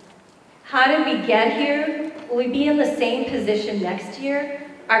 How did we get here? Will we be in the same position next year?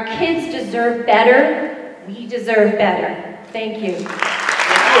 Our kids deserve better. We deserve better. Thank you. The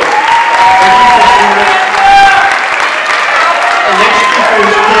next speaker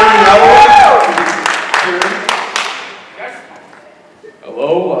is Karen Elwood.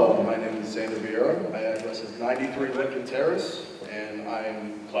 Hello, my name is Xander Vieira. My address is 93 Lincoln Terrace, and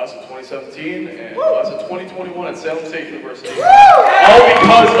I'm class of 2017 and class of 2021 at Salem State University. All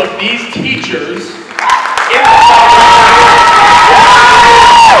because of these teachers in the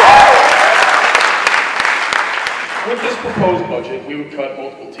With this proposed budget, we would cut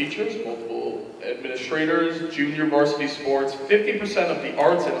multiple teachers, multiple administrators, junior varsity sports, 50% of the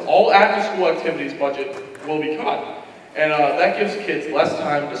arts and all after-school activities budget will be cut. And that gives kids less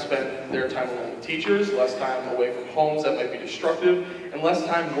time to spend their time alone with teachers, less time away from homes that might be destructive, and less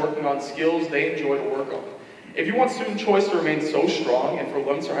time working on skills they enjoy to work on. If you want student choice to remain so strong and for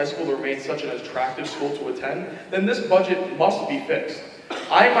Leominster High School to remain such an attractive school to attend, then this budget must be fixed.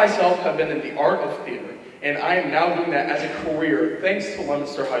 I myself have been in the art of theater, and I am now doing that as a career thanks to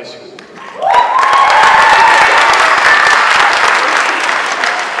Leominster High School.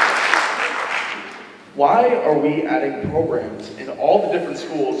 Why are we adding programs in all the different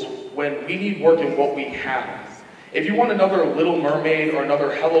schools when we need work in what we have? If you want another Little Mermaid or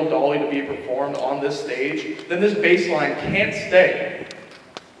another Hello Dolly to be performed on this stage, then this baseline can't stay.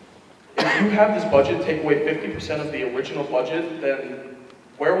 If you have this budget take away 50% of the original budget, then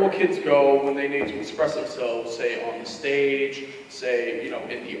where will kids go when they need to express themselves, say on the stage, say,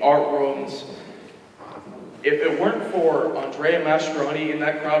 in the art rooms? If it weren't for Andrea Mastroianni in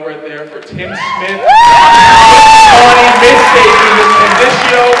that crowd right there, for Tim Smith, Miss Davies, and this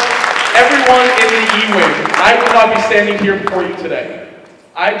show, everyone in the E-Wing, I would not be standing here before you today.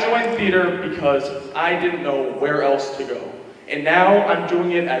 I joined theater because I didn't know where else to go. And now I'm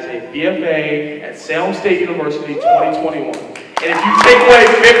doing it as a BFA at Salem State University 2021. And if you take away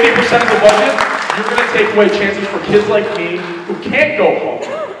 50% of the budget, you're going to take away chances for kids like me who can't go home.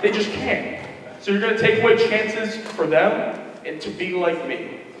 They just can't. So you're going to take away chances for them and to be like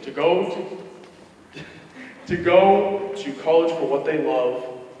me, to go to college for what they love,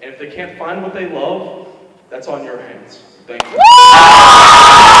 and if they can't find what they love, that's on your hands. Thank you.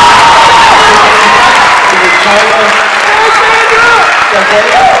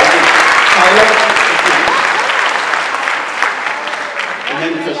 And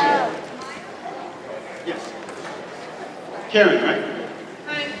then Crystal. Yes. Karen, right?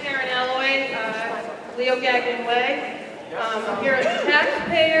 Leo Gagnon Way. I'm here as a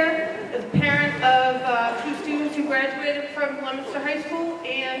taxpayer, as a parent of 2 students who graduated from Leominster High School,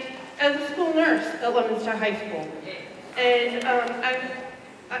 and as a school nurse at Leominster High School. And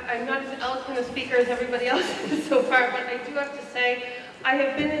I'm not as eloquent a speaker as everybody else is so far, but I do have to say, I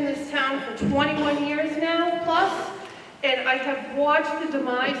have been in this town for 21 years now, plus, and I have watched the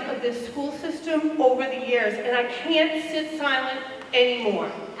demise of this school system over the years, and I can't sit silent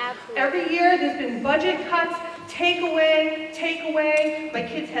anymore. Absolutely. Every year there's been budget cuts, take away. My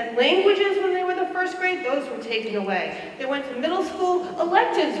kids had languages when they were in the first grade, those were taken away. They went to middle school,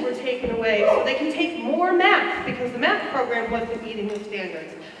 electives were taken away so they can take more math because the math program wasn't meeting the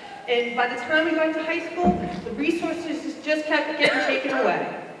standards. And by the time we got to high school, the resources just kept getting taken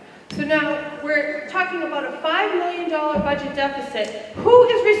away. So now we're talking about a $5 million budget deficit. Who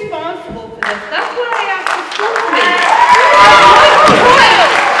is responsible for this? That's what I asked the school committee.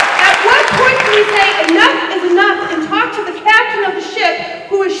 At what point do we say enough is enough and talk to the captain of the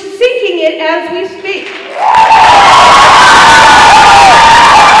ship who is sinking it as we speak?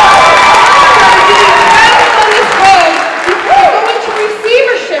 Go into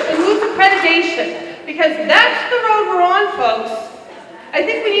receivership and lose accreditation, because that's the road we're on, folks. I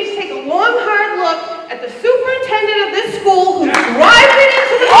think we need to take a long, hard look at the superintendent of this school who's driving it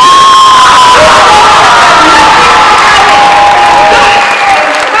into the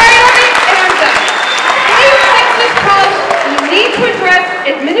You need to address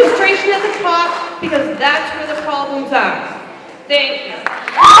administration at the top because that's where the problems are. Thank you.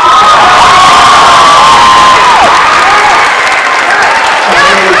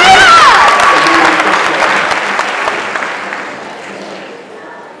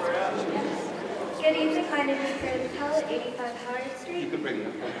 Good evening, my name is Karen Patel at 85 Howard Street. You can bring it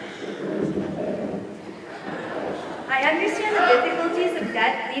up. I understand the difficulties of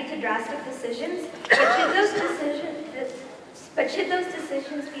debt lead to drastic decisions, but should those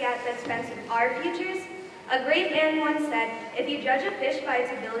decisions be at the expense of our futures? A great man once said, if you judge a fish by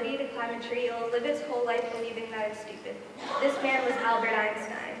its ability to climb a tree, it will live its whole life believing that it's stupid. This man was Albert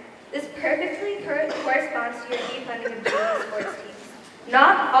Einstein. This perfectly corresponds to your defunding of junior sports teams.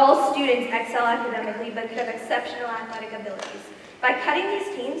 Not all students excel academically, but have exceptional athletic abilities. By cutting these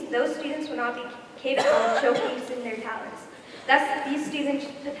teams, those students will not be capable of showcasing their talents. Thus, these students'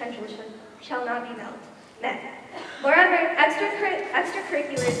 potential shall not be met. Moreover,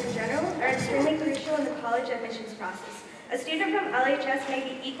 extracurriculars in general are extremely crucial in the college admissions process. A student from LHS may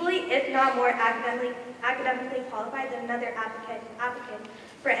be equally, if not more, academically qualified than another applicant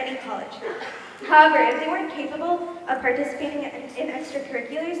for any college. However, if they weren't capable of participating in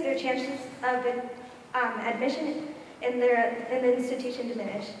extracurriculars, their chances of admission in the institution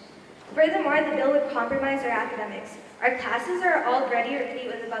diminished. Furthermore, the bill would compromise our academics. Our classes are already replete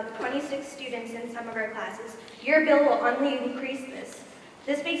with about 26 students in some of our classes. Your bill will only increase this.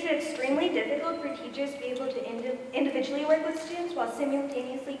 This makes it extremely difficult for teachers to be able to individually work with students while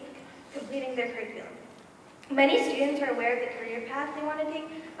simultaneously completing their curriculum. Many students are aware of the career path they want to take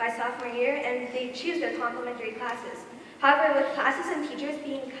by sophomore year, and they choose their complementary classes. However, with classes and teachers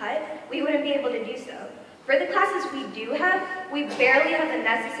being cut, we wouldn't be able to do so. For the classes we do have, we barely have the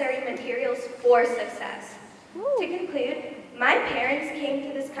necessary materials for success. To conclude, my parents came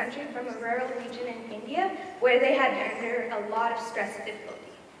to this country from a rural region in India where they had to endure a lot of stress and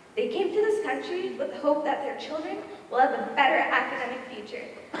difficulty. They came to this country with the hope that their children will have a better academic future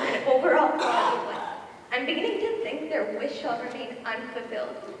and overall quality of life. I'm beginning to think their wish shall remain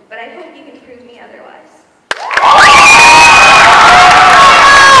unfulfilled, but I hope you can prove me otherwise.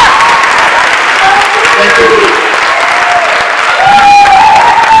 Thank you.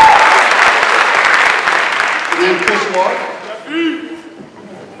 And then Chris Law.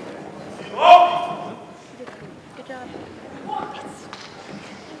 Good job.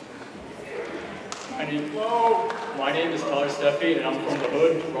 My name is Tyler Steffi, and I'm from the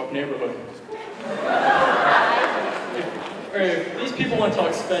hood, rough neighborhood. If these people want to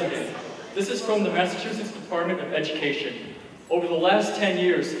talk spending, this is from the Massachusetts Department of Education. Over the last 10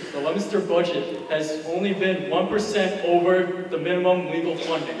 years, the Leominster budget has only been 1% over the minimum legal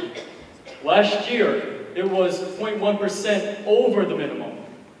funding. Last year, it was 0.1% over the minimum.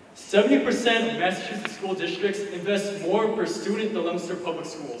 70% of Massachusetts school districts invest more per student than Leominster Public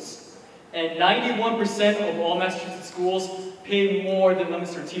Schools. And 91% of all Massachusetts schools pay more than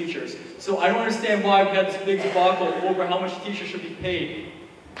Leominster teachers. So I don't understand why we had this big debacle over how much teachers should be paid.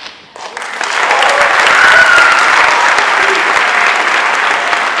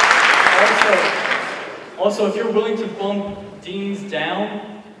 Also, if you're willing to bump deans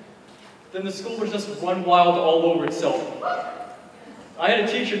down, then the school would just run wild all over itself. I had a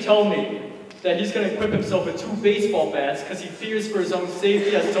teacher tell me that he's going to equip himself with 2 baseball bats because he fears for his own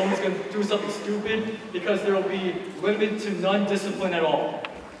safety that someone's going to do something stupid because there will be limited to none discipline at all.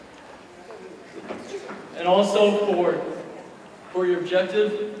 And also for your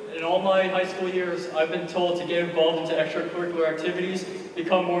objective, in all my high school years, I've been told to get involved into extracurricular activities,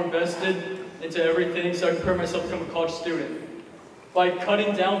 become more invested into everything so I can prepare myself to become a college student. By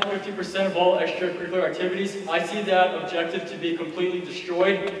cutting down 50% of all extracurricular activities, I see that objective to be completely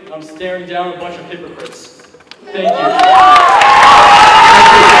destroyed. I'm staring down a bunch of hypocrites. Thank you.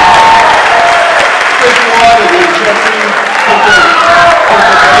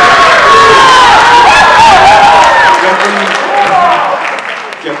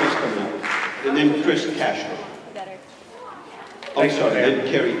 Jeffrey's coming out. And then Chris Castro. I'm sorry,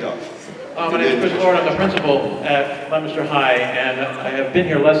 then Kerry Duff. My name is Chris Lord. I'm the principal at Leominster High, and I have been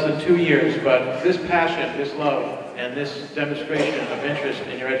here less than 2 years, but this passion, this love, and this demonstration of interest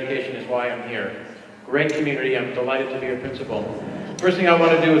in your education is why I'm here. Great community. I'm delighted to be your principal. First thing I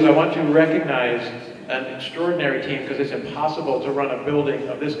want to do is I want to recognize an extraordinary team because it's impossible to run a building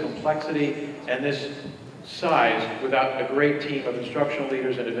of this complexity and this size without a great team of instructional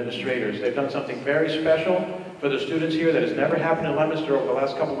leaders and administrators. They've done something very special for the students here that has never happened in Leominster over the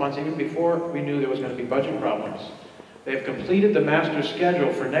last couple of months, even before we knew there was going to be budget problems. They've completed the master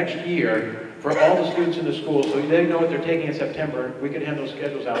schedule for next year for all the students in the school, so they know what they're taking in September. We could hand those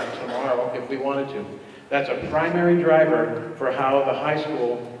schedules out tomorrow if we wanted to. That's a primary driver for how the high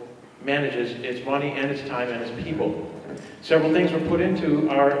school manages its money and its time and its people. Several things were put into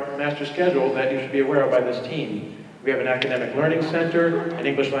our master schedule that you should be aware of by this team. We have an academic learning center, an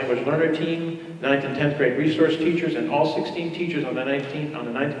English language learner team, 9th and 10th grade resource teachers, and all 16 teachers on the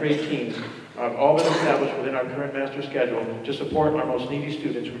 9th grade teams have all been established within our current master schedule to support our most needy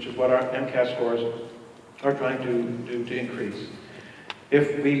students, which is what our MCAS scores are trying to do to increase.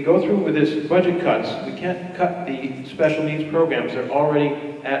 If we go through with this budget cuts, we can't cut the special needs programs. They're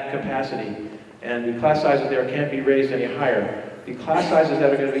already at capacity, and the class sizes there can't be raised any higher. The class sizes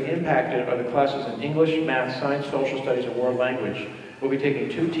that are going to be impacted are the classes in English, math, science, social studies, and world language. We'll be taking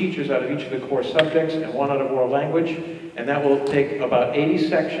 2 teachers out of each of the core subjects and 1 out of world language, and that will take about 80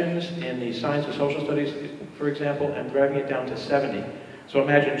 sections in the science and social studies, for example, and driving it down to 70. So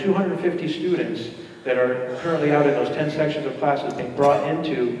imagine 250 students that are currently out in those 10 sections of classes being brought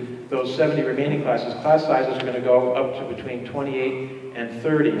into those 70 remaining classes. Class sizes are going to go up to between 28 and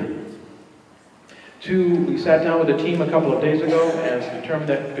 30. We sat down with a team a couple of days ago and determined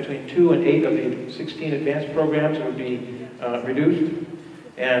that between 2 and 8 of the 16 advanced programs would be reduced.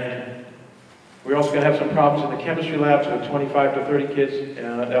 And we're also going to have some problems in the chemistry labs with 25 to 30 kids.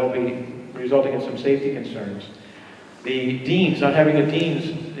 That'll be resulting in some safety concerns. The deans, not having a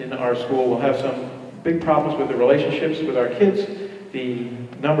deans in our school, will have some big problems with the relationships with our kids. The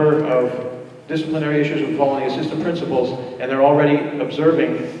number of disciplinary issues involving the assistant principals, and they're already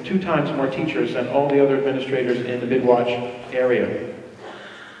observing 2 times more teachers than all the other administrators in the Big Watch area.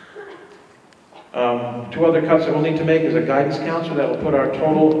 2 other cuts that we'll need to make is a guidance counselor that will put our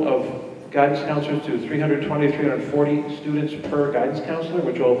total of guidance counselors to 320, 340 students per guidance counselor,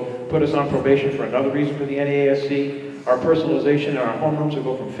 which will put us on probation for another reason for the NAASC. Our personalization in our homerooms will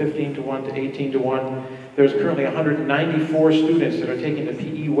go from 15 to 1 to 18 to 1. There's currently 194 students that are taking the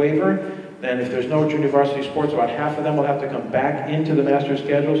PE waiver, and if there's no junior varsity sports, about half of them will have to come back into the master's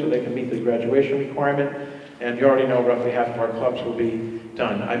schedule so they can meet the graduation requirement. And you already know roughly half of our clubs will be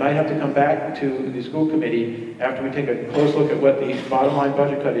done. I might have to come back to the school committee after we take a close look at what the bottom line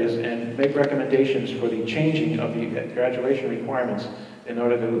budget cut is and make recommendations for the changing of the graduation requirements in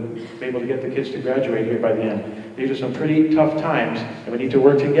order to be able to get the kids to graduate here by the end. These are some pretty tough times, and we need to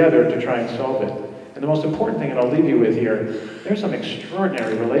work together to try and solve it. And the most important thing, and I'll leave you with here, there's some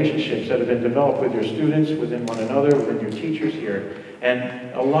extraordinary relationships that have been developed with your students, within one another, within your teachers here.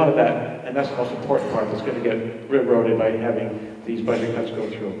 And a lot of that, and that's the most important part, that's going to get eroded by having these budget cuts go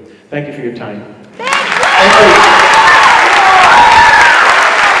through. Thank you for your time. Thank you.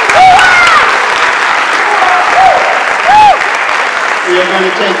 We are going to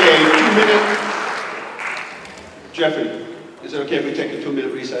take a 2-minute, Jeffrey, is it okay if we take a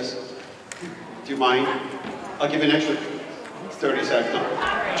 2-minute recess? Do you mind? I'll give you an extra 30 seconds. No.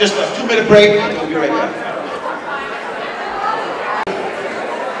 Just a 2-minute break, and we'll be right back.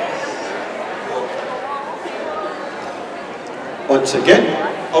 Once again,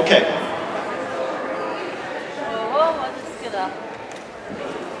 okay.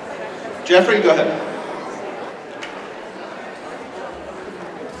 Jeffrey, go ahead.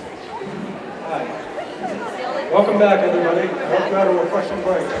 Hi. Welcome back, everybody. I hope you had a refreshing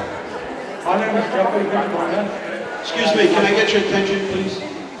break. My name is Jeffrey. Excuse me, can I get your attention, please?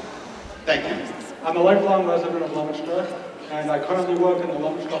 Thank you. I'm a lifelong resident of Leominster, and I currently work in the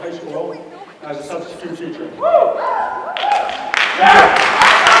Leominster High School as a substitute teacher. Thank you.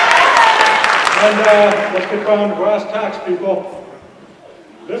 And let's get down to brass tacks, people.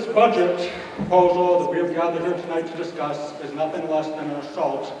 This budget proposal that we have gathered here tonight to discuss is nothing less than an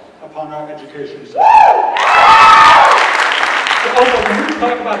assault upon our education system. Also, when we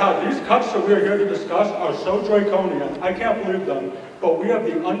talk about how these cuts that we are here to discuss are so draconian, I can't believe them, but we have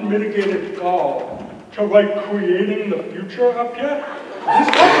the unmitigated gall to write creating the future up here. These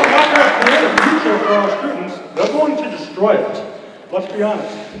cuts are not going to create a future for our students, they're going to destroy it. Let's be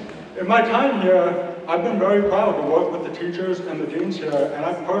honest. In my time here, I've been very proud to work with the teachers and the deans here, and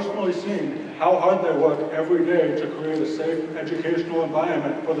I've personally seen how hard they work every day to create a safe educational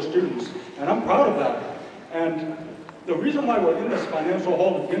environment for the students, and I'm proud of that. And the reason why we're in this financial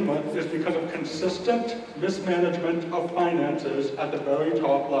hole to begin with is because of consistent mismanagement of finances at the very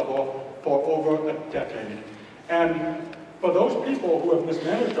top level for over a decade. And for those people who have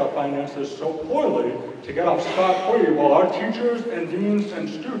mismanaged our finances so poorly to get off scot-free while our teachers and deans and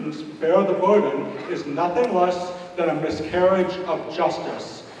students bear the burden is nothing less than a miscarriage of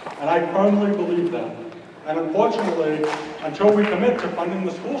justice. And I firmly believe that. And unfortunately, until we commit to funding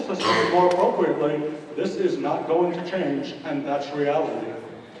the school system more appropriately, this is not going to change, and that's reality.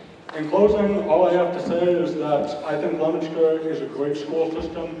 In closing, all I have to say is that I think Leominster is a great school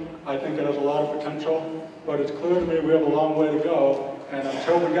system. I think it has a lot of potential, but it's clear to me we have a long way to go, and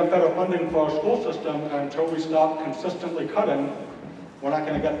until we get better funding for our school system, and until we stop consistently cutting, we're not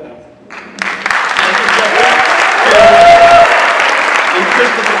going to get there. And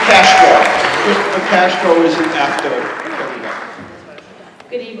Christopher Castro. Christopher Castro is after Carrie Duff.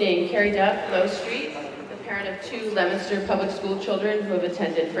 Good evening, Carrie Duff, Low Street, the parent of 2 Leominster public school children who have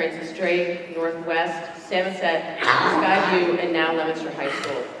attended Francis Drake, Northwest, Samoset, Skyview, and now Leominster High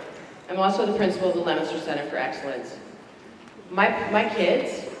School. I'm also the principal of the Leominster Center for Excellence. My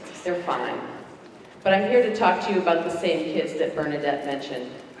kids, they're fine. But I'm here to talk to you about the same kids that Bernadette mentioned.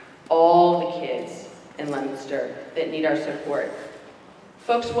 All the kids in Leominster that need our support.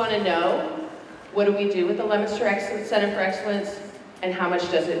 Folks want to know, what do we do with the Leominster Center for Excellence, and how much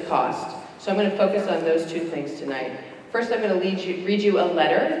does it cost? So I'm going to focus on those 2 things tonight. First, I'm going to read you a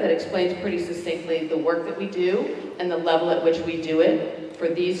letter that explains pretty succinctly the work that we do and the level at which we do it for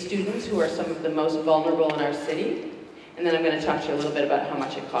these students who are some of the most vulnerable in our city. And then I'm going to talk to you a little bit about how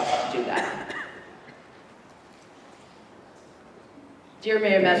much it costs to do that. Dear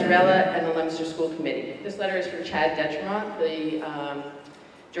Mayor Mazzarella and the Leominster School Committee, this letter is from Chad Detremont, the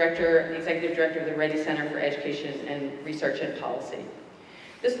Executive Director of the Rennie Center for Education and Research and Policy.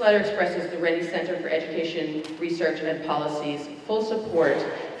 This letter expresses the Rennie Center for Education, Research and Policy's full support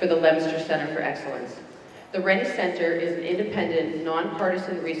for the Leominster Center for Excellence. The Rennie Center is an independent,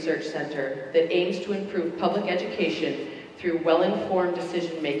 nonpartisan research center that aims to improve public education through well-informed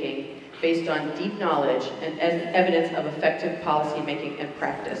decision-making based on deep knowledge and evidence of effective policy-making and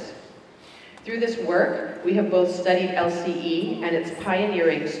practice. Through this work, we have both studied LCE and its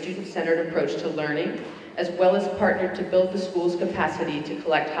pioneering student-centered approach to learning, as well as partnered to build the school's capacity to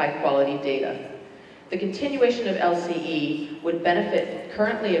collect high-quality data. The continuation of LCE would benefit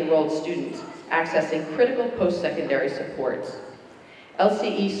currently enrolled students accessing critical post-secondary supports.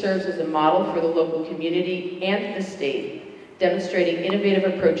 LCE serves as a model for the local community and the state, demonstrating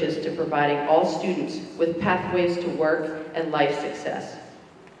innovative approaches to providing all students with pathways to work and life success.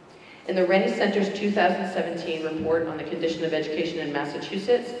 In the Rennie Center's 2017 report on the condition of education in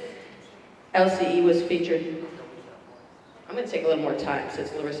Massachusetts, LCE was featured. I'm going to take a little more time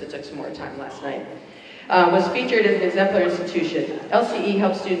since Larissa took some more time last night. Was featured as an exemplary institution. LCE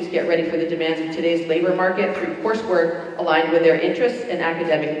helps students get ready for the demands of today's labor market through coursework aligned with their interests and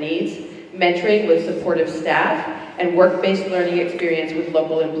academic needs, mentoring with supportive staff, and work-based learning experience with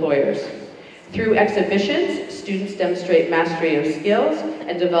local employers. Through exhibitions, students demonstrate mastery of skills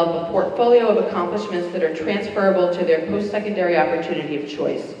and develop a portfolio of accomplishments that are transferable to their post-secondary opportunity of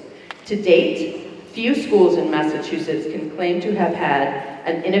choice. To date, few schools in Massachusetts can claim to have had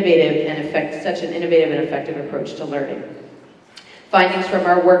such an innovative and effective approach to learning. Findings from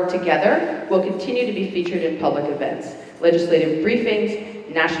our work together will continue to be featured in public events, legislative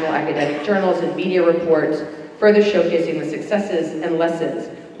briefings, national academic journals, and media reports, further showcasing the successes and lessons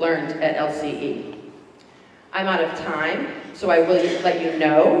learned at LCE. I'm out of time, so I will let you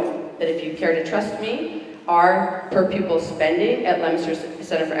know that if you care to trust me, our per pupil spending at Leominster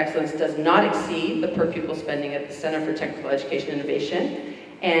Center for Excellence does not exceed the per pupil spending at the Center for Technical Education Innovation,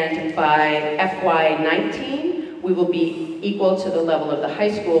 and by FY19, we will be equal to the level of the high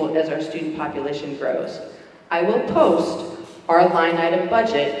school as our student population grows. I will post our line item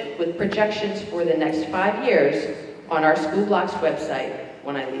budget with projections for the next 5 years on our School Blocks website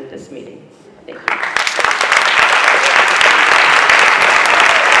when I leave this meeting. Thank you.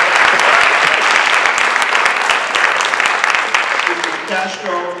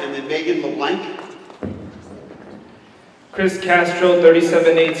 Castro, and then Megan LeBlanc. Chris Castro,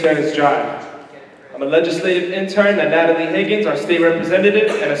 37A Terrace Drive. I'm a legislative intern at Natalie Higgins, our state representative,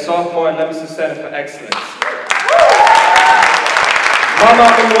 and a sophomore at Leominster Center for Excellence. My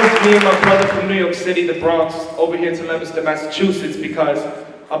mama moved me and my brother from New York City, the Bronx, over here to Leominster, Massachusetts because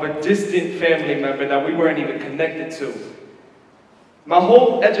of a distant family member that we weren't even connected to. My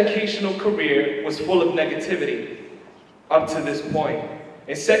whole educational career was full of negativity. Up to this point.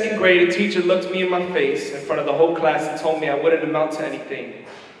 In second grade, a teacher looked me in my face in front of the whole class and told me I wouldn't amount to anything,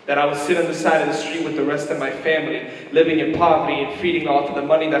 that I would sit on the side of the street with the rest of my family, living in poverty and feeding off of the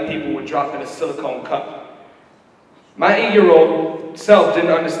money that people would drop in a silicone cup. My 8-year-old self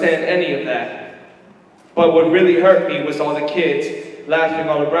didn't understand any of that, but what really hurt me was all the kids laughing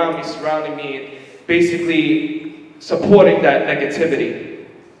all around me, surrounding me, and basically supporting that negativity.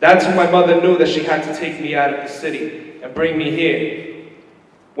 That's when my mother knew that she had to take me out of the city and bring me here.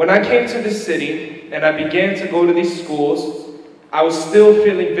 When I came to this city and I began to go to these schools, I was still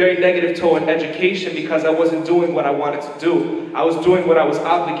feeling very negative toward education because I wasn't doing what I wanted to do. I was doing what I was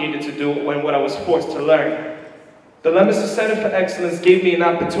obligated to do and what I was forced to learn. The Leominster Center for Excellence gave me an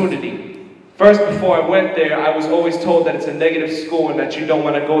opportunity. First, before I went there, I was always told that it's a negative school and that you don't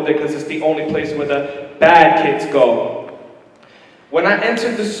want to go there because it's the only place where the bad kids go. When I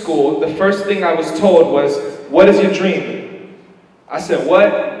entered the school, the first thing I was told was, "What is your dream?" I said,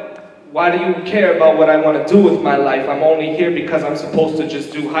 "What? Why do you care about what I want to do with my life? I'm only here because I'm supposed to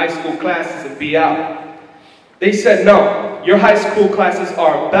just do high school classes and be out." They said, "No, your high school classes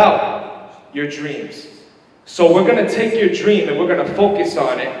are about your dreams. So we're going to take your dream and we're going to focus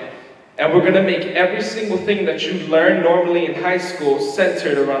on it. And we're going to make every single thing that you learn normally in high school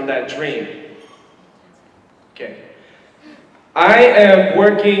centered around that dream." Okay. I am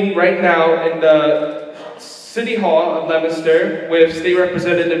working right now in the City Hall of Leominster with State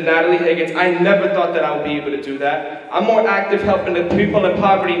Representative Natalie Higgins. I never thought that I would be able to do that. I'm more active helping the people in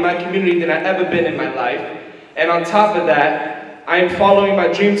poverty in my community than I've ever been in my life. And on top of that, I am following my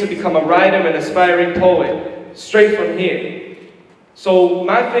dream to become a writer and aspiring poet, straight from here. So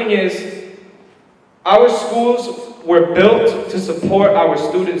my thing is, our schools were built to support our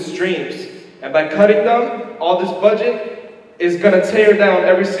students' dreams. And by cutting them, all this budget is going to tear down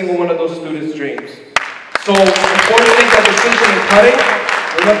every single one of those students' dreams. So before you make that decision in cutting,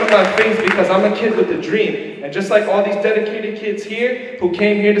 Remember my face because I'm a kid with a dream. And just like all these dedicated kids here who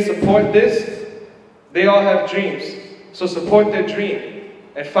came here to support this, they all have dreams. So support their dream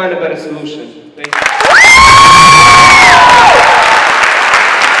and find a better solution. Thank you.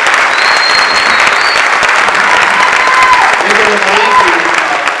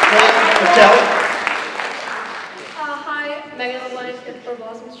 Hi, Megan LeBlanc, for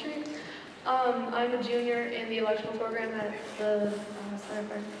Blossom Street. I'm a junior in the electrical program at the Center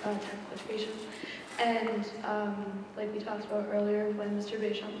for Technical Education. And like we talked about earlier when Mr.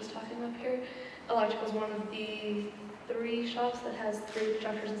 Beauchamp was talking up here, electrical is one of the 3 shops that has 3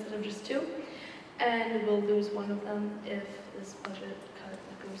 projectors instead of just 2. And we'll lose one of them if this budget cut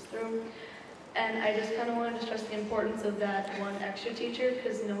goes through. And I just kind of wanted to stress the importance of that one extra teacher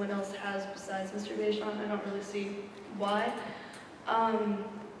because no one else has besides Mr. Beauchamp. I don't really see why.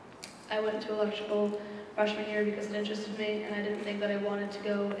 I went to electrical freshman year because it interested me and I didn't think that I wanted to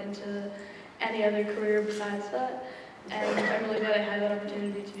go into any other career besides that. And I'm really glad I had that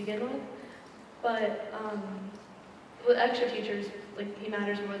opportunity to begin with. But with extra teachers, like he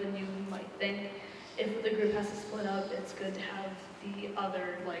matters more than you might think. If the group has to split up, it's good to have the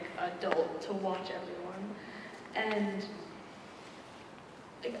other like adult to watch everyone. And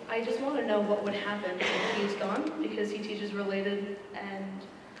like, I just want to know what would happen if he's gone because he teaches related, and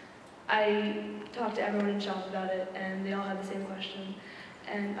I talked to everyone in shop about it and they all had the same question.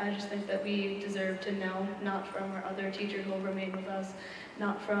 And I just think that we deserve to know, not from our other teachers who will remain with us,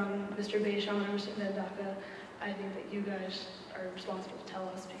 not from Mr. Beauchamp or Mr. Vendaka. I think that you guys are responsible to tell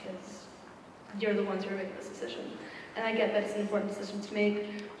us because you're the ones who are making this decision. And I get that it's an important decision to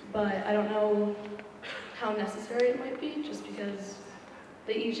make, but I don't know how necessary it might be, just because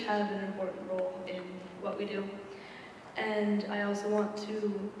they each have an important role in what we do. And I also want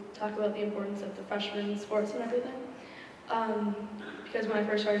to talk about the importance of the freshman sports and everything. Because when I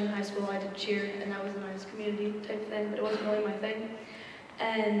first started in high school, I did cheer, and that was a nice community type thing, but it wasn't really my thing.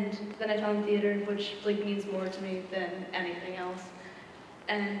 And then I found theater, which like means more to me than anything else.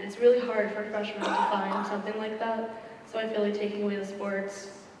 And it's really hard for freshmen to find something like that. So I feel like taking away the sports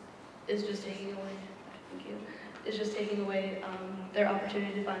is just taking away, is just taking away their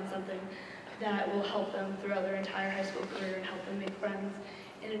opportunity to find something that will help them throughout their entire high school career and help them make friends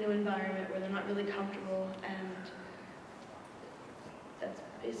in a new environment where they're not really comfortable, and that's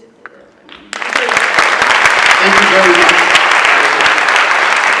basically it. Thank you very much.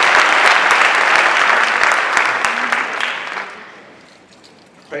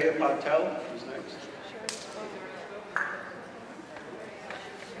 Freya Patel is next.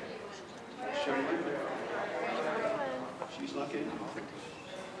 She's not getting.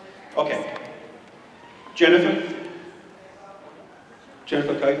 Okay. Jennifer?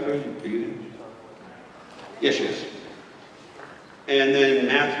 Jennifer Kuiper, you? Yes, she is. And then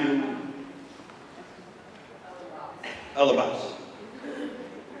Matthew Alabas.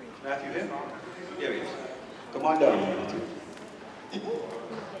 Matthew here? Here he is. Come on down, Matthew.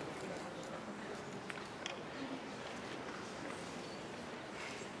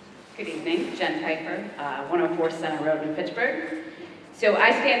 Good evening, Jen Piper, 104 Center Road in Pittsburgh. So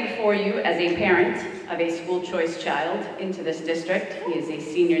I stand before you as a parent of a school choice child into this district. He is a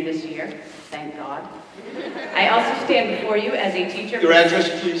senior this year, thank God. I also stand before you as a teacher. Your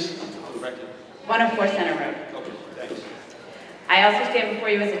address, please, for the record. 104 Center Road. Okay, thanks. I also stand before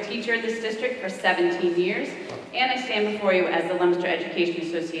you as a teacher in this district for 17 years, and I stand before you as the Leominster Education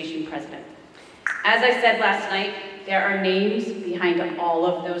Association president. As I said last night, there are names behind all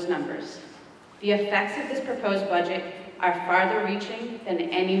of those numbers. The effects of this proposed budget are farther reaching than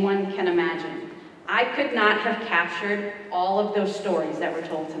anyone can imagine. I could not have captured all of those stories that were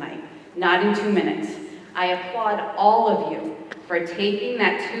told tonight, not in 2 minutes. I applaud all of you for taking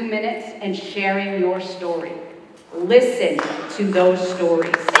that 2 minutes and sharing your story. Listen to those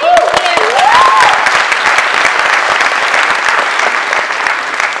stories.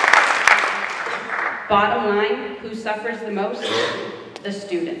 Bottom line, who suffers the most? The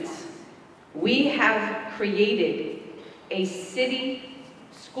students. We have created a city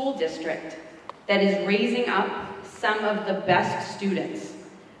school district that is raising up some of the best students,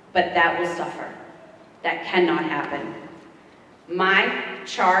 but that will suffer. That cannot happen. My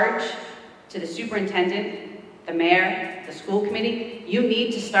charge to the superintendent, the mayor, the school committee, you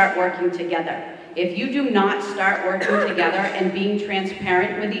need to start working together. If you do not start working together and being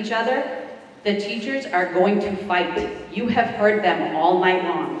transparent with each other, the teachers are going to fight. You have heard them all night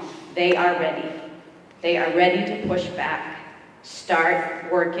long. They are ready. They are ready to push back.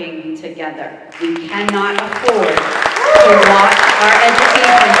 Start working together. We cannot afford to watch our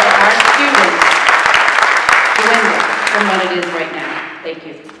education for our students dwindle from what it is right now. Thank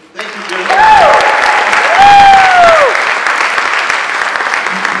you. Thank you, Jennifer.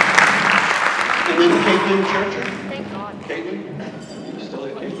 And then Caitlin Churcher. Thank God. Caitlin? You still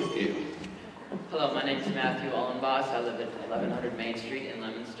there, Caitlin? Yeah. Hello, my name is Matthew Ullenboss. I live at 1100 Main Street in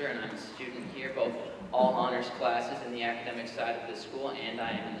Leominster, and I'm a student here, both all honors classes in the academic side of the school, and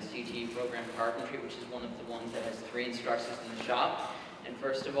I am in the CTE program carpentry, which is one of the ones that has 3 instructors in the shop. And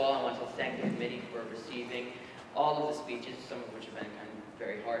first of all, I want to thank the committee for receiving all of the speeches, some of which have been kind of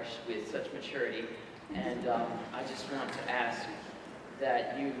very harsh, with such maturity. And I just want to ask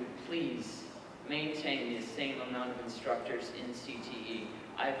that you please maintain the same amount of instructors in CTE.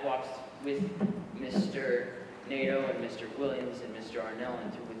 I've walked with Mr. Nato and Mr. Williams and Mr. Arnell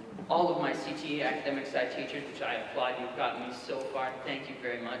and with all of my CTE academic side teachers, which I applaud. You've gotten me so far. Thank you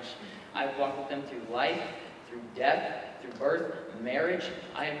very much. I've walked with them through life, through death, through birth, marriage.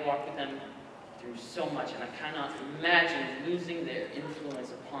 I have walked with them through so much, and I cannot imagine losing their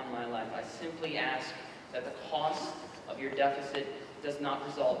influence upon my life. I simply ask that the cost of your deficit does not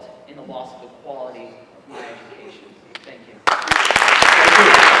result in the loss of the quality of my education. Thank you.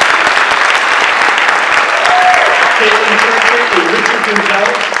 Richard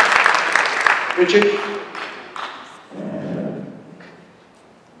Gonzalez. Richard.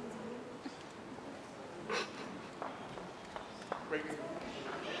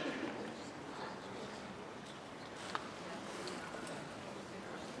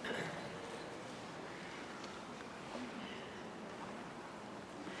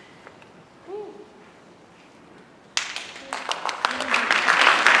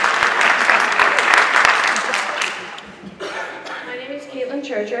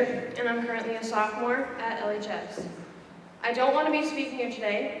 And I'm currently a sophomore at LHS. I don't want to be speaking here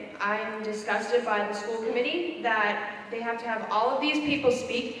today. I am disgusted by the school committee that they have to have all of these people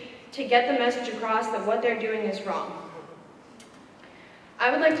speak to get the message across that what they're doing is wrong.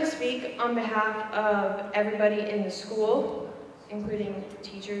 I would like to speak on behalf of everybody in the school, including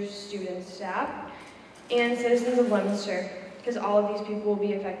teachers, students, staff, and citizens of Leominster, because all of these people will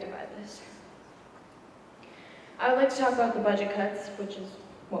be affected by this. I would like to talk about the budget cuts, which is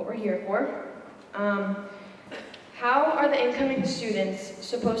what we're here for. How are the incoming students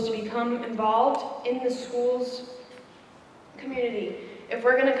supposed to become involved in the school's community if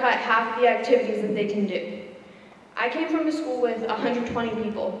we're going to cut half of the activities that they can do? I came from a school with 120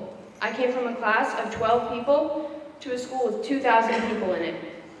 people. I came from a class of 12 people to a school with 2,000 people in it.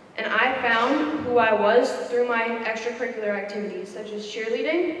 And I found who I was through my extracurricular activities, such as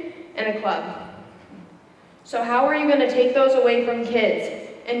cheerleading and a club. So how are you going to take those away from kids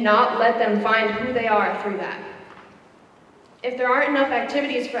and not let them find who they are through that? If there aren't enough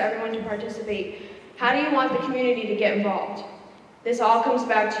activities for everyone to participate, how do you want the community to get involved? This all comes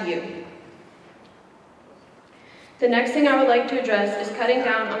back to you. The next thing I would like to address is cutting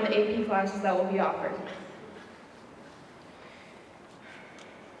down on the AP classes that will be offered.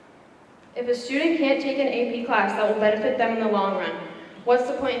 If a student can't take an AP class that will benefit them in the long run, what's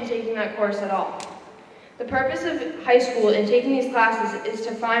the point in taking that course at all? The purpose of high school and taking these classes is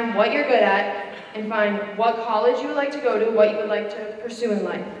to find what you're good at and find what college you would like to go to, what you would like to pursue in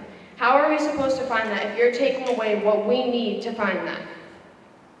life. How are we supposed to find that if you're taking away what we need to find that?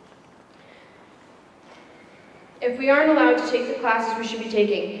 If we aren't allowed to take the classes we should be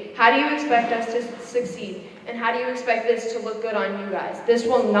taking, how do you expect us to succeed? And how do you expect this to look good on you guys? This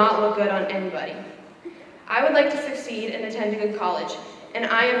will not look good on anybody. I would like to succeed and attend a good college, and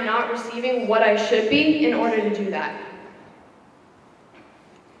I am not receiving what I should be in order to do that.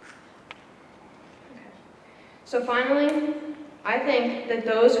 So finally, I think that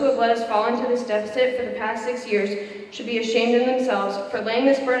those who have let us fall into this deficit for the past 6 years should be ashamed of themselves for laying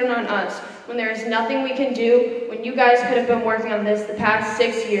this burden on us when there is nothing we can do, when you guys could have been working on this the past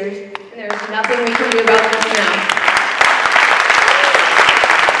 6 years, and there is nothing we can do about this now.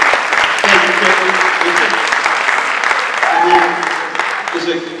 Thank you, Caitlin.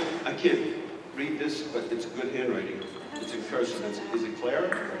 I can't read this, but it's good handwriting. It's in cursive. Is it Claire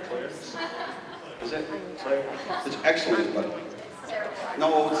or Claire? Is it Claire? It's excellent, but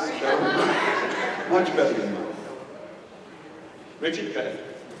no, it's much better than mine. Richard, go ahead.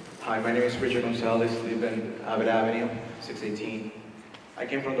 Hi, my name is Richard Gonzalez. I live in Abbott Avenue, 618. I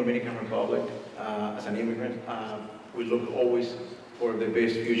came from Dominican Republic as an immigrant. We look always for the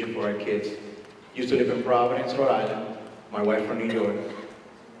best future for our kids. Used to live in Providence, Rhode Island. My wife from New York.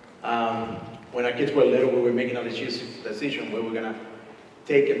 When our kids were little, we were making a decision where we're gonna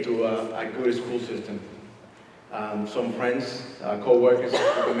take them to a good school system. Some friends, co-workers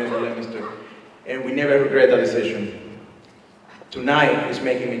recommended Leominster, and we never regret that decision. Tonight is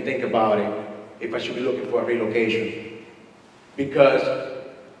making me think about it, if I should be looking for a relocation. because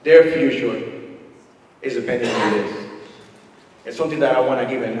their future is dependent on this. It's something that I want to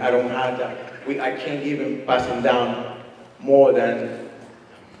give, and I don't have that. I can't give and pass them down more than,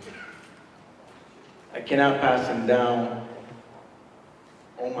 I cannot pass them down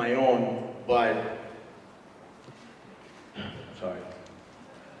on my own, but, sorry.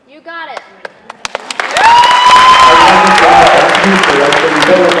 You got it.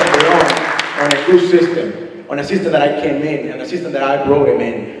 On a good system, on a system that I came in, and a system that I brought him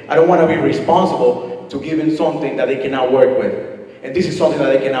in. I don't want to be responsible to give him something that they cannot work with. And this is something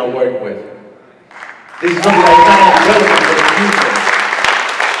that they cannot work with. This is something that is not relevant for the future.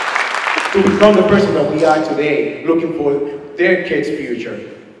 To become the person that we are today, looking for their kids' future.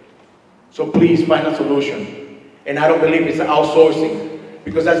 So please find a solution. And I don't believe it's outsourcing,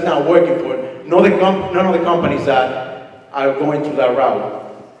 because that's not working for none of the companies that are going through that route.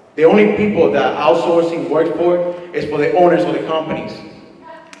 The only people that outsourcing works for is for the owners of the companies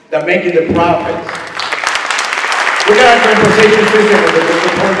that are making the profits. Look at our compensation system in the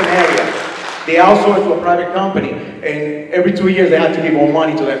metropolitan area. They outsource to a private company, and every 2 years they have to give more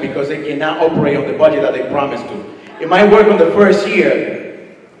money to them because they cannot operate on the budget that they promised to. It might work on the first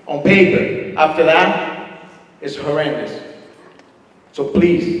year on paper. After that, it's horrendous. So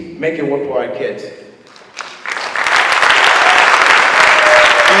please, make it work for our kids.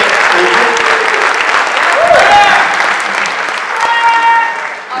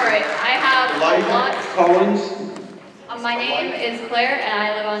 Collins. My name is Claire, and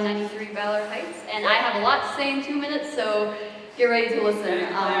I live on 93 Ballard Heights, and I have a lot to say in 2 minutes, so get ready to listen.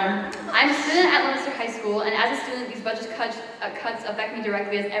 I'm a student at Leominster High School, and as a student, these budget cuts affect me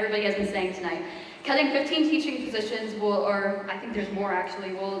directly, as everybody has been saying tonight. Cutting 15 teaching positions will, or I think there's more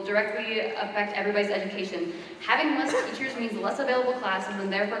actually, will directly affect everybody's education. Having less teachers means less available classes,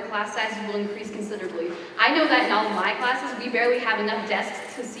 and therefore class sizes will increase considerably. I know that in all of my classes, we barely have enough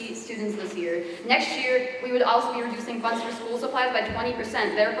desks to seat students this year. Next year, we would also be reducing funds for school supplies by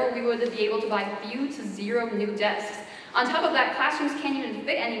 20%, therefore we would be able to buy few to zero new desks. On top of that, classrooms can't even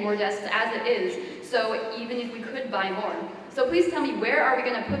fit any more desks as it is, so even if we could buy more. So please tell me, where are we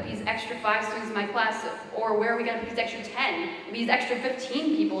going to put these extra 5 students in my class, or where are we going to put these extra 10, these extra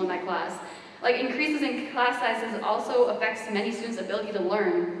 15 people in my class? Like, increases in class sizes also affects many students' ability to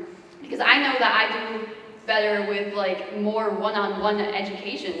learn, because I know that I do better with like more one-on-one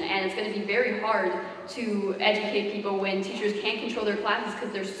education, and it's going to be very hard to educate people when teachers can't control their classes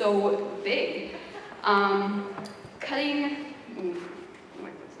because they're so big.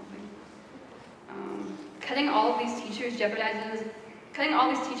 Cutting all of these teachers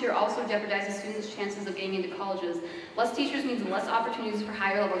also jeopardizes students' chances of getting into colleges. Less teachers means less opportunities for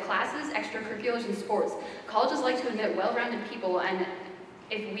higher level classes, extracurriculars, and sports. Colleges like to admit well-rounded people, and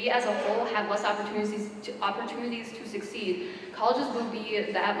if we as a whole have less opportunities to succeed, colleges will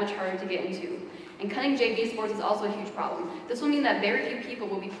be that much harder to get into. And cutting JV sports is also a huge problem. This will mean that very few people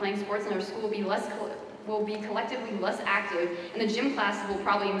will be playing sports, and our school will be collectively less active, and the gym classes will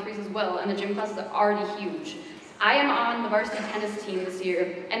probably increase as well, and the gym classes are already huge. I am on the varsity tennis team this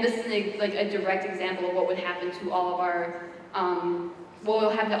year, and this is a direct example of what would happen to all of our what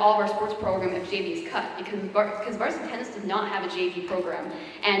will happen to all of our sports program if JV is cut, because varsity tennis does not have a JV program,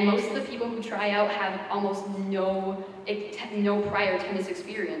 and most of the people who try out have almost no prior tennis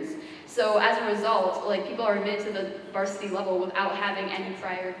experience. So as a result, like, people are admitted to the varsity level without having any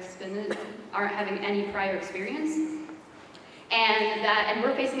prior experience, and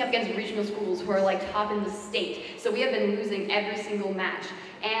we're facing up against regional schools who are like top in the state. So we have been losing every single match.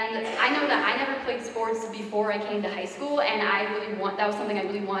 And I know that I never played sports before I came to high school, and that was something I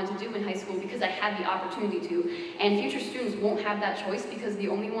really wanted to do in high school because I had the opportunity to. And future students won't have that choice because the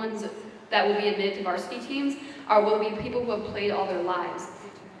only ones that will be admitted to varsity teams will be people who have played all their lives.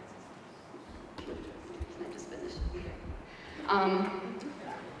 Can I just finish?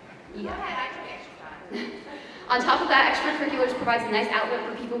 Yeah. On top of that, extracurriculars provides a nice outlet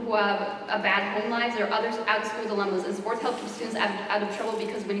for people who have bad home lives or other out-of-school dilemmas, and sports help keep students out of trouble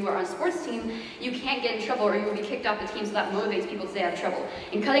because when you are on a sports team, you can't get in trouble or you will be kicked off the team, so that motivates people to stay out of trouble.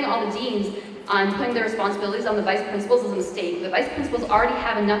 And cutting all the deans on putting their responsibilities on the vice principals is a mistake. The vice principals already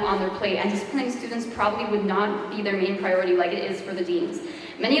have enough on their plate, and disciplining students probably would not be their main priority like it is for the deans.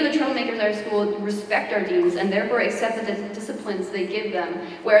 Many of the troublemakers at our school respect our deans and therefore accept the disciplines they give them,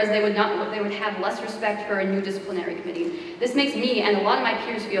 whereas they would have less respect for a new disciplinary committee. This makes me and a lot of my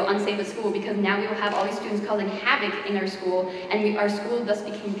peers feel unsafe at school because now we will have all these students causing havoc in our school, and our school thus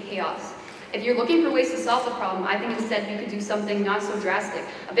became chaos. If you're looking for ways to solve the problem, I think instead we could do something not so drastic.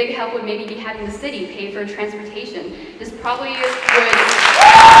 A big help would maybe be having the city pay for transportation. This probably would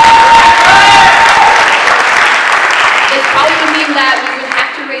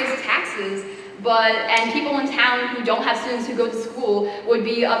and people in town who don't have students who go to school would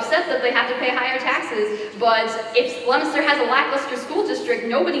be upset that they have to pay higher taxes. But if Leominster has a lackluster school district,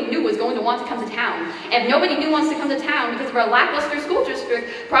 nobody new is going to want to come to town. And if nobody new wants to come to town because of our lackluster school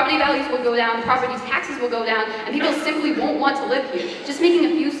district, property values will go down, property taxes will go down, and people simply won't want to live here. Just making a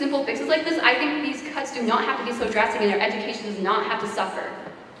few simple fixes like this, I think these cuts do not have to be so drastic and their education does not have to suffer.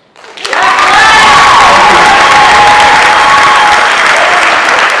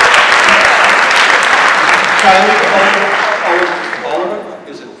 Oliver,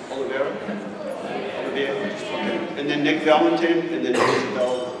 is it Olivera? Okay. And then Nick Valentin, and then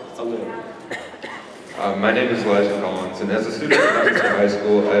Isabel Alou. My name is Elijah Collins, and as a student at Leominster High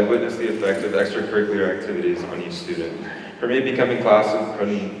School, I have witnessed the effect of extracurricular activities on each student. For me, becoming class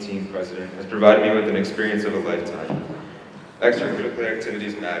and team president has provided me with an experience of a lifetime. Extracurricular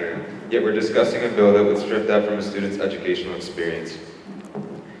activities matter, yet we're discussing a bill that would strip that from a student's educational experience.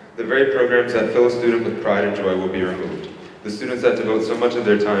 The very programs that fill a student with pride and joy will be removed. The students that devote so much of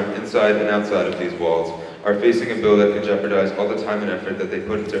their time inside and outside of these walls are facing a bill that could jeopardize all the time and effort that they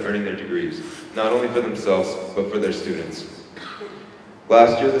put into earning their degrees, not only for themselves, but for their students.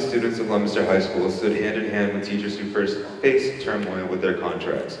 Last year, the students of Leominster High School stood hand in hand with teachers who first faced turmoil with their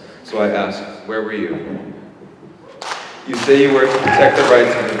contracts. So I ask, where were you? You say you work to protect the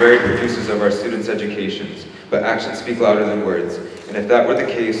rights of the very producers of our students' educations, but actions speak louder than words. And if that were the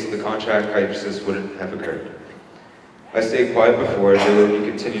case, the contract crisis wouldn't have occurred. I stayed quiet before, though you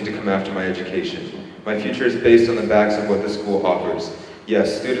continued to come after my education. My future is based on the backs of what the school offers.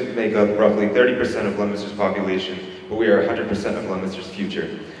 Yes, students make up roughly 30% of Leominster's population, but we are 100% of Leominster's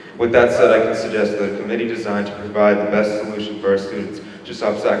future. With that said, I can suggest that a committee designed to provide the best solution for our students should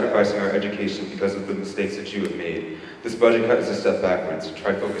stop sacrificing our education because of the mistakes that you have made. This budget cut is a step backwards.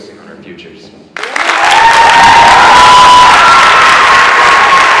 Try focusing on our futures.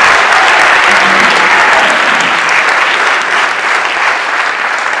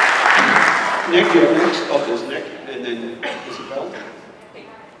 Nick, you're next. Oh, there's Nick, and then Isabel.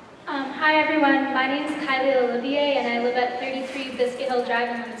 Hi everyone, my name is Kylie Olivier and I live at 33 Biscuit Hill Drive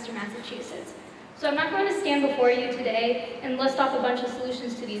in Leominster, Massachusetts. So I'm not going to stand before you today and list off a bunch of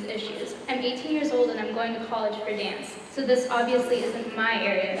solutions to these issues. I'm 18 years old and I'm going to college for dance, so this obviously isn't my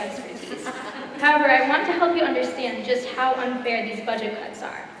area of expertise. However, I want to help you understand just how unfair these budget cuts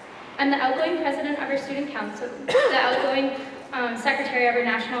are. I'm the outgoing president of our student council, the outgoing secretary of our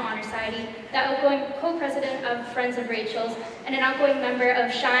National Honor Society, the outgoing co-president of Friends of Rachel's, and an outgoing member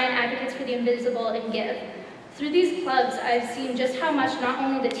of Shine, Advocates for the Invisible, and GIVE. Through these clubs, I've seen just how much not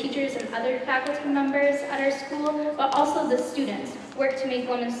only the teachers and other faculty members at our school, but also the students work to make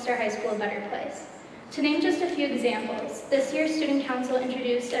Leominster High School a better place. To name just a few examples, this year's Student Council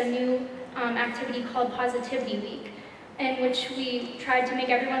introduced a new activity called Positivity Week, in which we tried to make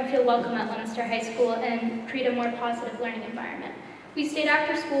everyone feel welcome at Leominster High School and create a more positive learning environment. We stayed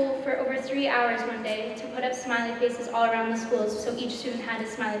after school for over 3 hours one day to put up smiley faces all around the schools so each student had a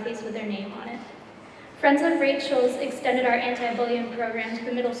smiley face with their name on it. Friends of Rachel's extended our anti-bullying program to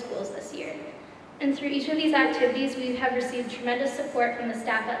the middle schools this year. And through each of these activities, we have received tremendous support from the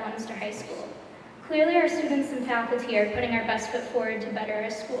staff at Leominster High School. Clearly, our students and faculty are putting our best foot forward to better our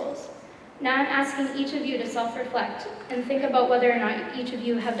schools. Now I'm asking each of you to self-reflect and think about whether or not each of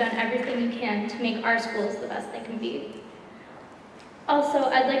you have done everything you can to make our schools the best they can be. Also,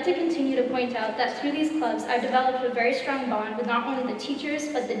 I'd like to continue to point out that through these clubs, I've developed a very strong bond with not only the teachers,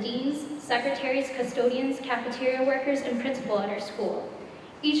 but the deans, secretaries, custodians, cafeteria workers, and principal at our school.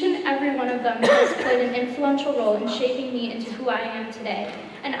 Each and every one of them has played an influential role in shaping me into who I am today,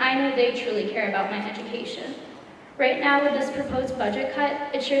 and I know they truly care about my education. Right now, with this proposed budget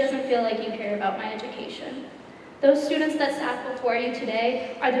cut, it sure doesn't feel like you care about my education. Those students that sat before you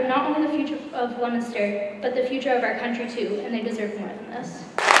today are not only the future of Leominster, but the future of our country too, and they deserve more than this.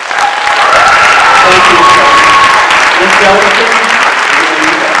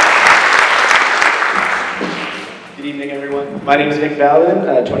 Good evening, everyone. My name is Nick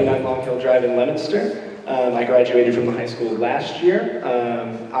Valadin, 29 Long Hill Drive in Leominster. I graduated from the high school last year.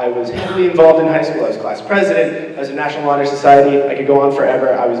 I was heavily involved in high school. I was class president. I was in National Honor Society. I could go on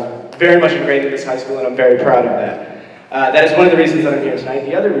forever. I was very much ingrained in this high school, and I'm very proud of that. That is one of the reasons that I'm here tonight.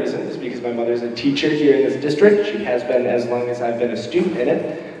 The other reason is because my mother's a teacher here in this district. She has been as long as I've been a student in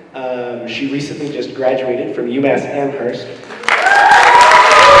it. She recently just graduated from UMass Amherst.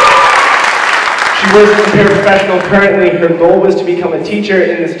 She was a paraprofessional currently. Her goal was to become a teacher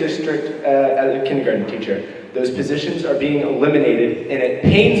in this district, as a kindergarten teacher. Those positions are being eliminated, and it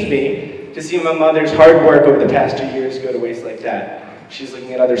pains me to see my mother's hard work over the past 2 years go to waste like that. She's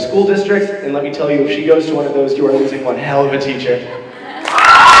looking at other school districts, and let me tell you, if she goes to one of those, you are losing one hell of a teacher.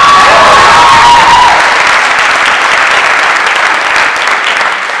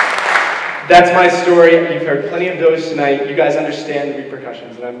 That's my story. You've heard plenty of those tonight. You guys understand the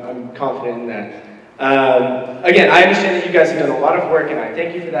repercussions, and I'm confident in that. Again, I understand that you guys have done a lot of work, and I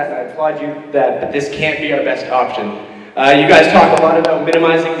thank you for that, and I applaud you for that, but this can't be our best option. You guys talk a lot about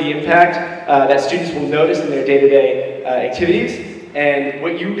minimizing the impact that students will notice in their day-to-day activities, and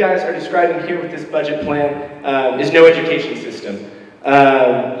what you guys are describing here with this budget plan is no education system.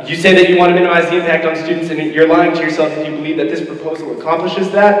 You say that you want to minimize the impact on students, and you're lying to yourself if you believe that this proposal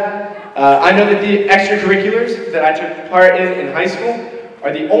accomplishes that. I know that the extracurriculars that I took part in high school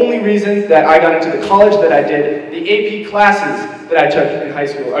are the only reason that I got into the college that I did. The AP classes that I took in high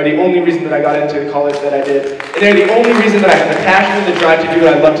school are the only reason that I got into the college that I did. And they're the only reason that I have the passion and the drive to do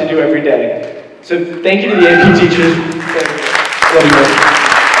what I love to do every day. So thank you to the AP teachers. Love you guys.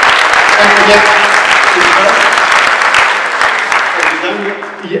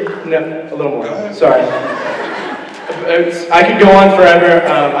 Yeah, no, a little more. Sorry. I could go on forever.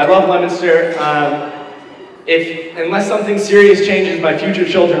 I love Leominster. Unless something serious changes, my future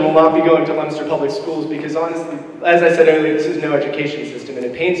children will not be going to Leominster Public Schools because honestly, as I said earlier, this is no education system, and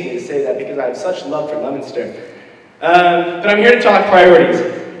it pains me to say that because I have such love for Leominster. But I'm here to talk priorities,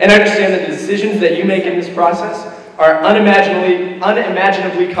 and I understand that the decisions that you make in this process are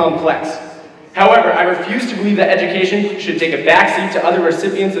unimaginably complex. However, I refuse to believe that education should take a backseat to other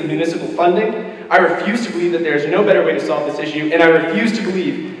recipients of municipal funding. I refuse to believe that there is no better way to solve this issue, and I refuse to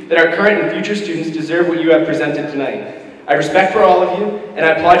believe that our current and future students deserve what you have presented tonight. I have respect for all of you, and I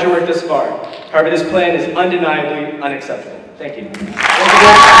applaud your work thus far. However, this plan is undeniably unacceptable. Thank you.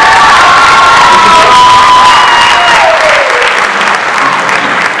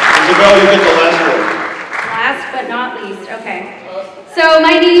 Isabel, you get the last word. Last but not least, okay. So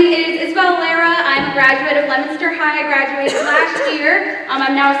my name is Isabel Lara. I'm a graduate of Leominster High. I graduated last year.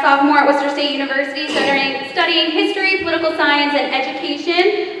 I'm now a sophomore at Worcester State University studying history, political science, and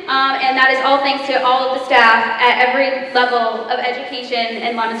education. And that is all thanks to all of the staff at every level of education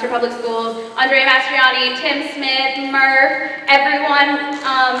in Leominster Public Schools. Andrea Mastriani, Tim Smith, Murph, everyone.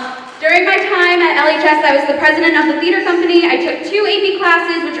 During my time at LHS, I was the president of the theater company. I took 2 AP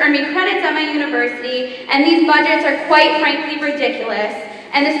classes, which earned me credits at my university, and these budgets are quite frankly ridiculous,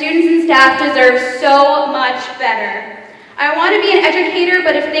 and the students and staff deserve so much better. I want to be an educator,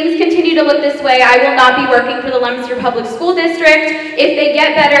 but if things continue to look this way, I will not be working for the Leominster Public School District. If they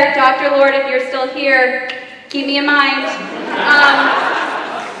get better, Dr. Lord, if you're still here, keep me in mind.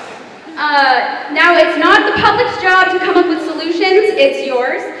 Now, it's not the public's job to come up with solutions, it's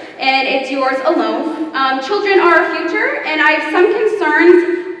yours. And it's yours alone. Children are our future, and I have some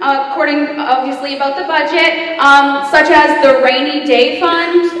concerns, obviously, about the budget, such as the rainy day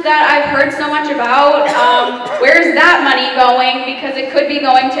fund that I've heard so much about. Where's that money going? Because it could be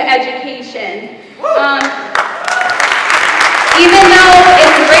going to education. Even though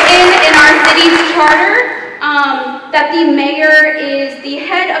it's written in our city's charter, that the mayor is the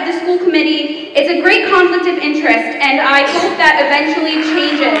head of the school committee, it's a great conflict of interest, and I hope that eventually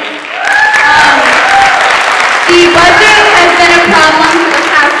changes. The budget has been a problem for the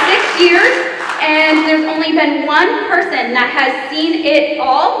past 6 years, and there's only been one person that has seen it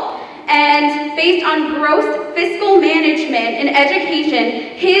all, and based on gross fiscal management in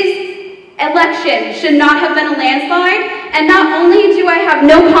education, his election should not have been a landslide. And not only do I have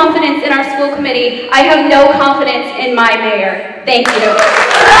no confidence in our school committee, I have no confidence in my mayor. Thank you.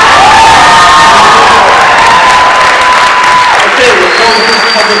 Okay, we'll close this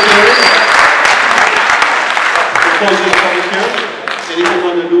public hearing. We'll close this public hearing. Anything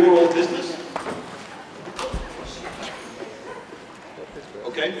on the new world business?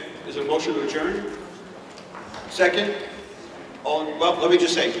 Okay, is there a motion to adjourn? Second? Well, let me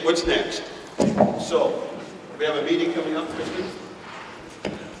just say, what's next? So, we have a meeting coming up, Kristen?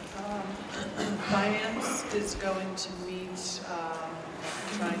 Finance is going to meet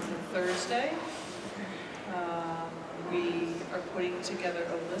trying for Thursday. We are putting together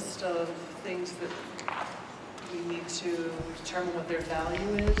a list of things that we need to determine what their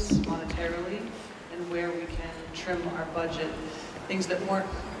value is monetarily and where we can trim our budget. Things that weren't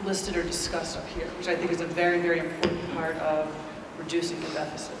listed or discussed up here, which I think is a very, very important part of reducing the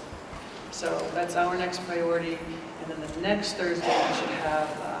deficit. So that's our next priority, and then the next Thursday we should have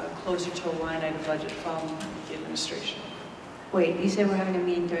closer to a line item budget from the administration. Wait, you said we're having a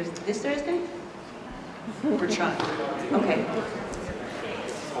meeting this Thursday? We're trying. Okay.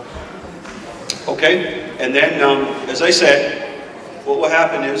 Okay, and then, as I said, what will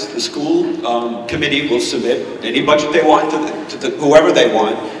happen is the school committee will submit any budget they want to whoever they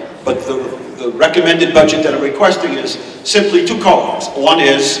want, but the recommended budget that I'm requesting is simply 2 columns. One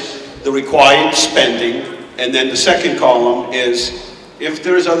is the required spending, and then the second column is if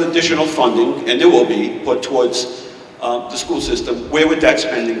there is other additional funding, and there will be, put towards the school system, where would that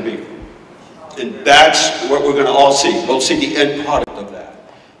spending be? And that's what we're going to all see. We'll see the end product of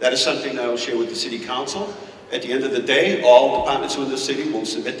that. That is something that I will share with the City Council. At the end of the day, all departments within the city will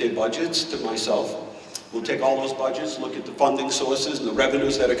submit their budgets to myself. We'll take all those budgets, look at the funding sources and the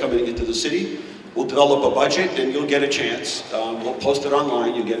revenues that are coming into the city. We'll develop a budget, and you'll get a chance. We'll post it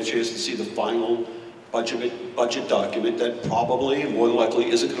online. You'll get a chance to see the final budget document that probably, more than likely,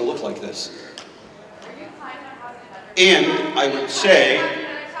 isn't going to look like this. And I would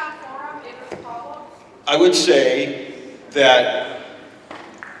say that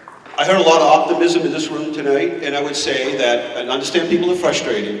I heard a lot of optimism in this room tonight, and I would say that, and I understand people are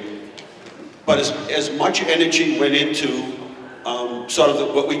frustrated, but as much energy went into sort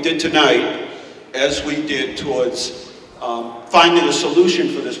of what we did tonight as we did towards finding a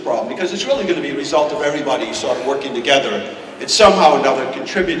solution for this problem, because it's really going to be a result of everybody sort of working together and somehow or another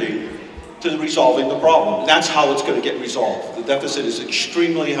contributing to resolving the problem. And that's how it's going to get resolved. The deficit is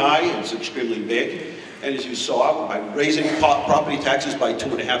extremely high, it's extremely big, and as you saw, by raising property taxes by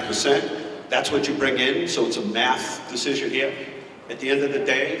 2.5%, that's what you bring in, so it's a math decision here. At the end of the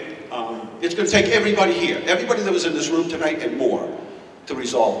day, it's going to take everybody here, everybody that was in this room tonight and more, to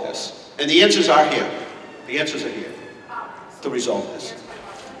resolve this. And the answers are here. The answers are here to resolve this.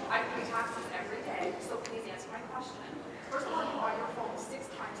 I pay taxes every day, so please answer my question. First of all, you're on your phone 6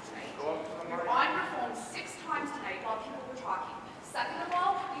 times tonight. You're on your phone 6 times tonight while people were talking. Second of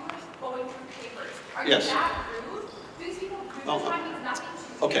all, you were just going through papers. Are you that rude? These people this time means nothing to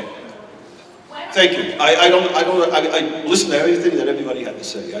you. Okay. Thank you. I listened to everything that everybody had to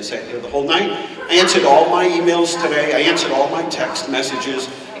say. I sat here the whole night. I answered all my emails today. I answered all my text messages.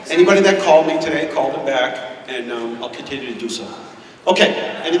 Anybody that called me today, called them back, and I'll continue to do so. Okay,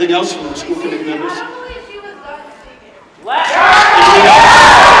 anything else from the school committee members? Anything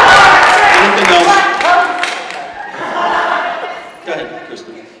else? Go ahead,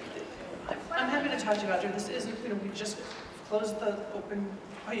 Kristen. I'm happy to talk to you after. This isn't, we just closed the open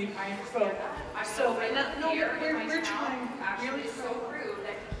vote. So, no, we're trying really so rude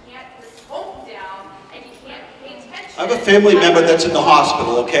that you can't put his phone down and you can't pay attention. I have a family member that's in the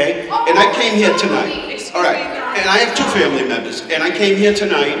hospital, okay? And I came here tonight. All right, and I have 2 family members, and I came here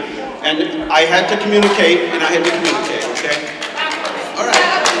tonight, and I had to communicate, and I had to communicate, okay? All right.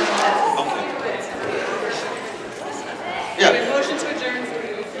 Okay. Yeah. Motion to adjourn.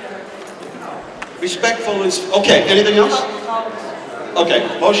 Respectful is, okay, anything else?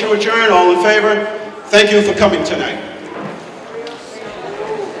 Okay, motion to adjourn, all in favor? Thank you for coming tonight.